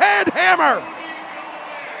 2-hand hammer.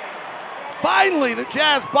 Finally, the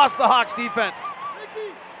Jazz bust the Hawks defense.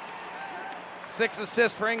 6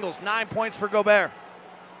 assists for Ingles, 9 points for Gobert.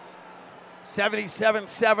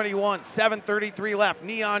 77-71, 7:33 left.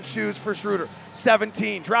 Neon shoes for Schroeder.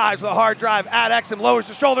 17, drives with a hard drive at Exum, lowers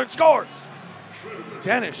the shoulder and scores.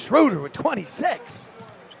 Dennis Schroeder with 26.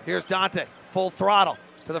 Here's Dante, full throttle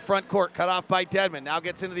to the front court, cut off by Dedmon. Now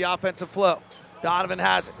gets into the offensive flow. Donovan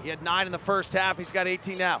has it. He had 9 in the first half. He's got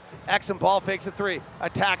 18 now. Exum ball fakes a 3.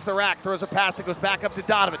 Attacks the rack. Throws a pass that goes back up to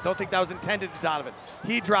Donovan. Don't think that was intended to Donovan.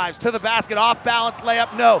 He drives to the basket. Off balance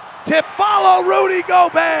layup. No. Tip follow. Rudy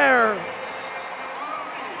Gobert.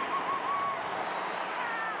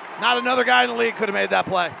 Not another guy in the league could have made that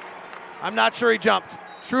play. I'm not sure he jumped.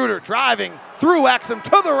 Schroeder driving through Exum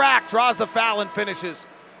to the rack. Draws the foul and finishes.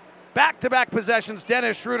 Back-to-back possessions.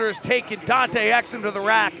 Dennis Schroeder has taken Dante Exum to the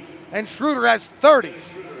rack. And Schroeder has 30.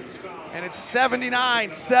 And it's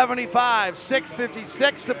 79-75,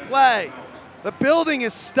 6:56 to play. The building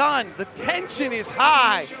is stunned. The tension is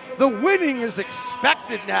high. The winning is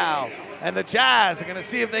expected now. And the Jazz are going to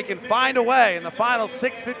see if they can find a way in the final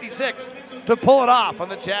 6:56 to pull it off on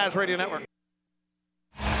the Jazz Radio Network.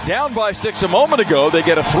 Down by 6 a moment ago. They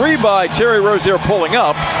get a 3 by Terry Rozier pulling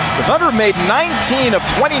up. The Thunder made 19 of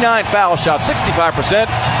 29 foul shots, 65%,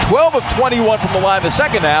 12 of 21 from the line the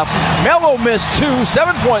second half. Melo missed 2,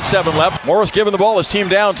 7.7 left. Morris giving the ball his team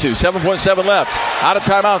down to 7.7 left. Out of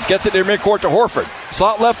timeouts, gets it near midcourt to Horford.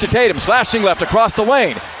 Slot left to Tatum, slashing left across the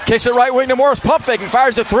lane. Kicks it right wing to Morris, pump faking,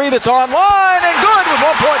 fires a 3 that's on line and good with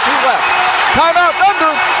 1.2 left. Timeout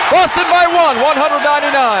Thunder, Boston by 1,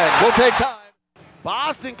 199. We'll take time.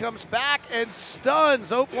 Boston comes back and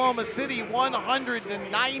stuns Oklahoma City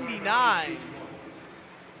 100-99.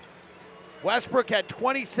 Westbrook had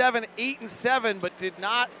 27, 8 and 7, but did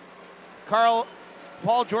not. Paul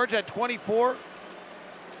George had 24.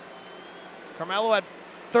 Carmelo had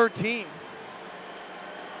 13.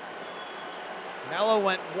 Melo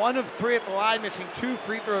went 1 of 3 at the line, missing 2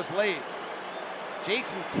 free throws late.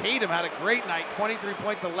 Jason Tatum had a great night, 23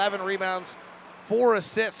 points, 11 rebounds, 4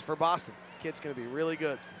 assists for Boston. Kid's going to be really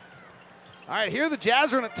good. All right, here the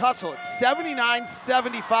Jazz are in a tussle. It's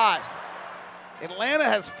 79-75. Atlanta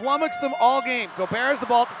has flummoxed them all game. Gobert has the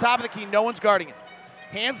ball at the top of the key. No one's guarding it.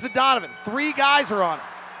 Hands to Donovan. 3 guys are on him.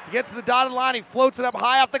 He gets to the dotted line. He floats it up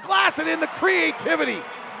high off the glass and in the creativity.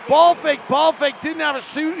 Ball fake. Didn't have a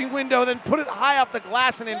shooting window, then put it high off the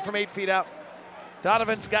glass and in from 8 feet out.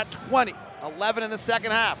 Donovan's got 20, 11 in the second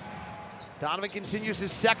half. Donovan continues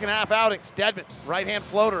his second half outings. Dedmon, right-hand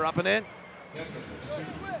floater up and in.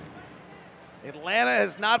 Atlanta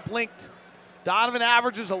has not blinked. Donovan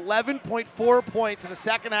averages 11.4 points in the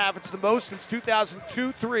second half. It's the most since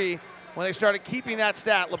 2002-03 when they started keeping that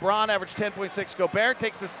stat. LeBron averaged 10.6. Gobert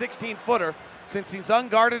takes the 16-footer since he's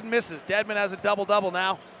unguarded and misses. Dedmon has a double-double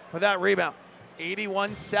now with that rebound.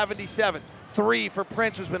 81-77. 3 for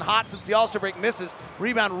Prince, who's been hot since the All-Star break, misses.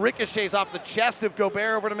 Rebound ricochets off the chest of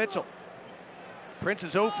Gobert over to Mitchell. Prince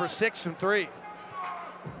is 0 for 6 from 3.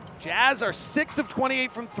 Jazz are 6 of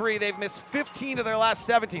 28 from 3. They've missed 15 of their last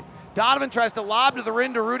 17. Donovan tries to lob to the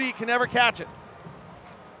rim to Rudy. He can never catch it.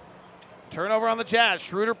 Turnover on the Jazz.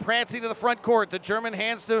 Schroeder prancing to the front court. The German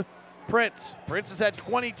hands to Prince. Prince has had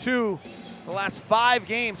 22 the last 5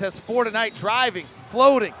 games, has 4 tonight. Driving,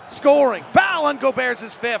 floating, scoring. Foul on Gobert's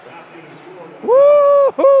his 5th.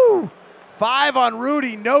 Woo-hoo! 5 on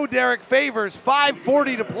Rudy, no Derek Favors.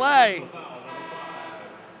 5:40 to play.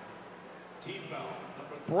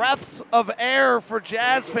 Breaths of air for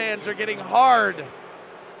Jazz fans are getting hard.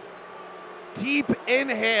 Deep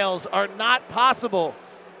inhales are not possible.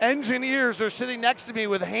 Engineers are sitting next to me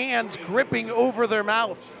with hands gripping over their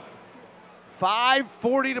mouth.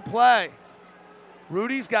 5:40 to play.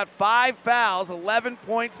 Rudy's got 5 fouls, 11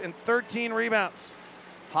 points, and 13 rebounds.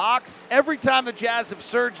 Hawks, every time the Jazz have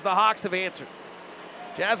surged, the Hawks have answered.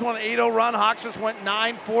 Jazz won an 8-0 run. Hawks just went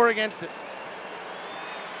 9-4 against it.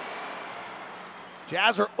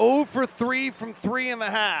 Jazz are 0 for 3 from 3 in the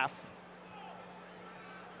half.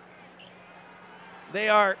 They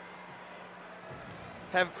have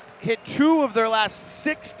hit 2 of their last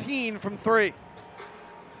 16 from 3.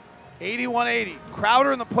 81-80.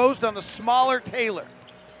 Crowder in the post on the smaller Taylor.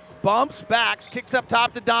 Bumps, backs, kicks up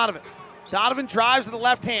top to Donovan. Donovan drives to the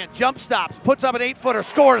left hand, jump stops, puts up an 8-footer,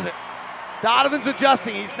 scores it. Donovan's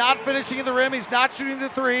adjusting. He's not finishing at the rim. He's not shooting the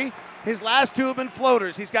 3. His last 2 have been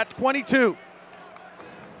floaters. He's got 22.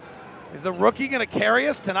 Is the rookie going to carry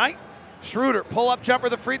us tonight? Schroeder, pull-up jumper,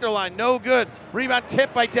 the free throw line, no good. Rebound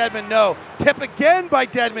tip by Dedmon, no. Tip again by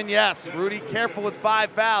Dedmon, yes. Rudy careful with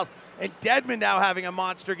 5 fouls. And Dedmon now having a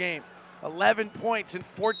monster game. 11 points and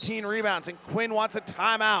 14 rebounds. And Quinn wants a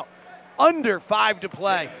timeout. Under 5 to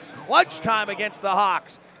play. Clutch time against the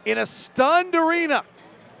Hawks in a stunned arena.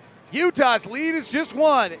 Utah's lead is just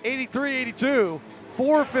 1, 83-82.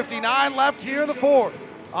 4:59 left here in the 4th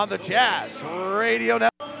on the Jazz Radio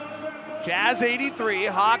Network. Jazz 83,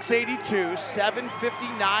 Hawks 82,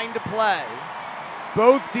 7:59 to play.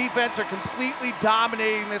 Both defense are completely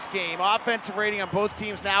dominating this game. Offensive rating on both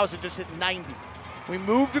teams now is just at 90. We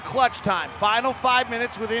move to clutch time. Final 5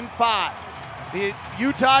 minutes within 5. The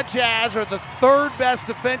Utah Jazz are the 3rd best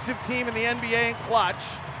defensive team in the NBA in clutch,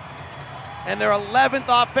 and they're 11th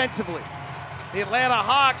offensively. The Atlanta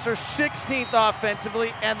Hawks are 16th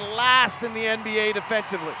offensively and last in the NBA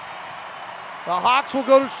defensively. The Hawks will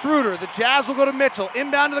go to Schroeder. The Jazz will go to Mitchell.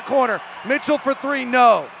 Inbound to the corner. Mitchell for 3,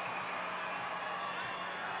 no.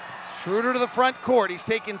 Schroeder to the front court. He's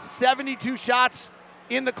taken 72 shots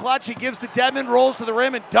in the clutch. He gives to Dedmon, rolls to the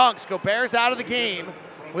rim, and dunks. Gobert's out of the game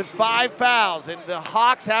with 5 fouls, and the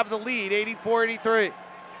Hawks have the lead, 84-83.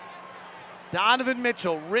 Donovan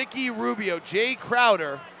Mitchell, Ricky Rubio, Jay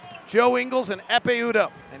Crowder, Joe Ingles, and Ekpe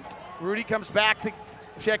Udoh. And Rudy comes back to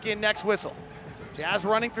check in next whistle. Jazz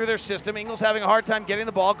running through their system. Ingles having a hard time getting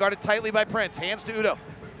the ball, guarded tightly by Prince. Hands to Udoh.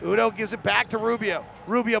 Udoh gives it back to Rubio.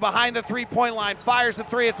 Rubio behind the 3-point line, fires the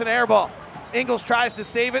 3. It's an air ball. Ingles tries to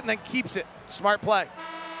save it and then keeps it. Smart play.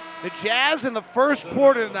 The Jazz in the first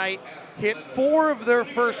quarter tonight hit 4 of their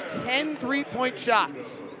first 10 3-point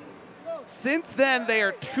shots. Since then, they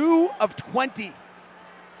are 2 of 20.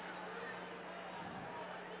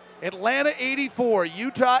 Atlanta 84,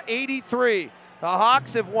 Utah 83. The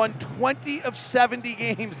Hawks have won 20 of 70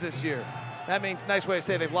 games this year. That means, nice way to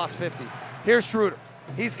say they've lost 50. Here's Schroeder.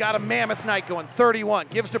 He's got a mammoth night going, 31.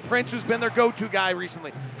 Gives to Prince, who's been their go-to guy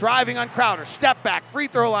recently. Driving on Crowder, step back, free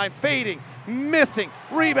throw line, fading, missing.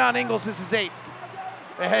 Rebound, Ingles, this is 8th.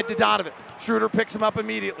 Ahead to Donovan. Schroeder picks him up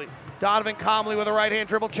immediately. Donovan calmly with a right-hand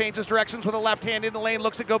dribble, changes directions with a left hand in the lane,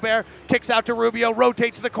 looks at Gobert, kicks out to Rubio,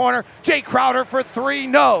 rotates to the corner. Jay Crowder for 3,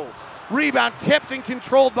 no. Rebound tipped and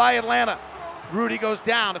controlled by Atlanta. Rudy goes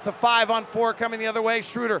down. It's a 5-on-4 coming the other way.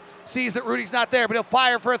 Schroeder sees that Rudy's not there, but he'll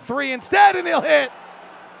fire for a 3 instead, and he'll hit.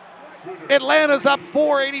 Atlanta's up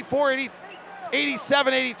 4, 84,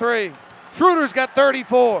 87, 83. Schroeder's got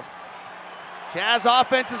 34. Jazz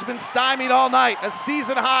offense has been stymied all night. A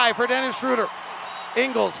season high for Dennis Schroeder.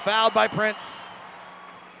 Ingles fouled by Prince.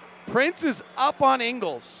 Prince is up on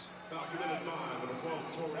Ingles.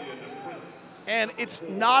 And it's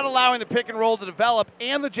not allowing the pick and roll to develop,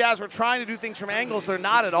 and the Jazz were trying to do things from angles they're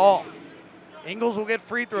not at all. Ingles will get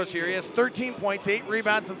free throws here. He has 13 points, 8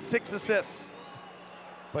 rebounds, and 6 assists.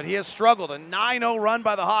 But he has struggled. A 9-0 run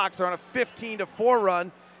by the Hawks. They're on a 15-4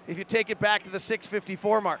 run if you take it back to the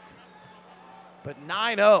 6:54 mark. But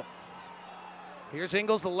 9-0. Here's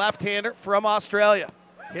Ingles, the left-hander from Australia.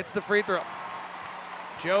 Hits the free throw.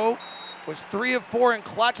 Joe was 3 of 4 in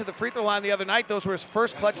clutch at the free throw line the other night. Those were his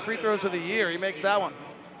first clutch free throws of the year. He makes that one.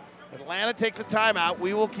 Atlanta takes a timeout.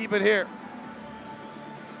 We will keep it here.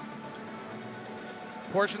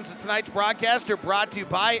 Portions of tonight's broadcast are brought to you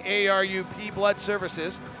by ARUP Blood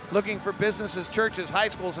Services. Looking for businesses, churches, high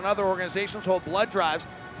schools, and other organizations hold blood drives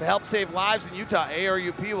to help save lives in Utah.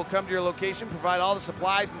 ARUP will come to your location, provide all the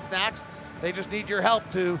supplies and snacks. They just need your help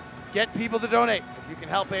to get people to donate. If you can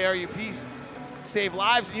help ARUP save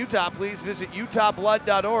lives in Utah, please visit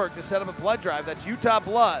utahblood.org to set up a blood drive. That's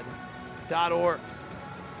utahblood.org.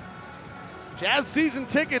 Jazz season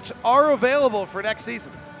tickets are available for next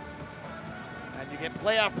season. And you get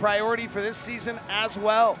playoff priority for this season as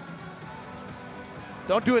well.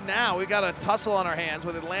 Don't do it now. We've got a tussle on our hands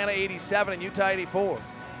with Atlanta 87 and Utah 84.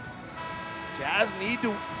 Jazz need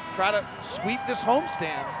to try to sweep this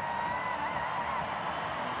homestand.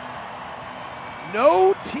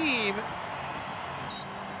 No team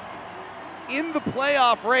in the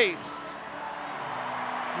playoff race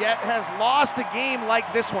yet has lost a game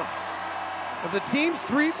like this one. Of the teams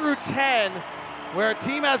 3 through 10, where a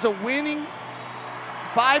team has a winning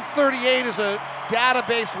 538 is a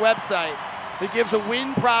data-based website that gives a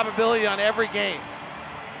win probability on every game.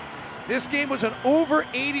 This game was an over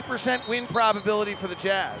 80% win probability for the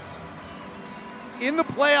Jazz. In the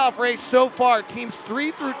playoff race so far, teams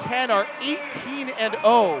 3 through 10 are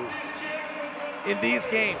 18-0 in these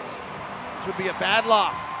games. This would be a bad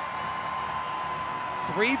loss.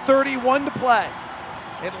 3:31 to play.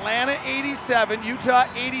 Atlanta 87, Utah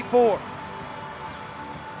 84.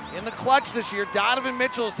 In the clutch this year, Donovan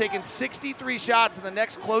Mitchell has taken 63 shots, and the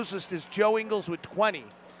next closest is Joe Ingles with 20.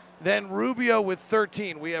 Then Rubio with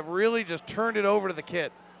 13. We have really just turned it over to the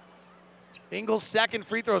kid. Ingles' second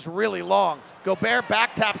free throw is really long. Gobert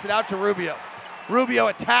back taps it out to Rubio. Rubio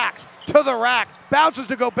attacks to the rack, bounces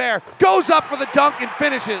to Gobert, goes up for the dunk and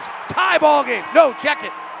finishes. Tie ball game. No, check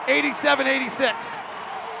it. 87-86.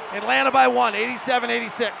 Atlanta by 1,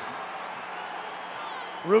 87-86.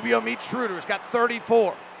 Rubio meets Schroeder. He's got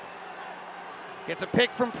 34. Gets a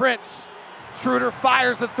pick from Prince. Schroeder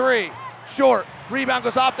fires the three. Short. Rebound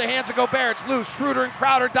goes off the hands of Gobert. It's loose. Schroeder and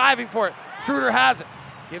Crowder diving for it. Schroeder has it.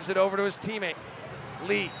 Gives it over to his teammate,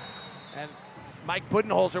 Lee. And Mike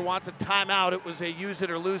Budenholzer wants a timeout. It was a use it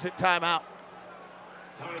or lose it timeout.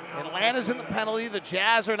 Atlanta's in the penalty. The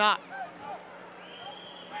Jazz are not.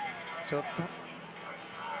 So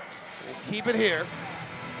we'll keep it here.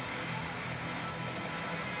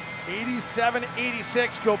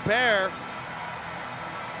 87-86, Gobert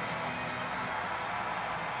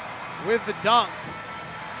with the dunk.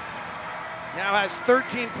 Now has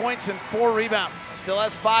 13 points and 4 rebounds. Still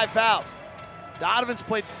has 5 fouls. Donovan's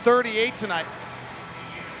played 38 tonight.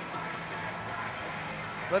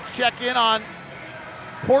 Let's check in on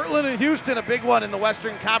Portland and Houston, a big one in the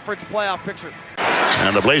Western Conference playoff picture.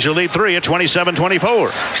 And the Blazers lead 3 at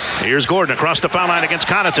 27-24. Here's Gordon across the foul line against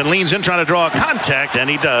Connaughton. Leans in trying to draw a contact, and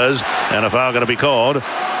he does. And a foul going to be called.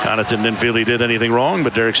 Connaughton didn't feel he did anything wrong,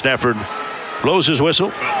 but Derek Stafford blows his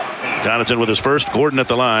whistle. Connaughton with his first. Gordon at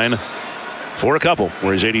the line for a couple,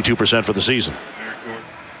 where he's 82% for the season.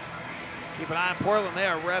 Keep an eye on Portland. They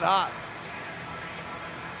are red hot.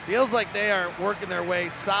 Feels like they are working their way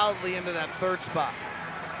solidly into that third spot.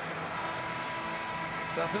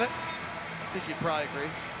 Doesn't it? I think you'd probably agree.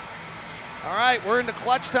 All right, we're into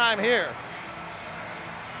clutch time here.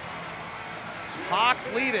 Hawks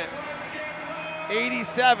lead it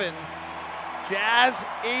 87. Jazz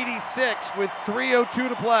 86 with 3:02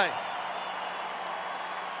 to play.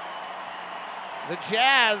 The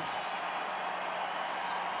Jazz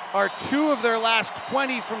are 2 of their last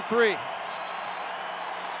 20 from 3.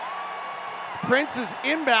 Prince's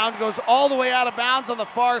inbound goes all the way out of bounds on the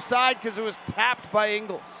far side because it was tapped by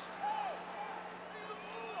Ingles.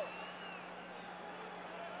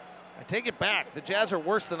 I take it back. The Jazz are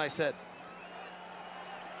worse than I said.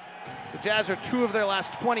 The Jazz are 2 of their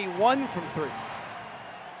last 21 from 3.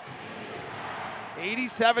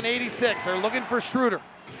 87-86. They're looking for Schroeder.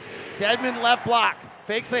 Dedmon left block.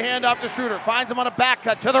 Fakes the handoff to Schroeder. Finds him on a back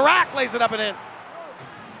cut. To the rack. Lays it up and in.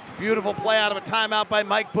 Beautiful play out of a timeout by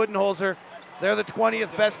Mike Budenholzer. They're the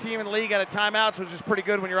 20th best team in the league out of timeouts, which is pretty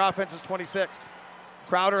good when your offense is 26th.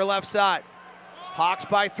 Crowder left side. Hawks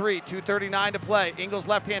by 3, 2:39 to play. Ingles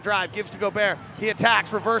left-hand drive, gives to Gobert. He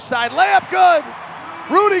attacks, reverse side, layup good!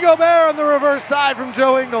 Rudy Gobert on the reverse side from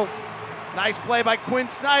Joe Ingles. Nice play by Quinn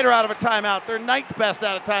Snyder out of a timeout. They're 9th best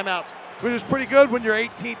out of timeouts, which is pretty good when you're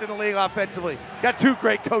 18th in the league offensively. Got 2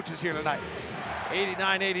 great coaches here tonight.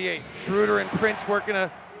 89-88. Schroeder and Prince working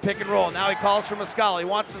a pick and roll. Now he calls for Muscala. He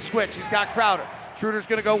wants to switch. He's got Crowder. Schroeder's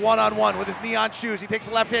going to go one-on-one with his neon shoes. He takes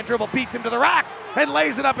a left-hand dribble, beats him to the rack, and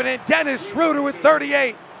lays it up and in. Dennis Schroeder with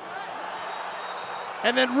 38.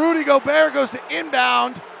 And then Rudy Gobert goes to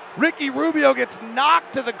inbound. Ricky Rubio gets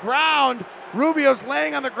knocked to the ground Rubio's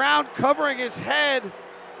laying on the ground, covering his head.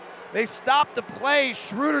 They stopped the play.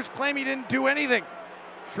 Schroeder's claim he didn't do anything.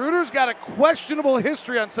 Schroeder's got a questionable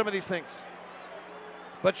history on some of these things.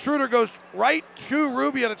 But Schroeder goes right to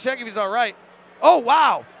Rubio to check if he's all right. Oh,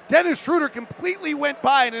 wow. Dennis Schroeder completely went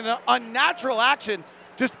by in an unnatural action.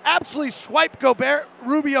 Just absolutely swiped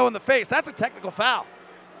Rubio in the face. That's a technical foul.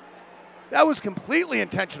 That was completely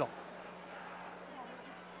intentional.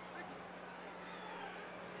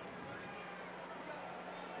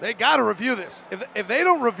 They got to review this. If they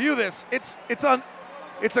don't review this, it's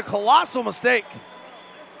a colossal mistake.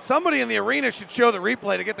 Somebody in the arena should show the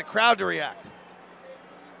replay to get the crowd to react.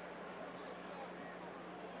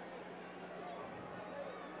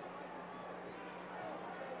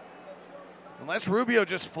 Unless Rubio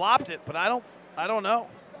just flopped it, but I don't know.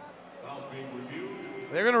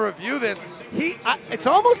 They're going to review this. It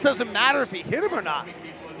almost doesn't matter if he hit him or not.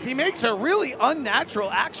 He makes a really unnatural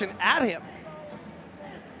action at him.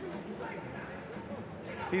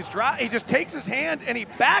 He just takes his hand and he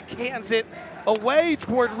backhands it away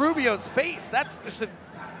toward Rubio's face. That's just a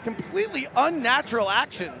completely unnatural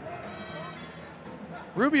action.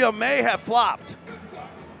 Rubio may have flopped.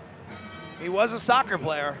 He was a soccer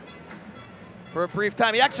player for a brief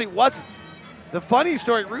time. He actually wasn't. The funny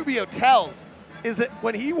story Rubio tells is that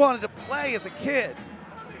when he wanted to play as a kid,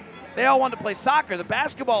 they all wanted to play soccer. The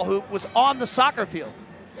basketball hoop was on the soccer field.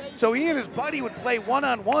 So he and his buddy would play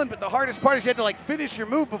one-on-one, but the hardest part is you had to finish your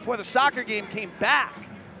move before the soccer game came back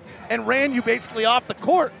and ran you basically off the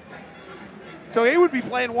court. So he would be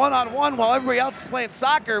playing one-on-one while everybody else is playing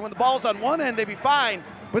soccer. When the ball was on one end, they'd be fine.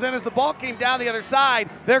 But then as the ball came down the other side,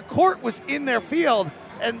 their court was in their field,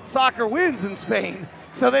 and soccer wins in Spain.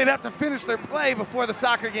 So they'd have to finish their play before the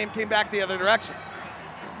soccer game came back the other direction.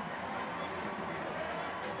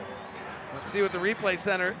 Let's see what the replay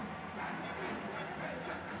center.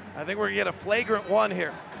 I think we're going to get a flagrant one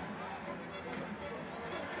here.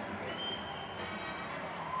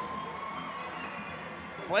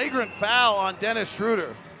 Flagrant foul on Dennis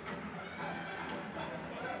Schroeder.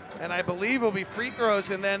 And I believe will be free throws,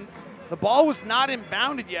 and then the ball was not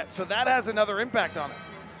inbounded yet, so that has another impact on it.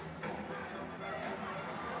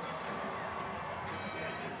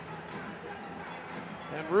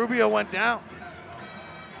 And Rubio went down.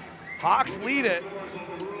 Hawks lead it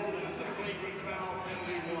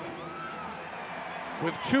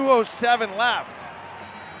with 2:07 left.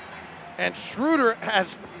 And Schroeder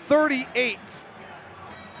has 38.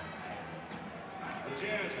 The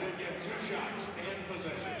Jazz will get 2 shots and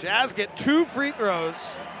possession. Jazz get 2 free throws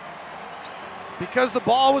because the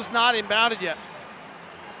ball was not inbounded yet.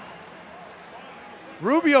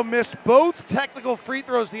 Rubio missed both technical free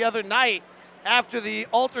throws the other night after the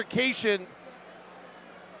altercation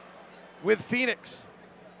with Phoenix.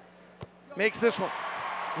 Makes this one.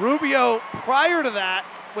 Rubio, prior to that,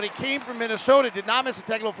 when he came from Minnesota, did not miss a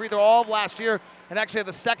technical free throw all of last year and actually had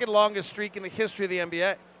the second longest streak in the history of the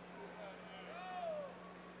NBA.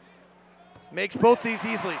 Makes both these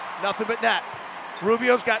easily. Nothing but net.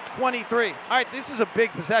 Rubio's got 23. All right, this is a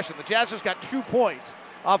big possession. The Jazz just got 2 points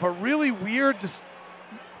off a really weird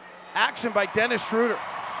action by Dennis Schroeder.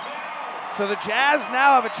 So the Jazz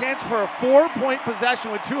now have a chance for a 4-point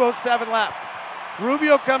possession with 2:07 left.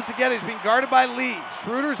 Rubio comes to get it. He's being guarded by Lee.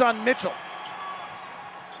 Schroeder's on Mitchell.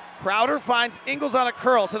 Crowder finds Ingles on a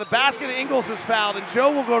curl. To the basket, Ingles is fouled, and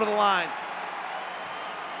Joe will go to the line.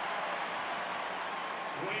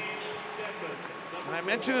 And I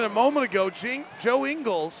mentioned it a moment ago, Joe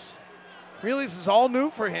Ingles, really this is all new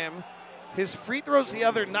for him. His free throws the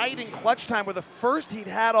other night in clutch time were the first he'd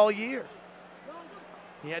had all year.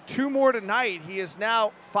 He had 2 more tonight. He is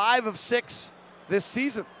now 5 of 6 this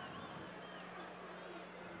season.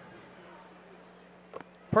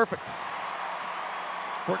 Perfect.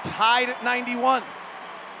 We're tied at 91.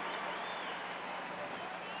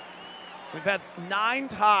 We've had 9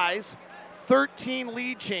 ties, 13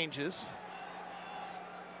 lead changes.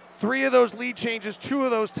 3 of those lead changes, 2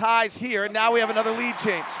 of those ties here, and now we have another lead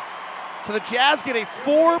change. So the Jazz get a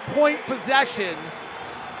 4-point possession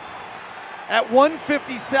at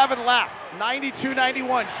 1:57 left.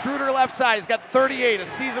 92-91. Schroeder left side. He's got 38, a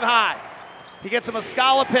season high. He gets a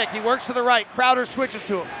Muscala pick. He works to the right. Crowder switches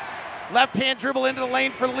to him. Left hand dribble into the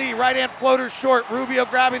lane for Lee. Right hand floater short. Rubio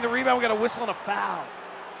grabbing the rebound. We got a whistle and a foul.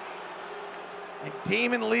 And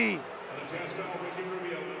Damon Lee.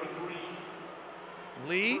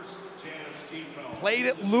 Lee played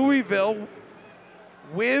at Louisville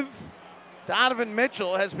with Donovan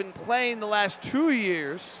Mitchell, has been playing the last 2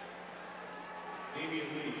 years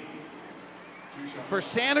for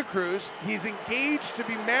Santa Cruz. He's engaged to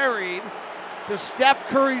be married to Steph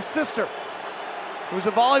Curry's sister, who's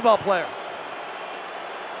a volleyball player.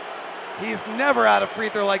 He's never had a free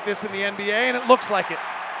throw like this in the NBA, and it looks like it.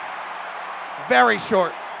 Very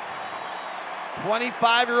short.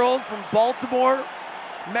 25-year-old from Baltimore,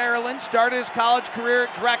 Maryland, started his college career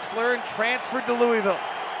at Drexler and transferred to Louisville.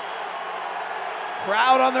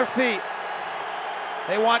 Crowd on their feet.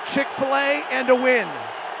 They want Chick-fil-A and a win.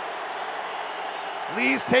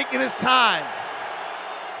 Lee's taking his time.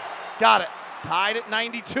 Got it. Tied at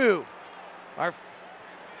 92. Our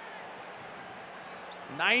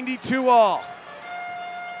 92 all.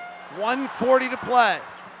 1:40 to play.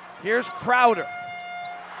 Here's Crowder.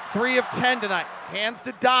 3 of 10 tonight. Hands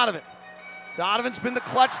to Donovan. Donovan's been the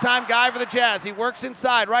clutch time guy for the Jazz. He works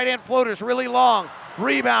inside. Right-hand floater's really long.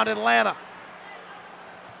 Rebound Atlanta.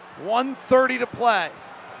 1:30 to play.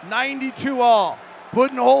 92 all.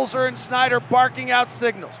 Budenholzer and Snyder barking out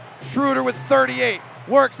signals. Schroeder with 38.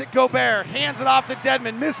 Works at Gobert. Hands it off to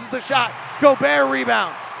Dedmon. Misses the shot. Gobert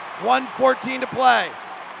rebounds. 1:14 to play.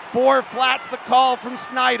 4 flats the call from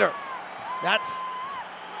Snyder. That's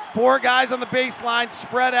 4 guys on the baseline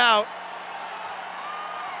spread out.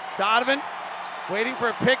 Donovan waiting for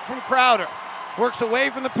a pick from Crowder. Works away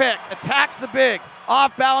from the pick. Attacks the big.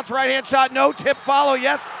 Off balance right hand shot. No tip follow.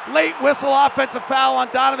 Yes. Late whistle offensive foul on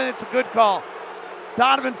Donovan. It's a good call.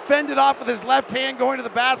 Donovan fended off with his left hand going to the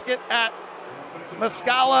basket at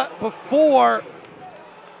Muscala before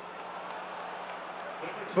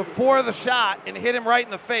the shot and hit him right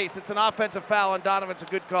in the face. It's an offensive foul on Donovan. It's a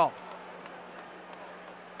good call.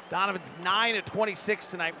 Donovan's 9 of 26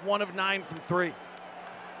 tonight, 1 of 9 from 3.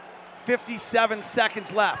 57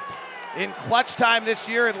 seconds left. In clutch time this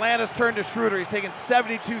year, Atlanta's turned to Schroeder. He's taken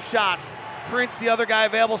 72 shots. Prince, the other guy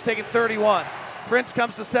available, is taking 31. Prince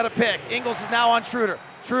comes to set a pick. Ingles is now on Schroeder.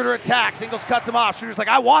 Schroeder attacks. Ingles cuts him off. Schroeder's like,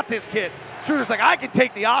 I want this kid. Schroeder's like, I can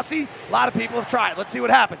take the Aussie. A lot of people have tried. Let's see what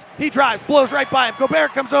happens. He drives, blows right by him.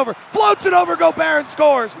 Gobert comes over, floats it over Gobert and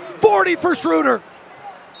scores. 40 for Schroeder.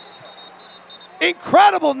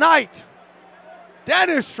 Incredible night.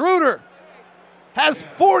 Dennis Schroeder has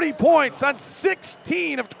 40 points on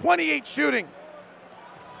 16 of 28 shooting.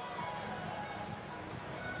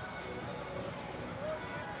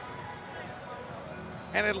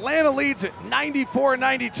 And Atlanta leads it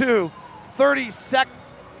 94-92, 36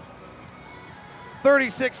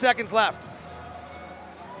 seconds left.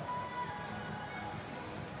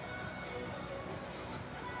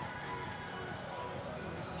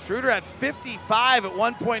 Schroeder had 55 at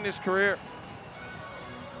one point in his career.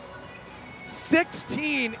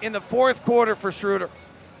 16 in the fourth quarter for Schroeder.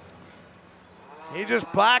 He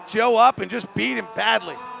just backed Joe up and just beat him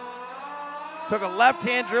badly. Took a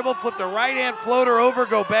left-hand dribble, flipped a right-hand floater over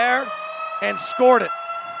Gobert, and scored it.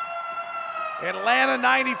 Atlanta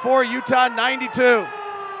 94, Utah 92.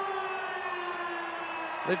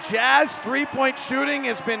 The Jazz three-point shooting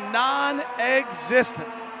has been non-existent.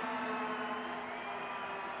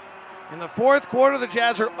 In the fourth quarter, the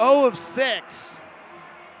Jazz are 0 of 6.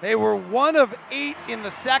 They were 1 of 8 in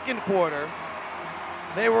the second quarter.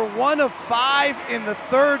 They were 1 of 5 in the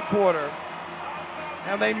third quarter.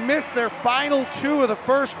 And they missed their final 2 of the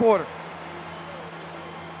first quarter.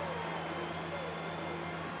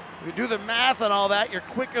 If you do the math on all that, you're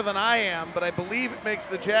quicker than I am, but I believe it makes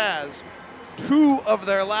the Jazz 2 of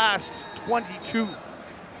their last 22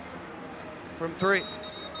 from 3.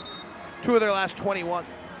 2 of their last 21.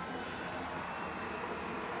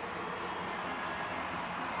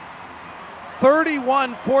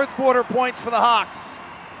 "31 fourth quarter points for the Hawks.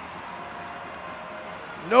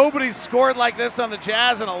 Nobody's scored like this on the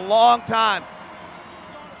Jazz in a long time.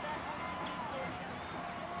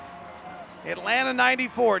 Atlanta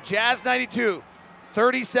 94, Jazz 92.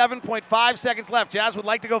 37.5 seconds left. Jazz would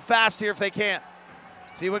like to go fast here if they can.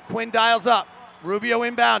 See what Quinn dials up. Rubio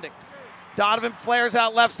inbounding. Donovan flares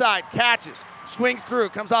out left side, catches, swings through,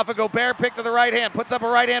 comes off a Gobert pick to the right hand, puts up a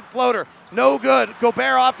right hand floater. No good.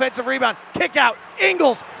 Gobert offensive rebound. Kick out.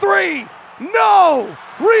 Ingles, 3. No!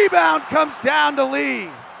 Rebound comes down to Lee.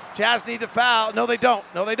 Jazz need to foul. No, they don't.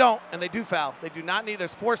 No, they don't. And they do foul. They do not need.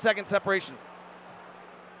 There's 4-second separation.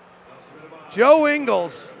 Joe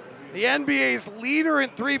Ingles, the NBA's leader in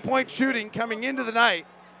three-point shooting coming into the night,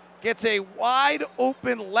 gets a wide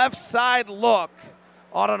open left side look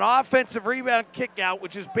on an offensive rebound kick out,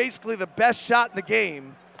 which is basically the best shot in the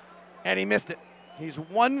game, and he missed it. He's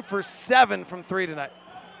 1 for 7 from 3 tonight.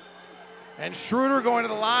 And Schroeder going to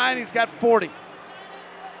the line, he's got 40.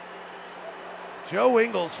 Joe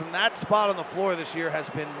Ingles from that spot on the floor this year has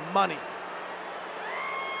been money.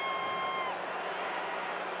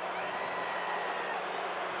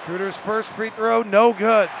 Schroeder's first free throw, no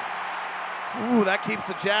good. Ooh, that keeps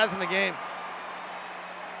the Jazz in the game.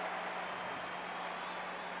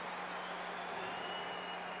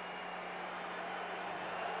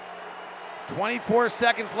 24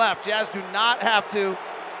 seconds left. Jazz do not have to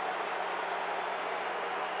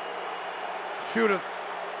shoot a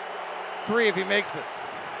 3 if he makes this.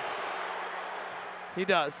 He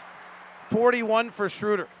does. 41 for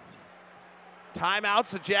Schroeder. Timeouts,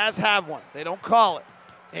 the Jazz have one. They don't call it.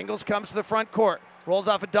 Ingles comes to the front court. Rolls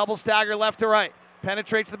off a double stagger left to right.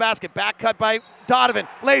 Penetrates the basket. Back cut by Donovan.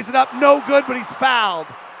 Lays it up. No good, but he's fouled.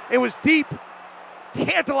 It was deep,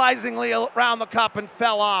 tantalizingly around the cup and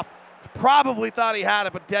fell off. Probably thought he had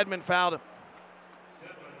it, but Dedmon fouled him.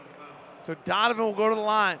 So Donovan will go to the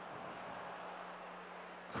line.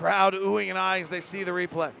 Crowd oohing and eyeing as they see the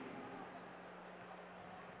replay.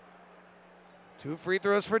 2 free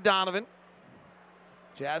throws for Donovan.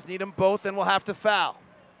 Jazz need them both, and will have to foul.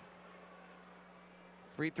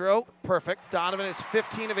 Free throw, perfect. Donovan is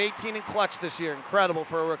 15 of 18 in clutch this year. Incredible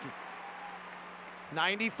for a rookie.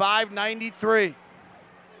 95-93.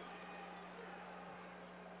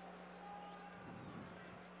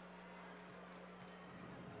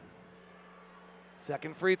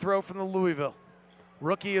 Second free throw from the Louisville.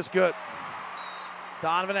 Rookie is good.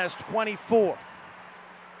 Donovan has 24.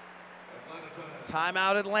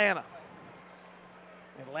 Timeout Atlanta.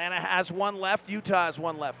 Atlanta has one left. Utah has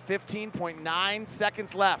one left. 15.9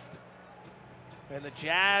 seconds left. And the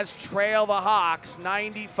Jazz trail the Hawks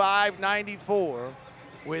 95-94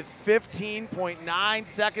 with 15.9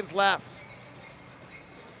 seconds left.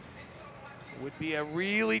 Would be a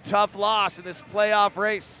really tough loss in this playoff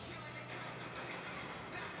race.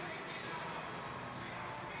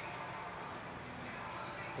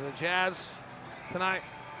 For the Jazz tonight.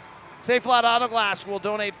 Safe Lot Auto Glass will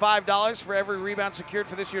donate $5 for every rebound secured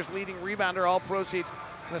for this year's leading rebounder. All proceeds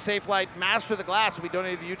from the Safe Light Master the Glass will be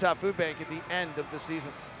donated to the Utah Food Bank at the end of the season.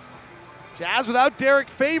 Jazz without Derek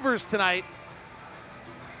Favors tonight.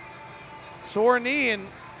 Sore knee, and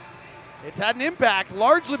it's had an impact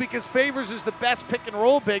largely because Favors is the best pick and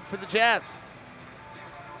roll big for the Jazz.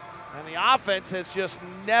 And the offense has just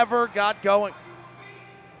never got going.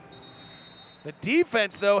 The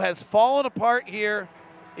defense, though, has fallen apart here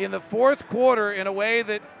in the fourth quarter in a way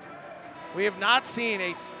that we have not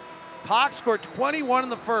seen. Hawks scored 21 in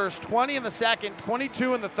the first, 20 in the second,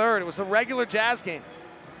 22 in the third. It was a regular Jazz game.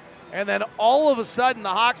 And then all of a sudden, the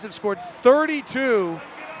Hawks have scored 32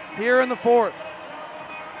 here in the fourth.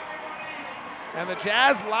 And the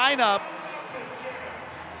Jazz lineup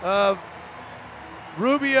of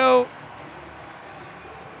Rubio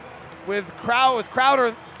with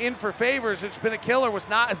Crowder in for Favors, it's been a killer,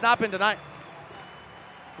 has not been tonight.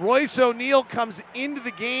 Royce O'Neal comes into the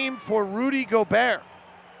game for Rudy Gobert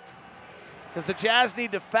because the Jazz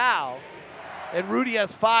need to foul, and Rudy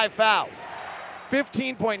has 5 fouls.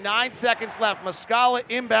 15.9 seconds left. Muscala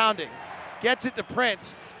inbounding. Gets it to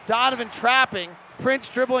Prince. Donovan trapping. Prince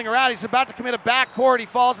dribbling around. He's about to commit a backcourt. He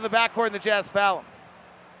falls in the backcourt, and the Jazz foul him.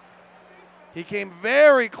 He came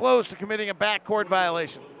very close to committing a backcourt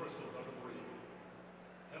violation.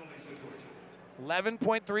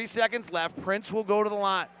 11.3 seconds left. Prince will go to the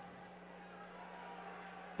line.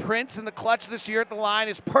 Prince in the clutch this year at the line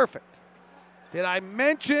is perfect. Did I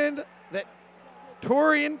mention that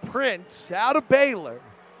Taurean Prince out of Baylor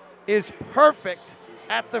is perfect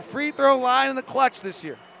at the free throw line in the clutch this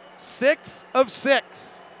year? 6 of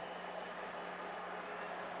 6.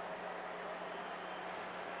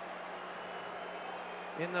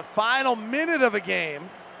 In the final minute of a game,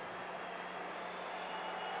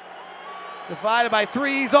 divided by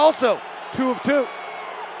 3, he's also 2 of 2.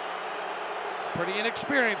 Pretty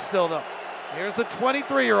inexperienced still, though. Here's the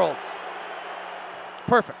 23-year-old.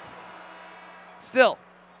 Perfect. Still,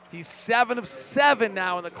 he's 7 of 7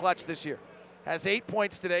 now in the clutch this year. Has 8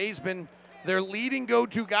 points today. He's been their leading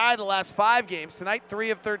go-to guy the last 5 games. Tonight, 3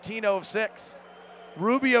 of 13, 0 of 6.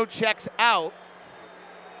 Rubio checks out.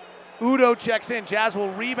 Udo checks in. Jazz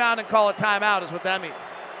will rebound and call a timeout is what that means.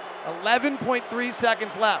 11.3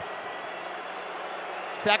 seconds left.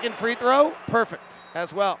 Second free throw, perfect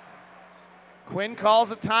as well. Quinn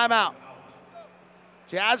calls a timeout.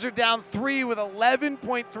 Jazz are down 3 with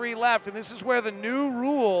 11.3 left, and this is where the new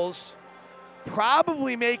rules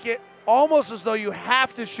probably make it almost as though you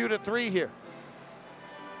have to shoot a 3 here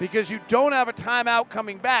because you don't have a timeout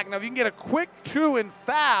coming back. Now, if you can get a quick 2 and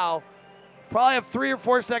foul, probably have 3 or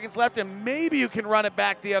 4 seconds left, and maybe you can run it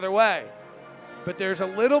back the other way. But there's a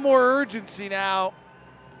little more urgency now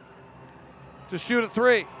to shoot a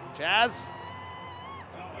 3. Jazz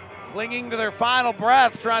clinging to their final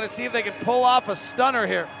breath, trying to see if they can pull off a stunner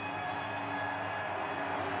here.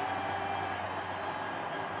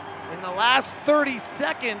 In the last 30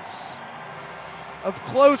 seconds of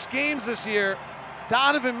close games this year,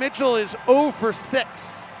 Donovan Mitchell is 0 for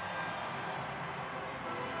 6.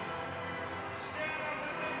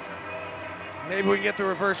 Maybe we can get the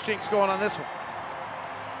reverse jinx going on this one.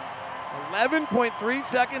 11.3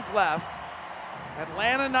 seconds left.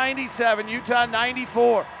 Atlanta 97, Utah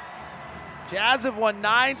 94. Jazz have won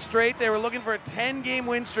 9 straight. They were looking for a 10-game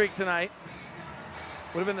win streak tonight.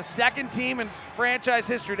 Would have been the second team in franchise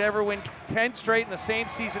history to ever win 10 straight in the same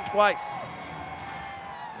season twice.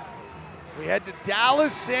 We head to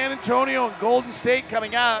Dallas, San Antonio, and Golden State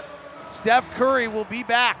coming out. Steph Curry will be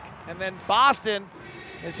back. And then Boston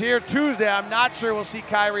is here Tuesday. I'm not sure we'll see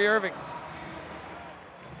Kyrie Irving.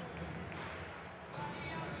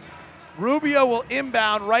 Rubio will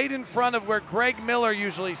inbound right in front of where Greg Miller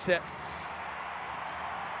usually sits.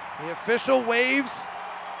 The official waves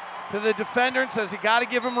to the defender and says you got to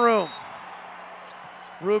give him room.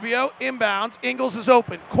 Rubio inbounds. Ingles is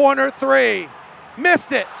open. Corner 3.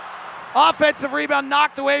 Missed it. Offensive rebound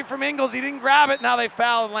knocked away from Ingles. He didn't grab it. Now they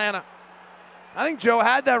foul Atlanta. I think Joe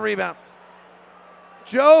had that rebound.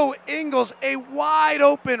 Joe Ingles, a wide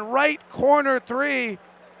open right corner 3.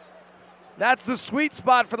 That's the sweet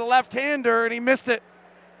spot for the left-hander, and he missed it.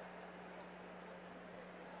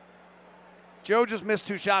 Joe just missed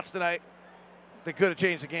 2 shots tonight. They could have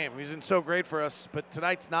changed the game. He's been so great for us, but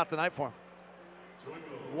tonight's not the night for him.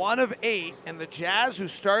 1 of 8, and the Jazz, who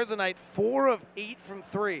started the night 4 of 8 from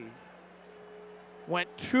 3, went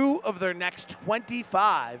 2 of their next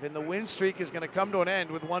 25, and the win streak is going to come to an end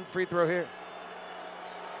with 1 free throw here.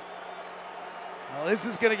 Well, this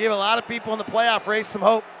is going to give a lot of people in the playoff race some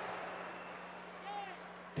hope.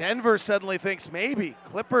 Denver suddenly thinks maybe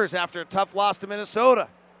Clippers, after a tough loss to Minnesota,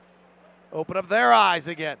 open up their eyes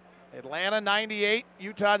again. Atlanta 98,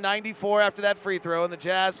 Utah 94 after that free throw, and the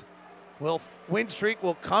Jazz win streak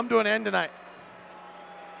will come to an end tonight.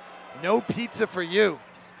 No pizza for you.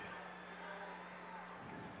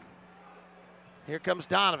 Here comes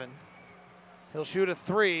Donovan. He'll shoot a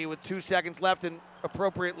 3 with 2 seconds left and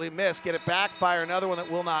appropriately miss. Get it back, fire another one that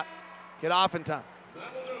will not get off in time.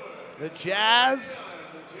 The Jazz,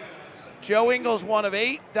 Joe Ingles 1 of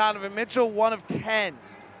 8, Donovan Mitchell 1 of 10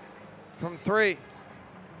 from 3.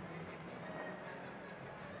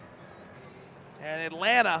 And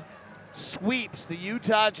Atlanta sweeps the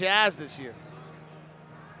Utah Jazz this year.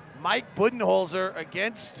 Mike Budenholzer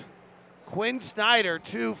against Quinn Snyder,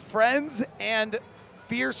 2 friends and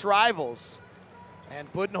fierce rivals.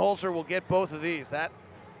 And Budenholzer will get both of these. That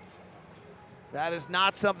is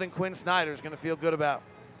not something Quinn Snyder is going to feel good about.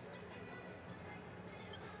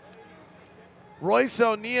 Royce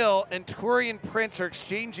O'Neal and Taurean Prince are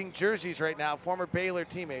exchanging jerseys right now, former Baylor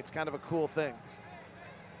teammates. Kind of a cool thing.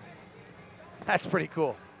 That's pretty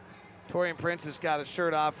cool. Taurean Prince has got his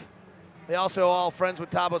shirt off. They also all friends with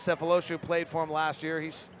Thabo Sefolosha, who played for him last year.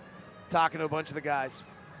 He's talking to a bunch of the guys.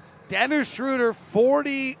 Dennis Schroeder,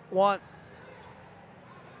 41.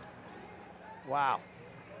 Wow.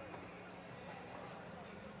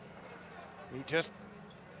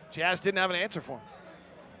 Jazz didn't have an answer for him.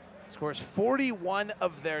 Scores 41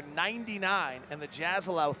 of their 99, and the Jazz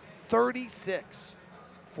allow 36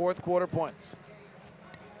 fourth quarter points.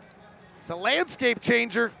 It's a landscape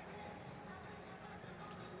changer.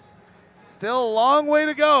 Still a long way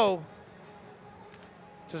to go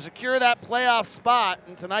to secure that playoff spot,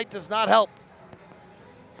 and tonight does not help.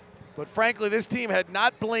 But frankly, this team had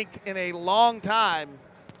not blinked in a long time,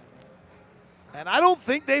 and I don't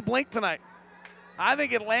think they blinked tonight. I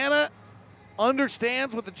think Atlanta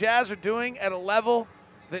understands what the Jazz are doing at a level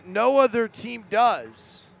that no other team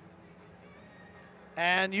does.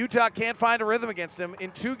 And Utah can't find a rhythm against them.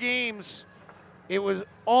 In 2 games, it was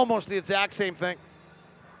almost the exact same thing.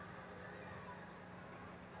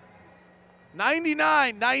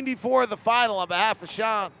 99-94 the final on behalf of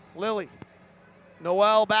Sean, Lily,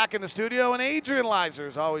 Noel back in the studio, and Adrian Leiser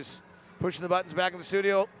is always pushing the buttons back in the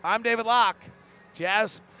studio. I'm David Locke.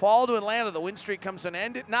 Jazz fall to Atlanta. The win streak comes to an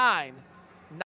end at 9.